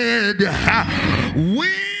one said, when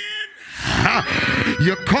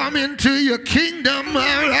you come into your kingdom,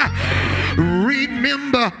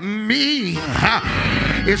 remember me.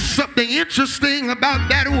 It's something interesting about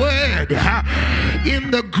that word.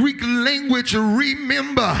 In the Greek language,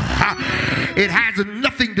 remember, it has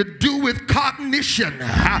nothing to do with cognition.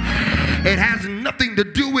 It has nothing to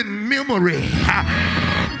do with memory.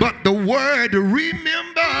 But the word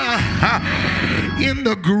remember in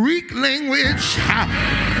the Greek language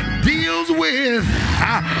deals with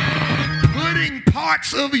putting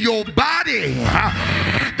parts of your body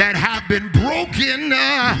that have been broken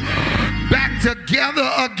back together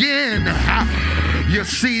again. You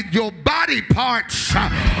see, your body parts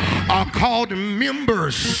are called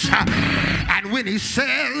members. And when he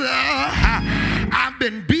says, I've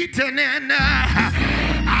been beaten and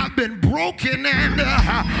I've been broken and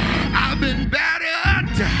I've been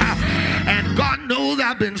battered, and God knows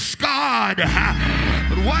I've been scarred,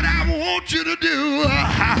 but what I want you to do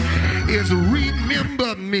is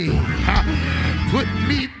remember me. Put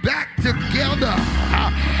me back together.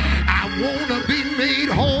 I want to be made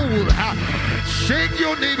whole. Shake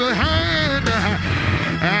your neighbor's hand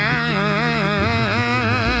and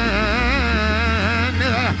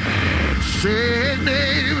say,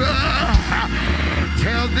 neighbor,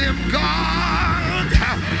 tell them God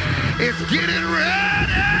is getting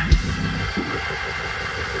ready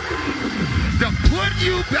to put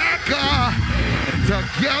you back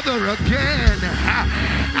together again.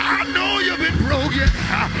 I know you've been broken.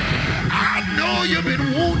 I know you've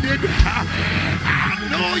been wounded. I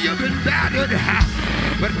know you've been battered.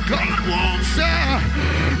 But God wants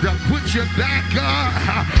to put you back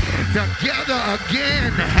together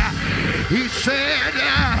again. He said,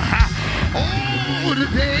 oh,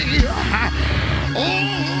 today,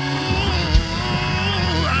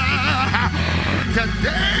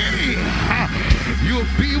 today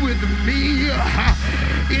you'll be with me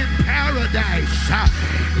in paradise.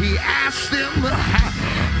 He asked him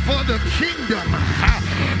for the kingdom,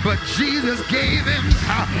 but Jesus gave him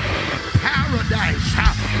paradise.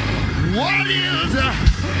 What is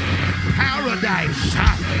paradise?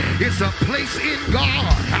 It's a place in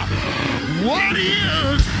God. What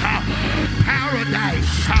is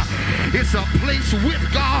paradise? It's a place with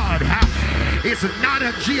God. It's not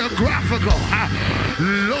a geographical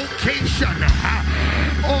location,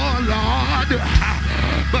 oh Lord,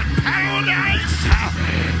 but paradise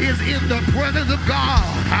is in the presence of God.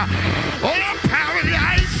 Oh,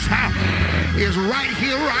 paradise is right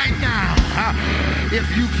here, right now. If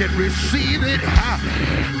you can receive it,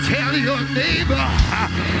 tell your neighbor,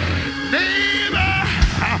 neighbor,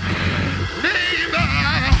 neighbor,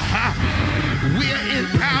 we're in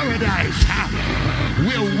paradise.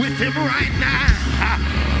 We're with him right now.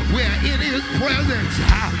 We're in his presence.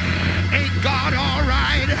 Ain't God all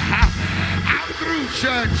right? I'm through,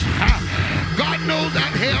 church. God knows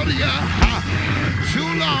I've held you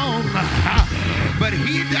too long, but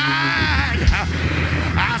he died.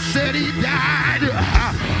 I said he died.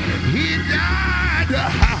 He died.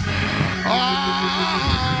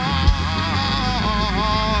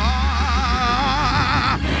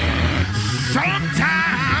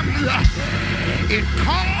 Sometimes it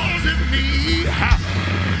causes me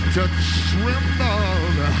to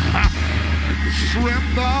tremble,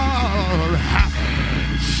 tremble,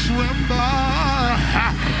 tremble.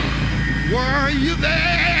 Were you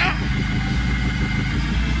there?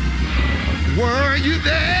 Were you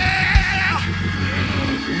there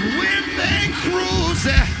when they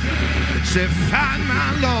crucified my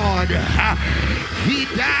Lord? He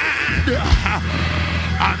died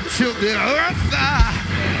until the earth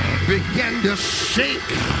began to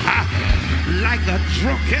shake like a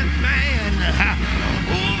drunken man.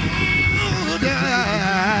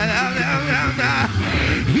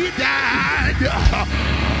 He died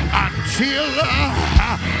until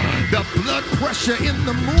the blood pressure in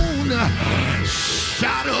the moon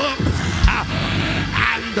shot up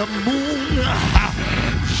and the moon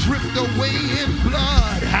drift away in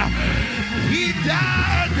blood. He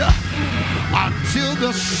died until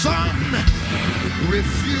the sun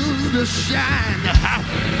refused to shine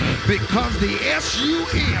because the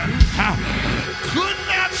S-U-N could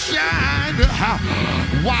not shine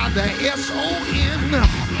while the S-O-N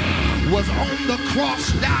was on the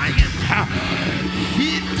cross dying.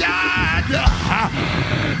 He died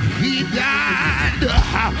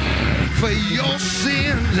for your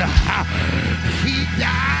sins. He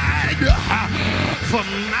died for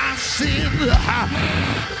my sins.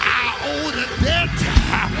 I owed a debt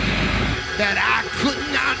that I could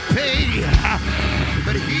not pay,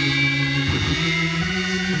 but he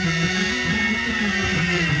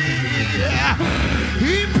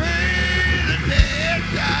paid the debt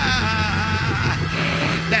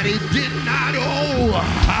that he did not owe.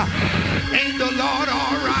 Ain't the Lord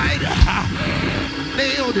all right?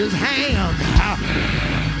 Nailed his hand.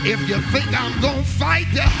 If you think I'm gonna fight,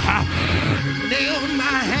 nail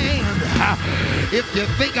my hand. If you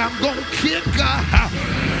think I'm gonna kick,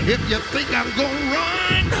 if you think I'm gonna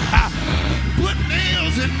run, put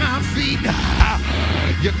nails in my feet.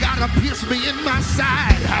 You gotta pierce me in my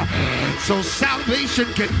side so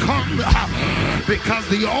salvation can come, because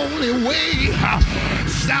the only way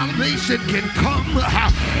salvation can come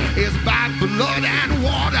is by blood and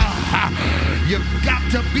water. You've got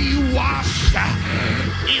to be washed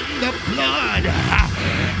in the blood,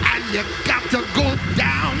 and you got to go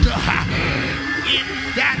down in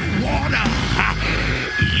that water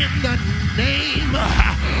in the name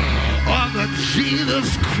of Jesus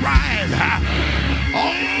Christ.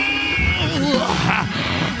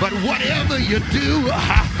 But whatever you do,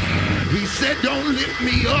 he said, don't lift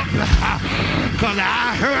me up, because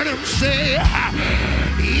I heard him say,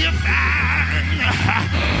 if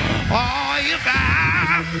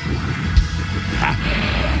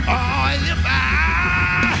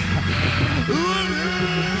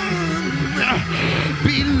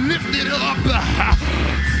be lifted up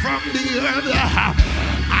from the earth,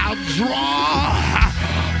 I'll draw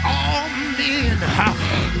all men,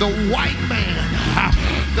 the white man,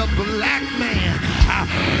 the black man,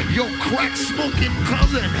 your crack smoking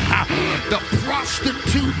cousin, the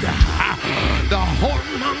prostitute, the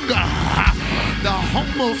whoremonger, the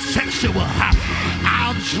homosexual.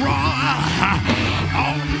 I'll draw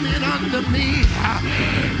all men unto me.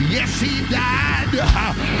 Yes, he died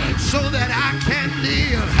so that I can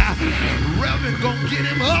live. Reverend gonna get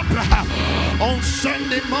him up on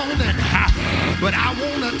Sunday morning, but I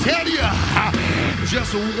want to tell you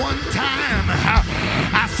just one time.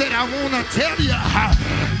 I said I want to tell you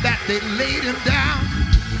that they laid him down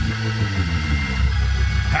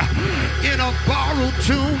in a borrowed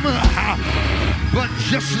tomb, but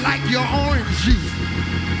just like your orange juice.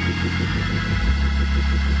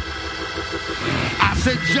 I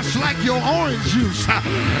said just like your orange juice.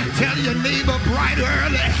 Tell your neighbor bright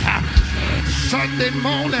early Sunday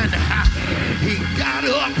morning, he got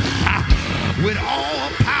up with all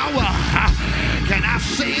power. Can I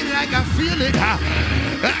say it like I feel it?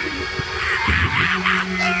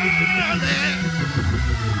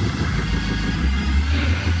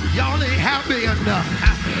 Y'all ain't happy enough.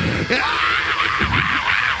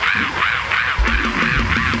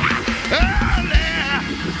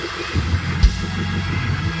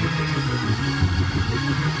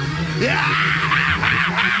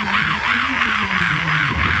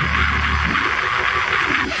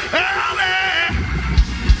 Early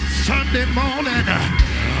Sunday morning,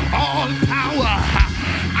 all power.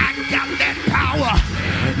 I got that power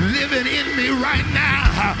living in me right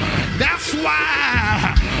now. That's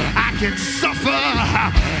why I can suffer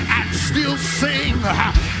and still sing.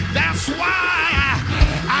 That's why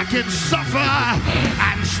I can suffer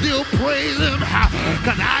and still praise him,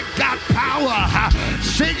 because I got power.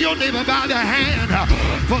 Shake your neighbor by the hand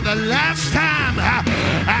for the last time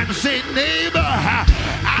and say, neighbor,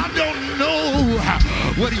 I don't know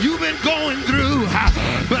what you've been going through,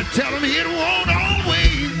 but tell me it won't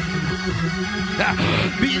always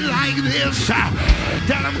be like this.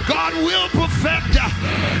 Tell him God will perfect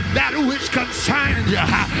that which concerns you.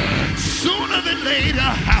 Sooner than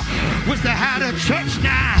later, wish they had a church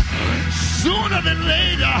now. Sooner than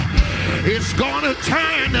later, it's gonna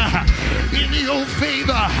turn in your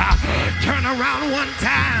favor. Turn around one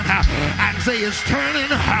time and say it's turning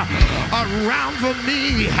around for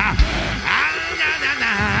me.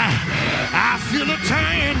 I feel a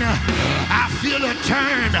turn. I feel a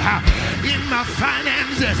turn in my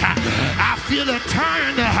finances. I feel a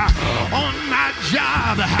turn on my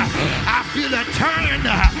job. I feel a turn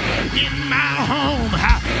in my home.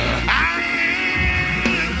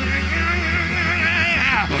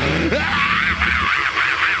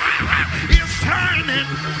 It's turning.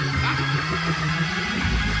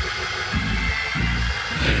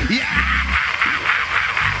 Yeah.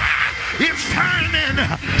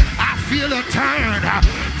 a turn.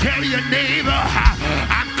 Tell your neighbor,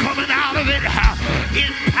 I'm coming out of it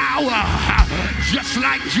in power. Just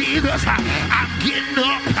like Jesus, I'm getting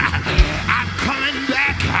up. I'm coming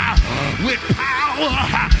back with power.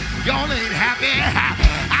 Y'all ain't happy.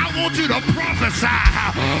 I want you to prophesy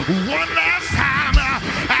one last time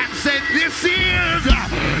and say, this is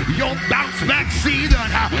your bounce back season.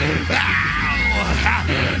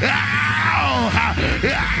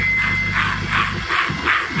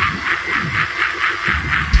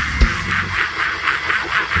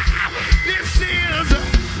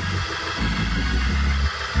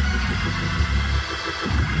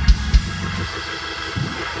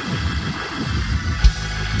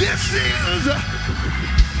 This is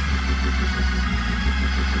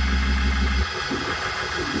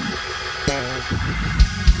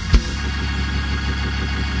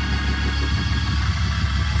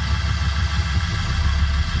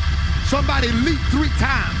somebody leap 3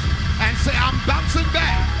 times and say, I'm bouncing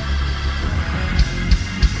back.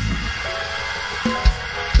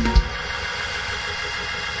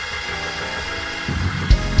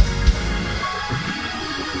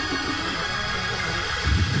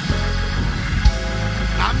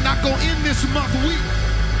 I'm not going to end this month weak.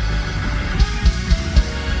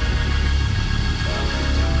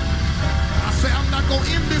 I say I'm not going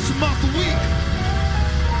to end this month weak.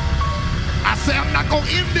 I say I'm not going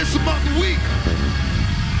to end this month weak.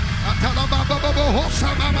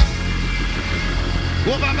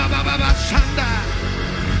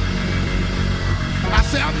 I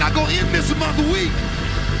say I'm not going to end this month weak.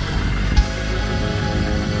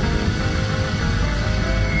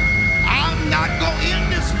 I'm not going to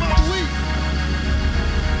end this month weak.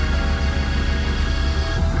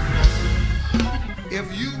 If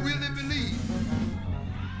you really believe,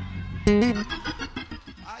 if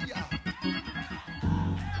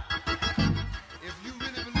you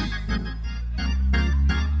really believe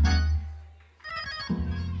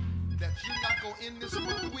that you're not going to end this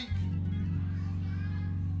month week,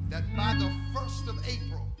 that by the 1st of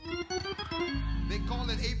April, they call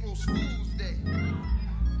it April's Fool's Day,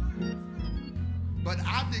 but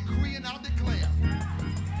I decree and I declare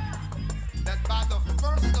that by the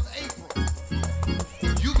 1st of April,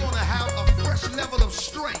 you're going to have a fresh level of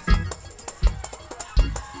strength.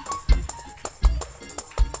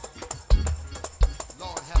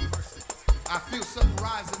 Lord have mercy. I feel something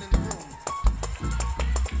rising in the room.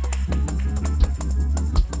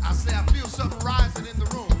 I say I feel something rising in the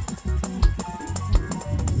room.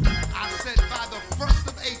 I said by the 1st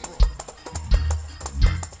of April,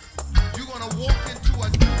 you're going to walk into a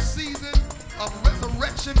new season of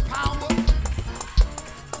resurrection power.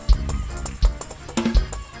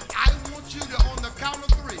 I want you to, on the count of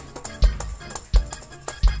 3,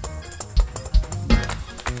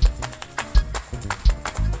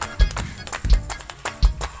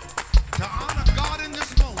 to honor God in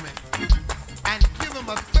this moment and give him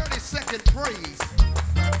a 30-second praise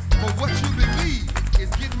for what you believe is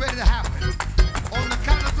getting ready to happen. On the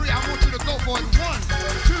count of 3, I want you to go for it. 1,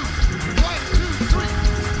 2, 1, 2, 3.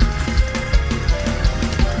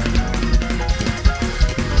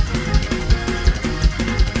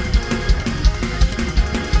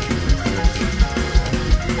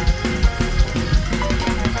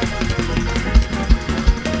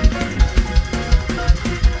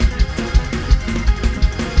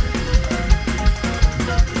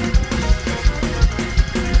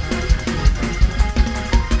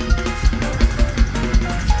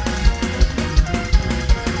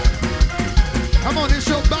 Come on, it's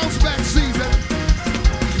your bounce back season.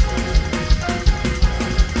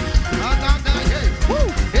 Hey,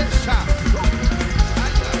 woo, it's time.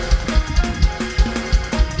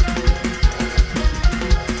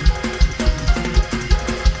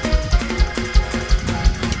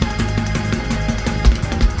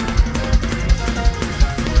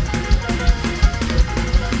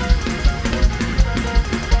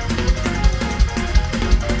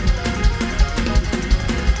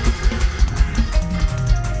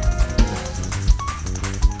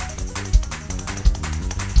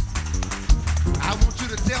 I want you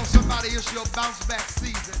to tell somebody it's your bounce back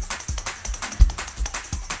season.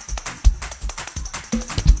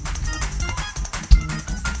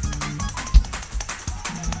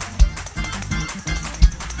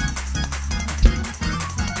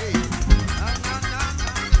 Hey,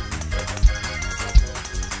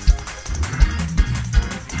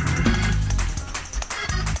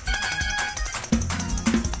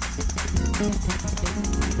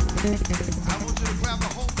 I want you to grab a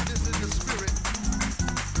hold of this in the spirit,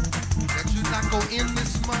 that you're not going to end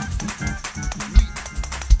this month weak,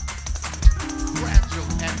 fragile,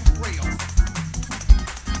 and frail.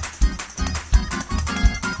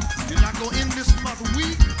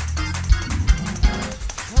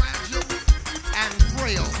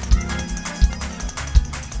 fail.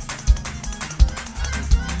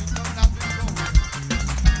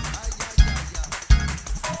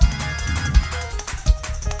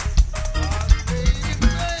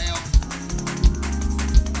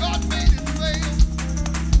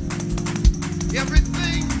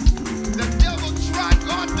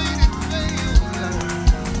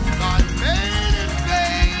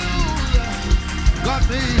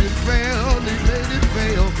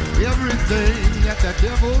 Everything that the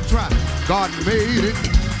devil tried, God made it.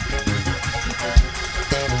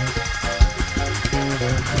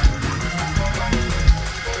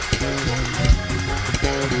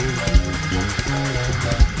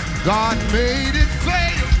 God made it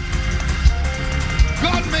fail.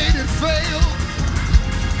 God made it fail.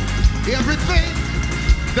 Everything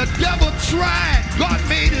the devil tried, God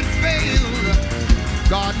made it fail.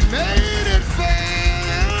 God made it fail.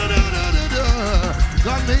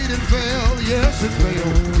 God made it fail, yes it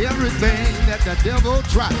failed. Everything that the devil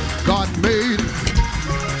tried, God made it.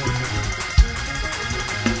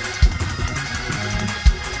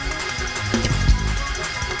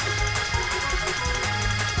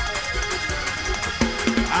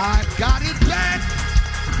 I got it back.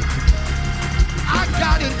 I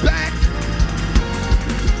got it back.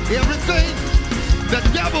 Everything the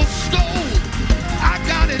devil stole, I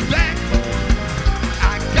got it back.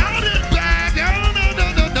 I got it back.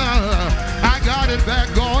 I got it back.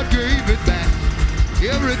 God gave it back.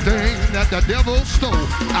 Everything that the devil stole,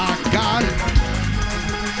 I got it.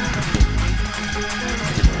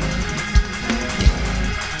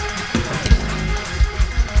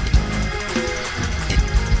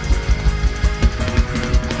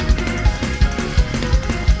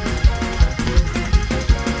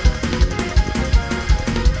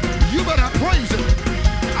 You better praise him.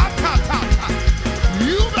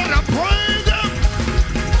 You better praise him.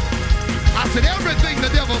 I said everything the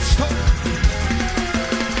devil stole.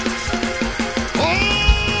 Oh,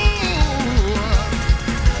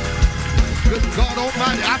 good God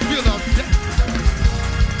Almighty, I feel a.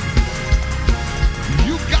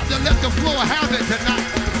 You got to let the floor have it tonight.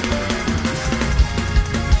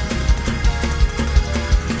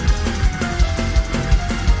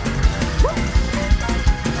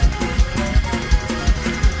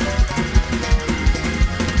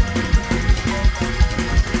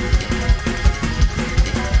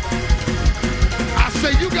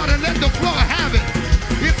 You gotta let the floor have it.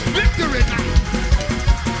 It's victory now.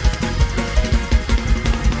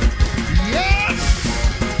 Yes.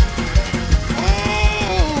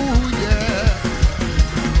 Oh, yeah.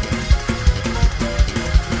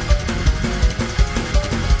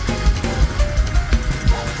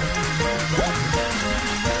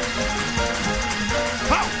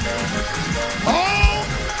 Oh.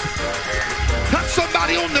 Touch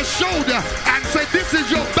somebody on the shoulder and say, this is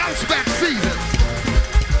your bounce back season.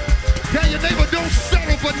 Tell your neighbor, don't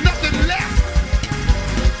settle for nothing less.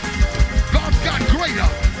 God's got greater.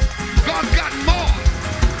 God's got more.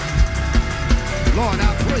 Lord,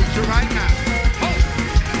 I praise you right now.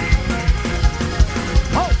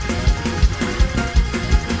 Oh.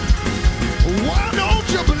 Why don't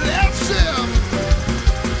you bless him?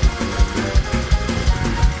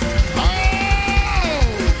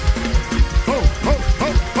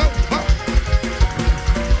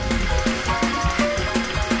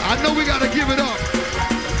 I know we gotta give it up.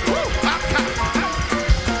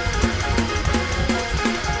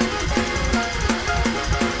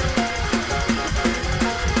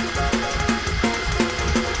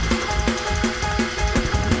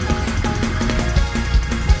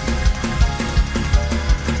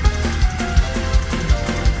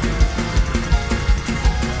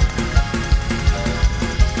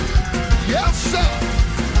 Yes, sir.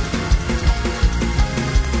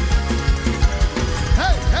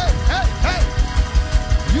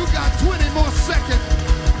 You got 20 more seconds.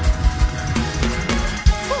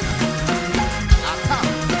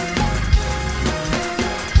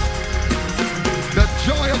 The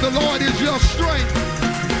joy of the Lord is your strength.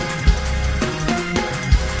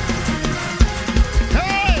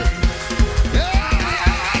 Hey! Yeah,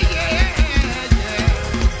 yeah, yeah.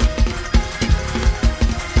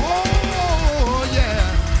 Oh,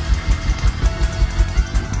 yeah.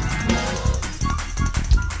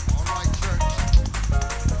 All right, church.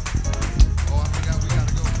 Oh, we gotta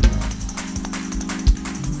go.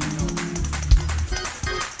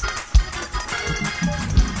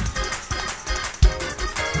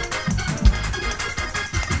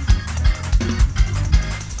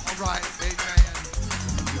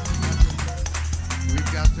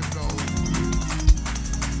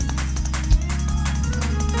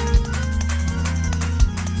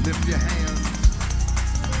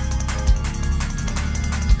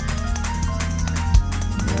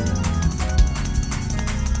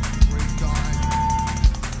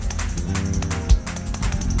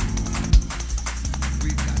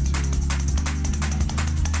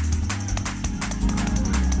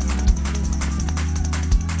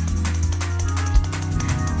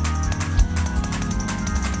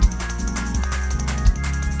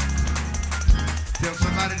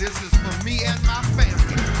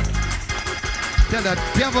 and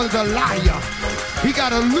the devil's a liar. He got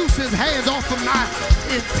to loose his hands off of my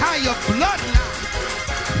entire bloodline.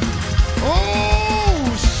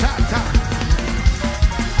 Oh, shut up.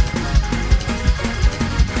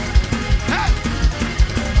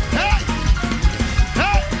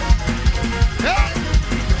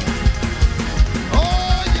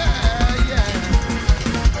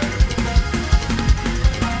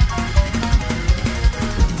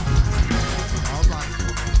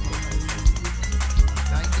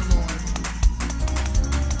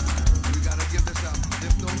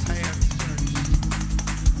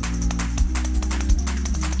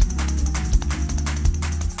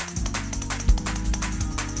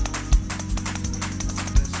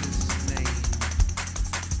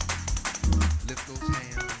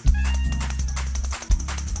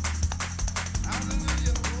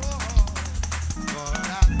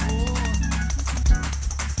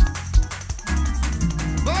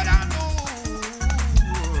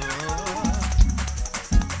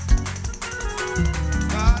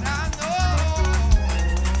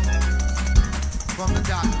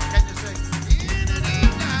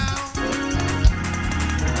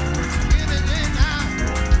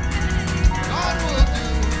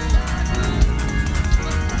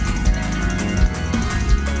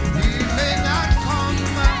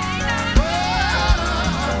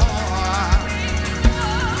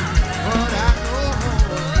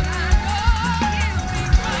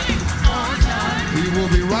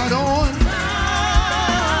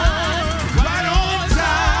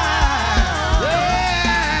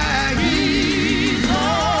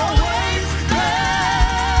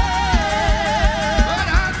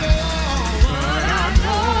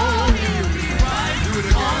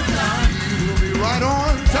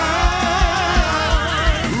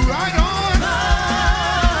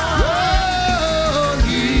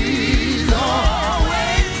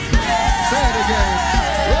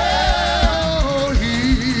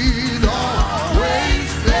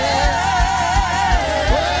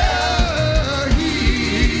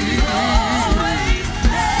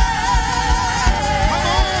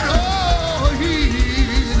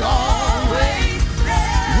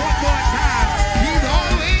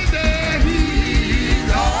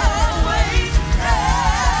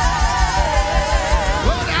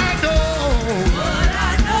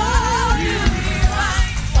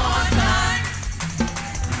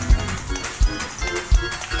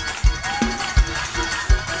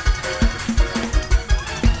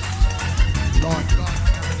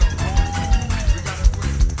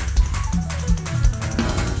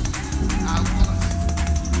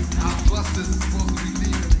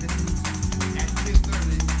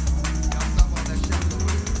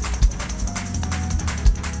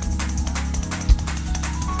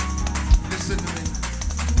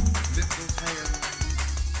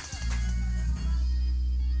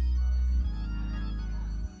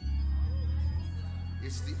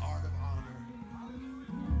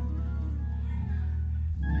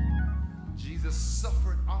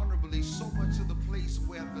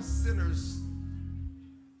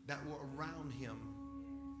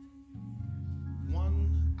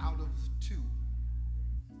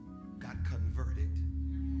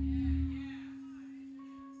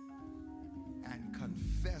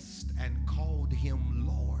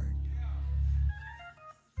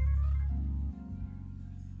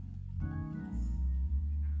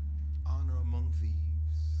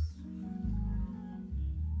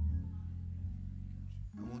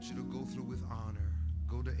 I want you to go through with honor.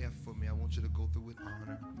 Go to F for me. I want you to go through with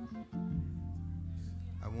honor.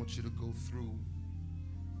 I want you to go through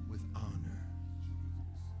with honor.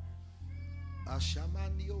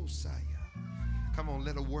 Ashamandiosaya. Come on,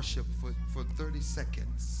 let her worship for 30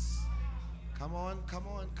 seconds. Come on, come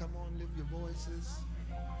on, come on. Lift your voices.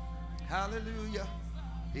 Hallelujah.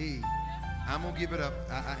 Hey, I'm going to give it up.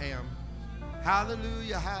 I am.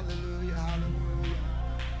 Hallelujah, hallelujah, hallelujah.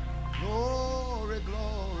 Glory,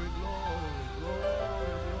 glory, glory, glory,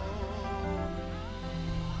 glory.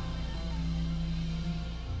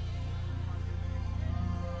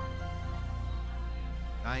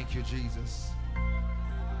 Thank you, Jesus.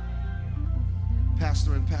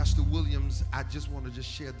 Pastor and Pastor Williams, I just want to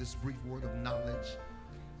share this brief word of knowledge.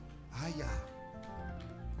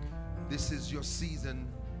 This is your season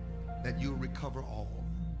that you'll recover all.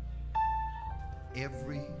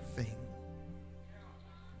 Everything.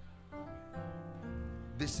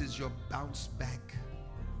 This is your bounce back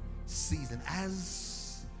season.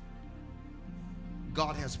 As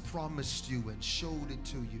God has promised you and showed it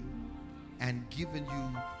to you and given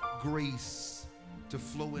you grace to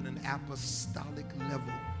flow in an apostolic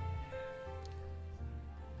level.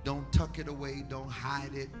 Don't tuck it away. Don't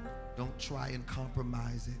hide it. Don't try and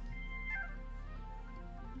compromise it.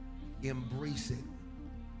 Embrace it,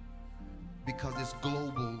 because it's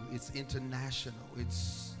global, it's international,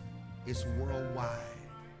 it's worldwide.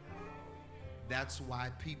 That's why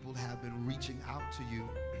people have been reaching out to you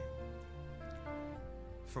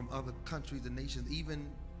from other countries and nations, even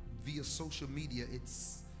via social media.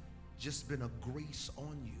 It's just been a grace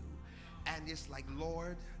on you. And it's like,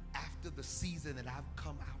 Lord, after the season that I've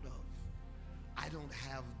come out of, I don't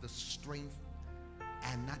have the strength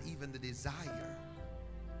and not even the desire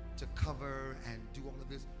to cover and do all of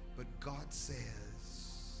this. But God says,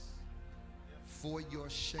 for your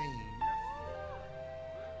shame,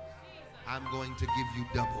 I'm going to give you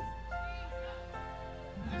double.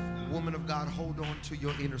 Woman of God, hold on to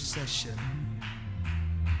your intercession.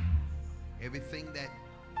 Everything that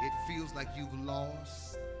it feels like you've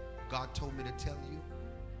lost, God told me to tell you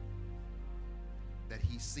that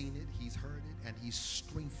He's seen it, He's heard it, and He's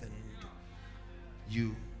strengthened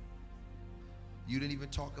you. You didn't even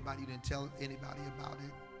talk about it, you didn't tell anybody about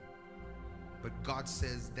it. But God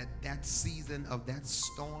says that that season of that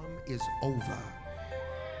storm is over.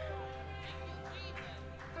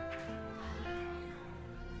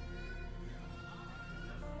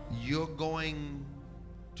 You're going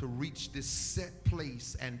to reach this set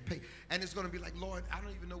place and pay. And it's going to be like, Lord, I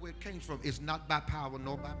don't even know where it came from. It's not by power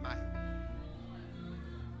nor by might.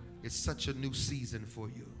 It's such a new season for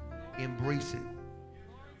you. Embrace it.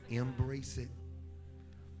 Embrace it.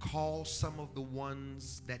 Call some of the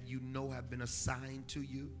ones that you know have been assigned to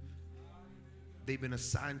you. They've been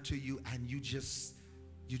assigned to you, and you just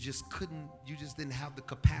didn't have the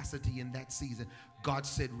capacity in that season. God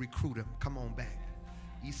said, recruit them. Come on back.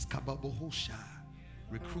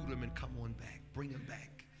 Recruit them and come on back. Bring them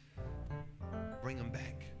back. Bring them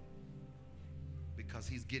back. Because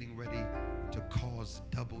He's getting ready to cause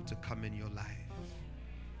double to come in your life.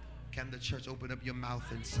 Can the church open up your mouth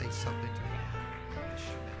and say something to Him?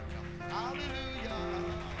 Hallelujah.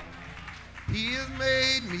 He has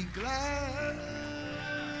made me glad.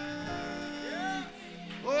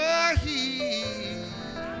 Oh, He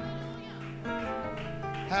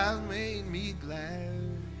has made me glad.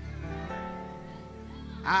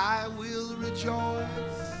 I will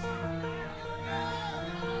rejoice,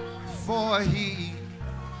 for He,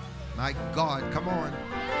 my God, come on,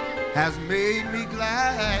 has made me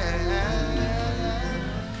glad.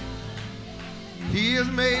 He has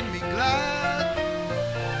made me glad.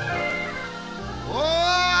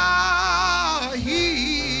 Oh,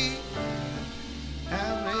 He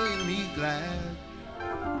has made me glad.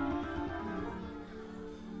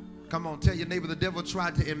 Come on, tell your neighbor, the devil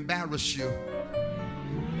tried to embarrass you.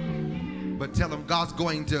 But tell him God's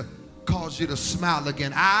going to cause you to smile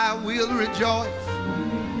again. I will rejoice.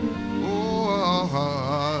 Oh,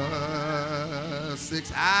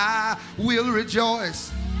 6. I will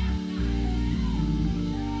rejoice.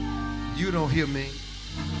 You don't hear me.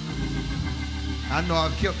 I know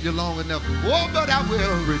I've kept you long enough. Oh, but I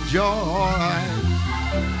will rejoice.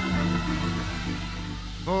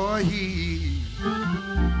 For He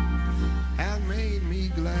has made me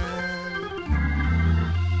glad.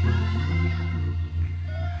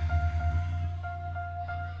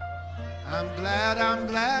 I'm glad, I'm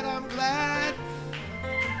glad, I'm glad.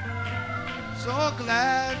 So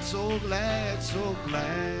glad, so glad, so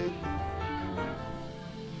glad.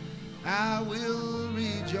 I will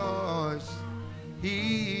rejoice.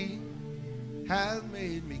 He has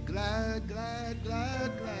made me glad, glad,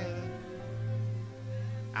 glad, glad.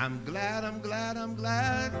 I'm glad, I'm glad, I'm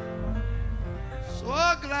glad.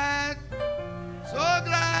 So glad, so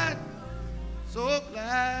glad, so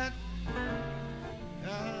glad.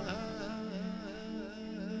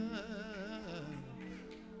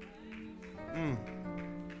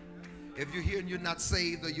 If you're here and you're not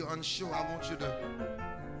saved or you're unsure, I want you to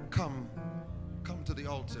come to the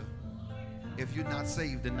altar. If you're not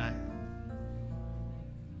saved tonight,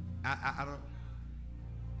 I'm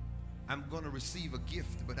going to receive a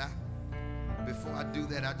gift, but before I do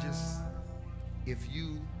that, if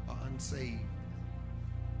you are unsaved,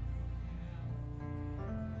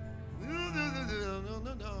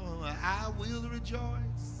 no, I will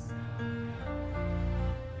rejoice.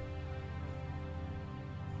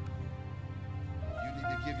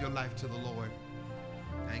 Give your life to the Lord.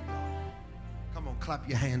 Thank God. Come on, clap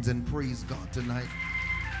your hands and praise God tonight.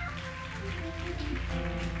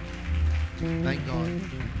 Thank God.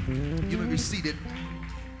 You may be seated.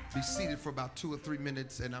 Be seated for about 2 or 3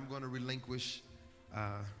 minutes, and I'm going to relinquish.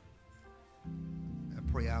 I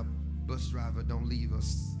pray our bus driver don't leave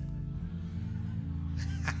us.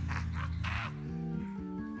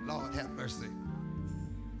 Lord have mercy.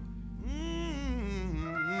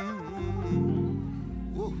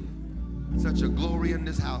 Such a glory in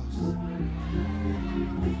this house.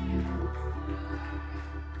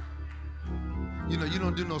 You know, you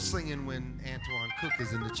don't do no singing when Antoine Cook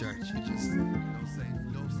is in the church. You just don't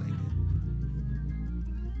sing. Don't sing it.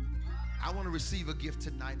 I want to receive a gift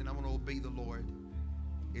tonight, and I want to obey the Lord.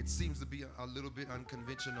 It seems to be a little bit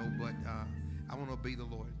unconventional, but I want to obey the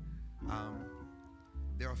Lord.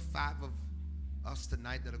 There are 5 of us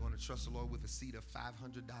tonight that are going to trust the Lord with a seed of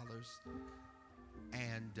 $500.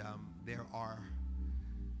 And there are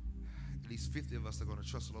at least 50 of us that are going to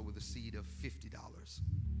trust the Lord with a seed of $50.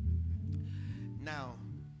 Now,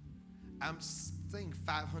 I'm saying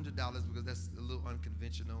 $500 because that's a little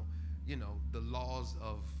unconventional. You know, the laws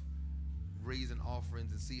of raising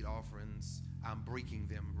offerings and seed offerings, I'm breaking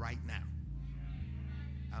them right now.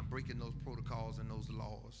 I'm breaking those protocols and those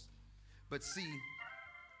laws. But see,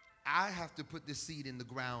 I have to put this seed in the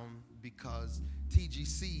ground because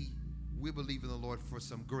TGC, we believe in the Lord for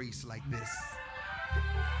some grace like this.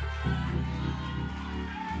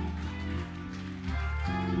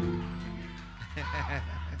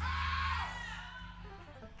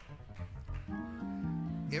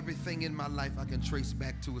 Everything in my life I can trace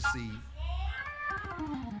back to a seed.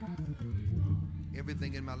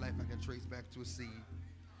 Everything in my life I can trace back to a seed.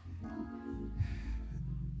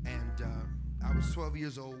 And I was 12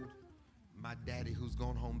 years old. My daddy, who's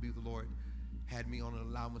gone home, be with the Lord, had me on an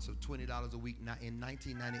allowance of $20 a week. Now, in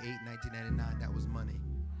 1998, 1999, that was money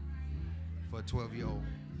for a 12-year-old.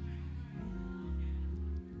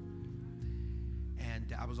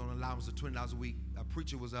 And I was on an allowance of $20 a week. A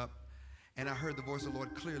preacher was up, and I heard the voice of the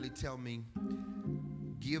Lord clearly tell me,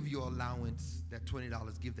 give your allowance, that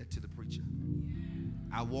 $20, give that to the preacher.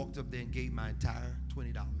 I walked up there and gave my entire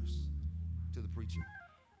 $20 to the preacher.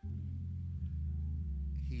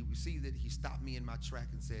 He received it. He stopped me in my track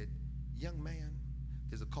and said, young man,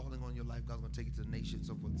 there's a calling on your life. God's going to take you to the nation,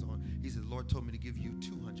 so forth and so on. He said, the Lord told me to give you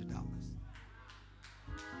 $200.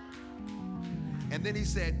 And then he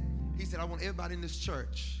said, I want everybody in this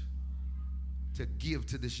church to give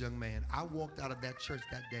to this young man. I walked out of that church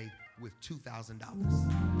that day with $2,000.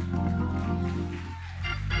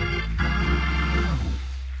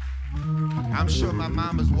 I'm sure my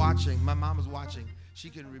mom is watching. My mom is watching. She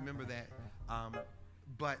can remember that.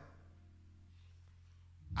 But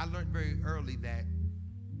I learned very early that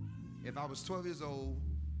if I was 12 years old,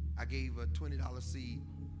 I gave a $20 seed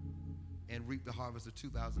and reaped the harvest of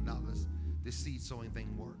 $2,000. This seed sowing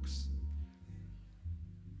thing works.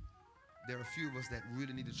 There are a few of us that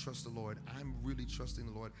really need to trust the Lord. I'm really trusting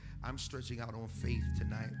the Lord. I'm stretching out on faith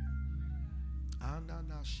tonight. Hallelujah.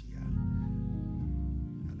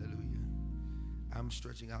 I'm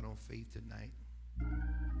stretching out on faith tonight.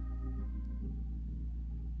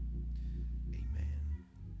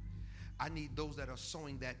 I need those that are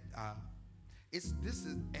sowing that.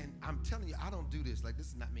 And I'm telling you, I don't do this. Like, this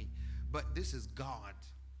is not me, but this is God,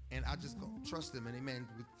 and I just go trust Him. And amen.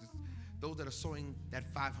 With those that are sowing that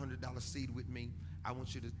 $500 seed with me, I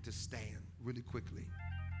want you to stand really quickly.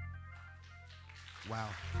 Wow!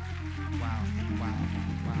 Wow! Wow!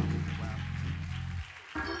 Wow! Wow!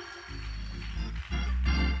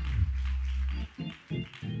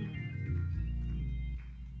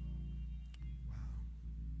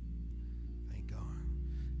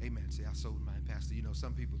 Amen. See, I sold mine, Pastor. You know,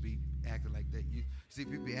 some people be acting like that. You see,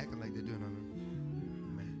 people be acting like they're doing it.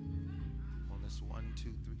 Amen. On this 1, 2,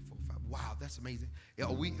 3, 4, 5. Wow, that's amazing.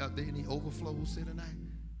 Are there any overflows here tonight?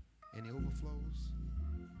 Any overflows?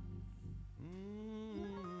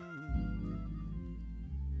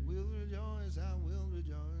 Will rejoice, I will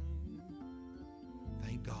rejoice.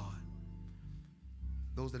 Thank God.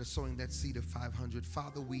 Those that are sowing that seed of 500,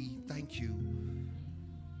 Father, we thank you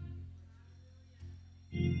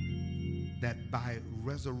that by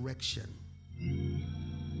resurrection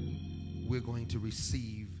we're going to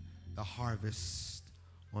receive the harvest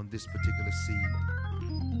on this particular seed.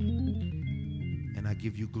 And I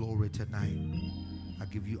give you glory tonight. I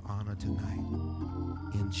give you honor tonight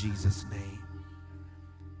in Jesus' name.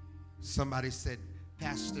 Somebody said,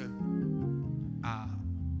 Pastor,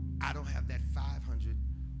 I don't have that 500,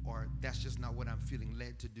 or that's just not what I'm feeling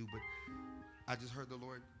led to do. But I just heard the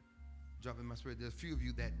Lord drop in my spirit. There's a few of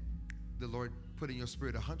you that the Lord put in your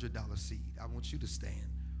spirit $100 seed. I want you to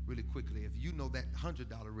stand really quickly. If you know that $100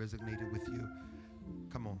 resonated with you,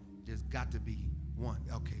 come on. There's got to be one.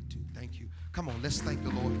 Okay, two. Thank you. Come on, let's thank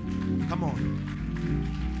the Lord. Come on.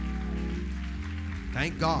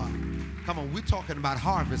 Thank God. Come on, we're talking about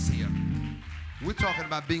harvest here. We're talking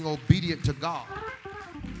about being obedient to God.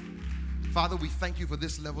 Father, we thank you for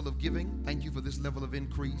this level of giving. Thank you for this level of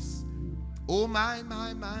increase. Oh, my.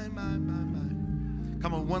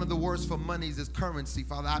 Come on, one of the words for monies is currency.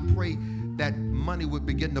 Father, I pray that money would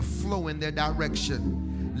begin to flow in their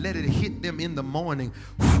direction. Let it hit them in the morning.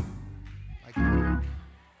 Like,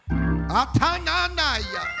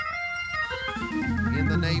 in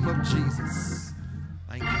the name of Jesus.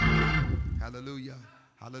 Thank you. Hallelujah.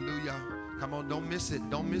 Hallelujah. Come on, don't miss it.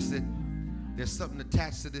 Don't miss it. There's something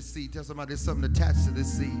attached to this seed. Tell somebody there's something attached to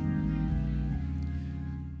this seed.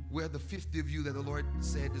 We're the 50 of you that the Lord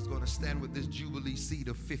said is going to stand with this Jubilee seed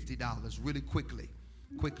of $50 really quickly.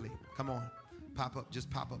 Quickly. Come on. Pop up. Just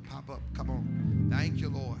pop up. Pop up. Come on. Thank you,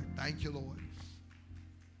 Lord. Thank you, Lord.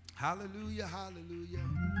 Hallelujah. Hallelujah.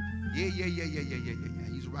 Yeah.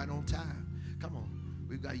 He's right on time. Come on.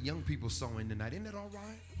 We've got young people sowing tonight. Isn't that all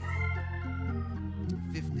right?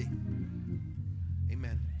 50.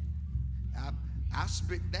 Amen. I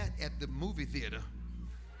spit that at the movie theater.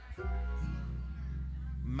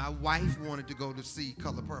 My wife wanted to go to see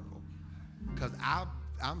Color Purple because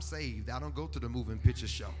I'm saved. I don't go to the moving picture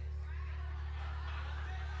show.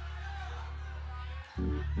 I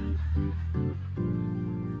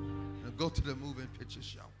go to the moving picture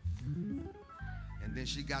show. And then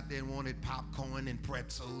she got there and wanted popcorn and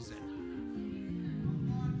pretzels and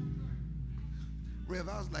Rev,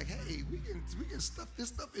 I was like, hey, we can stuff this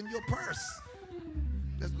stuff in your purse.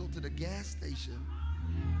 Let's go to the gas station.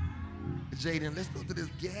 Jaden, let's go to this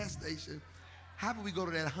gas station. How about we go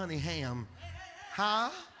to that honey ham? Huh?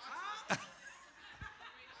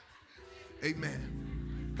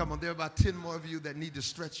 Amen. Come on, there are about 10 more of you that need to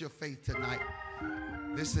stretch your faith tonight.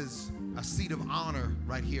 This is a seat of honor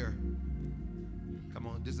right here. Come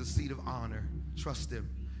on, this is a seat of honor. Trust him.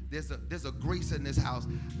 There's a grace in this house.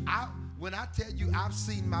 When I tell you I've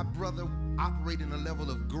seen my brother operate in a level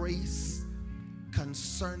of grace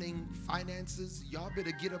concerning finances, y'all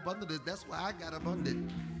better get up under this. That's why I got up under it.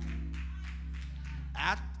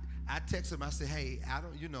 I text him. I said, hey, I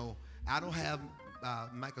don't have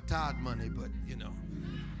Michael Todd money, but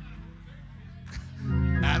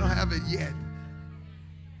I don't have it yet.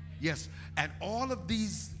 Yes, and all of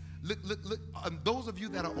these, look, those of you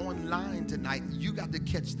that are online tonight, you got to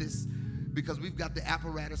catch this because we've got the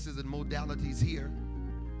apparatuses and modalities here.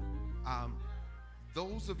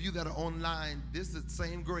 Those of you that are online, this is the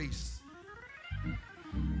same grace.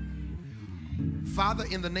 Father,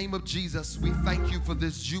 in the name of Jesus, we thank you for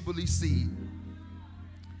this Jubilee seed.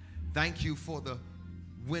 Thank you for the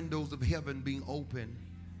windows of heaven being open.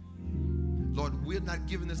 Lord, we're not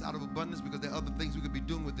giving this out of abundance because there are other things we could be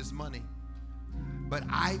doing with this money. But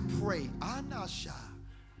I pray, Anasha,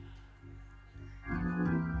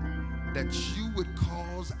 that you would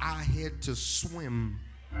cause our head to swim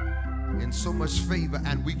in so much favor,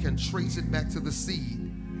 and we can trace it back to the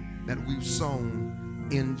seed that we've sown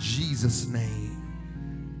in Jesus' name.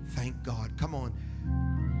 Thank God. Come on.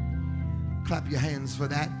 Clap your hands for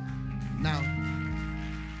that. Now,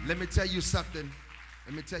 let me tell you something.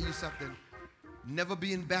 Let me tell you something. Never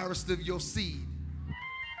be embarrassed of your seed.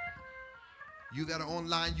 You that are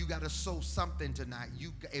online, you got to sow something tonight.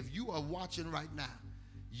 If you are watching right now,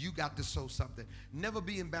 you got to sow something. Never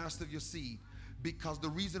be embarrassed of your seed, because the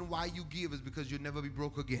reason why you give is because you'll never be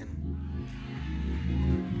broke again.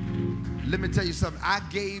 Let me tell you something. I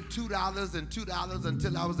gave $2 and $2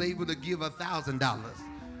 until I was able to give $1,000.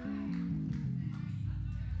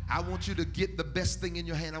 I want you to get the best thing in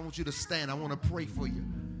your hand. I want you to stand. I want to pray for you.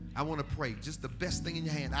 I want to pray. Just the best thing in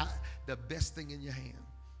your hand. The best thing in your hand.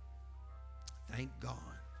 Thank God.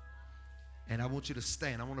 And I want you to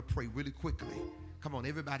stand. I want to pray really quickly. Come on,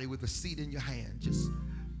 everybody with a seed in your hand. Just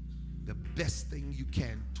the best thing you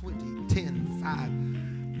can. 20, 10,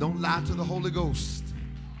 5. Don't lie to the Holy Ghost.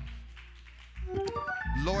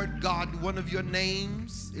 Lord God, one of your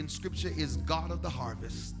names in Scripture is God of the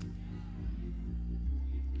harvest.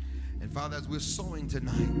 And Father, as we're sowing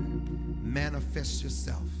tonight, manifest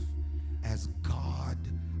yourself as God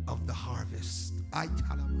of the harvest.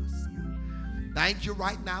 Thank you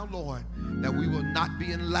right now, Lord, that we will not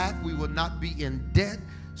be in lack, we will not be in debt.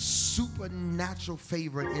 Supernatural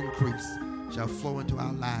favor and increase shall flow into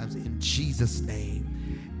our lives in Jesus'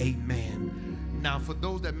 name. Amen. Now, for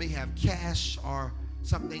those that may have cash or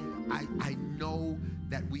something, I know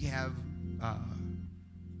that we have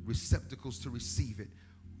receptacles to receive it.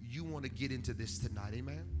 You want to get into this tonight,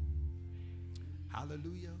 amen?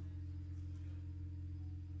 Hallelujah.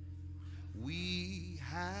 We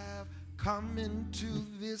have come into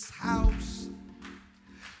this house,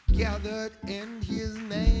 gathered in his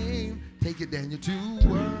name. Take it, Daniel, to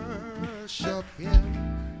worship him.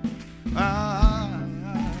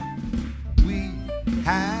 We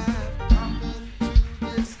have come into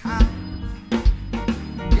this house,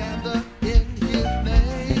 gathered in his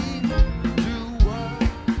name, to worship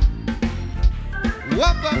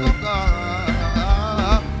of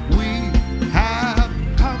God, we have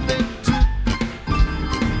come into,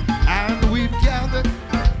 and we've gathered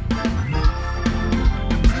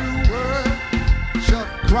to worship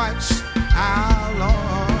Christ our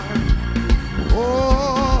Lord.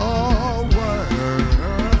 Oh,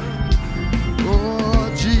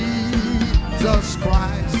 oh, Jesus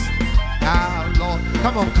Christ our Lord.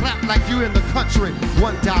 Come on, clap like you in the country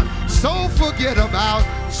one time. So forget about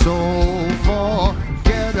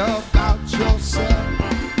yourself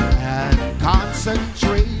and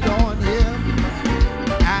concentrate on Him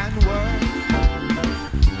and work.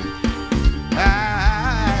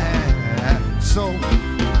 So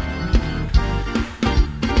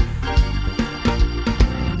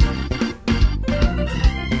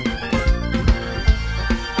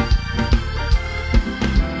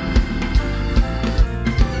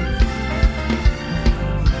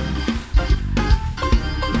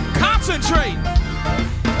concentrate.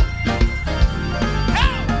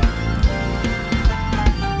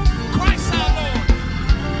 Christ our Lord.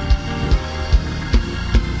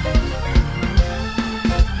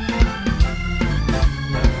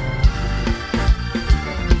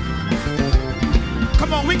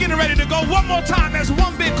 Come on, we're getting ready to go one more time as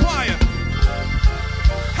one big choir.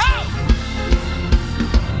 How?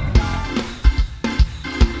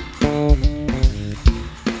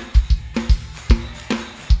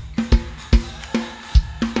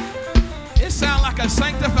 It sounds like a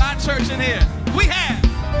sanctified church in here. We have.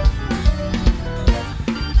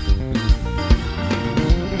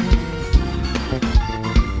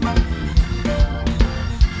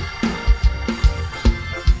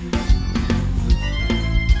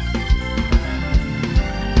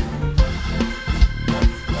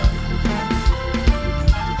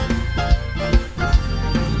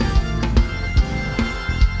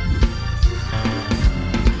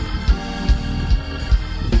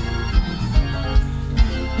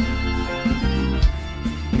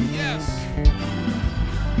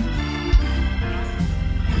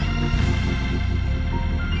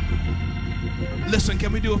 Listen,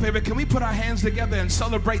 can we do a favor? Can we put our hands together and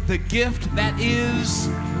celebrate the gift that is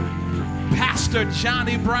Pastor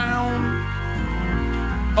Johnny Brown?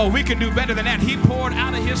 Oh, we can do better than that. He poured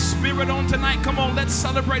out of his spirit on tonight. Come on, let's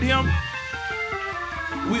celebrate him.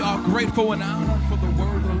 We are grateful and honored for the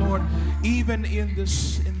word of the Lord. Even in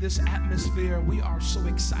this atmosphere, we are so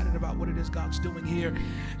excited about what it is God's doing here.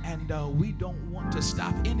 And we don't want to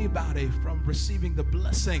stop anybody from receiving the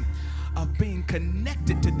blessing of being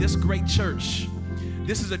connected to this great church.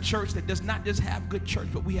 This is a church that does not just have good church,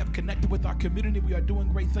 but we have connected with our community. We are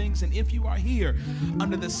doing great things. And if you are here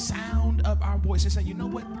under the sound of our voice and saying, you know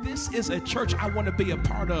what, this is a church I want to be a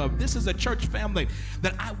part of. This is a church family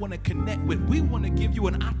that I want to connect with. We want to give you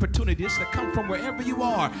an opportunity just to come from wherever you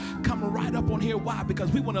are. Come right up on here. Why?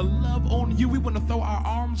 Because we want to love on you. We want to throw our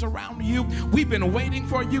arms around you. We've been waiting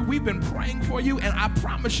for you. We've been praying for you. And I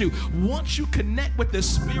promise you, once you connect with the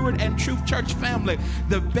Spirit and Truth Church family,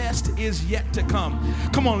 the best is yet to come.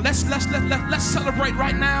 Come on, let's celebrate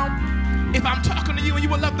right now. If I'm talking to you and you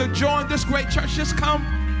would love to join this great church, just come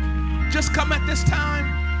at this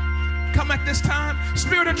time. Come at this time.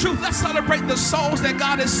 Spirit and Truth, let's celebrate the souls that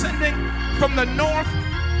God is sending from the north,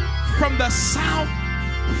 from the south,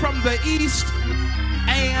 from the east,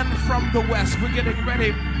 and from the west. We're getting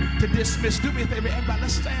ready to dismiss. Do me a favor, everybody,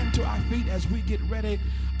 let's stand to our feet as we get ready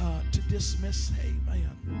to dismiss. Amen.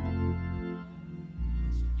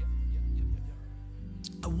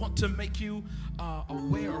 I want to make you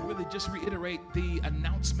aware, or really just reiterate the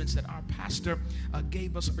announcements that our pastor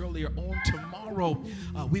gave us earlier. On tomorrow,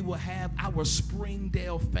 we will have our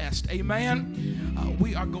Springdale Fest. Amen.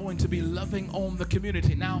 We are going to be loving on the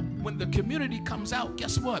community. Now, when the community comes out,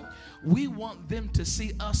 guess what? We want them to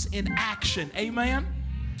see us in action. Amen.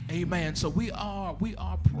 Amen. So we are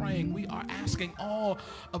praying. We are asking all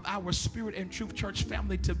of our Spirit and Truth Church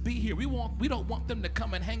family to be here. We don't want them to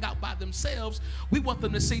come and hang out by themselves. We want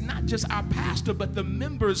them to see not just our pastor, but the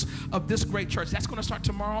members of this great church. That's going to start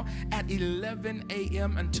tomorrow at 11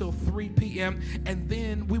 a.m. until 3 p.m. And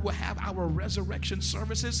then we will have our resurrection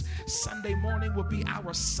services. Sunday morning will be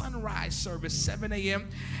our sunrise service, 7 a.m.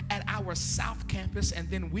 at our South Campus. And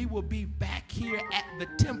then we will be back here at the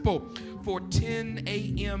temple for 10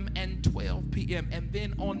 a.m. and 12 p.m. And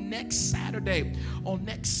then on next Saturday,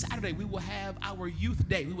 we will have our youth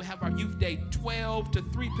day. We will have our youth day 12 to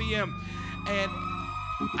 3 p.m. And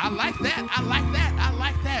I like that. I like that. I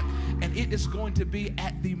like that. And it is going to be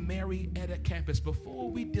at the Marietta Campus. Before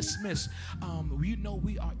we dismiss, you know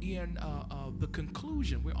we are in the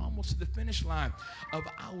conclusion. We're almost to the finish line of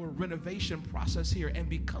our renovation process here. And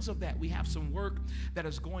because of that, we have some work that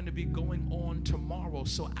is going to be going on tomorrow.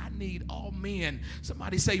 So I need all men.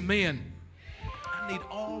 Somebody say men. I need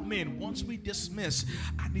all men. Once we dismiss,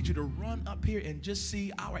 I need you to run up here and just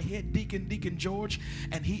see our head deacon, Deacon George,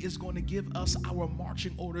 and he is going to give us our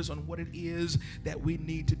marching orders on what it is that we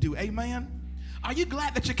need to do. Amen? Are you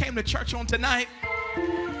glad that you came to church on tonight?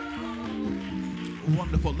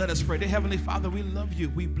 Wonderful. Let us pray. Dear Heavenly Father, we love you.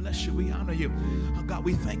 We bless you. We honor you. Oh, God,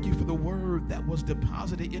 we thank you for the word that was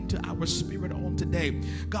deposited into our spirit on today.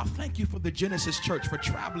 God, thank you for the Genesis Church for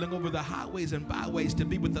traveling over the highways and byways to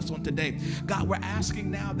be with us on today. God, we're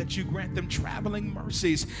asking now that you grant them traveling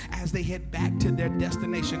mercies as they head back to their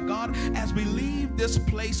destination. God, as we leave this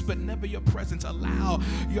place but never your presence, allow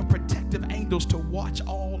your protective angels to watch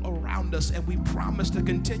all around us. And we promise to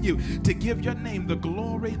continue to give your name the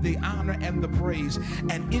glory, the honor, and the praise.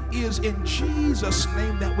 And it is in Jesus'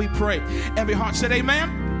 name that we pray. Every heart said amen.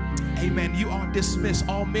 Amen. You are dismissed.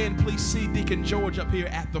 All men, please see Deacon George up here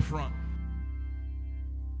at the front.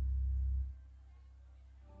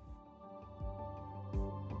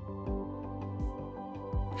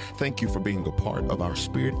 Thank you for being a part of our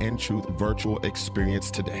Spirit and Truth virtual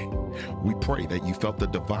experience today. We pray that you felt the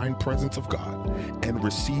divine presence of God and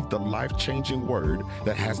received the life-changing word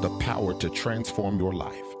that has the power to transform your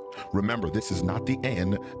life. Remember, this is not the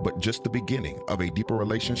end, but just the beginning of a deeper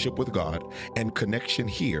relationship with God and connection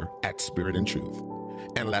here at Spirit and Truth.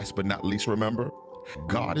 And last but not least, remember,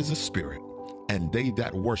 God is a spirit, and they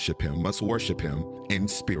that worship him must worship him in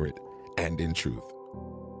spirit and in truth.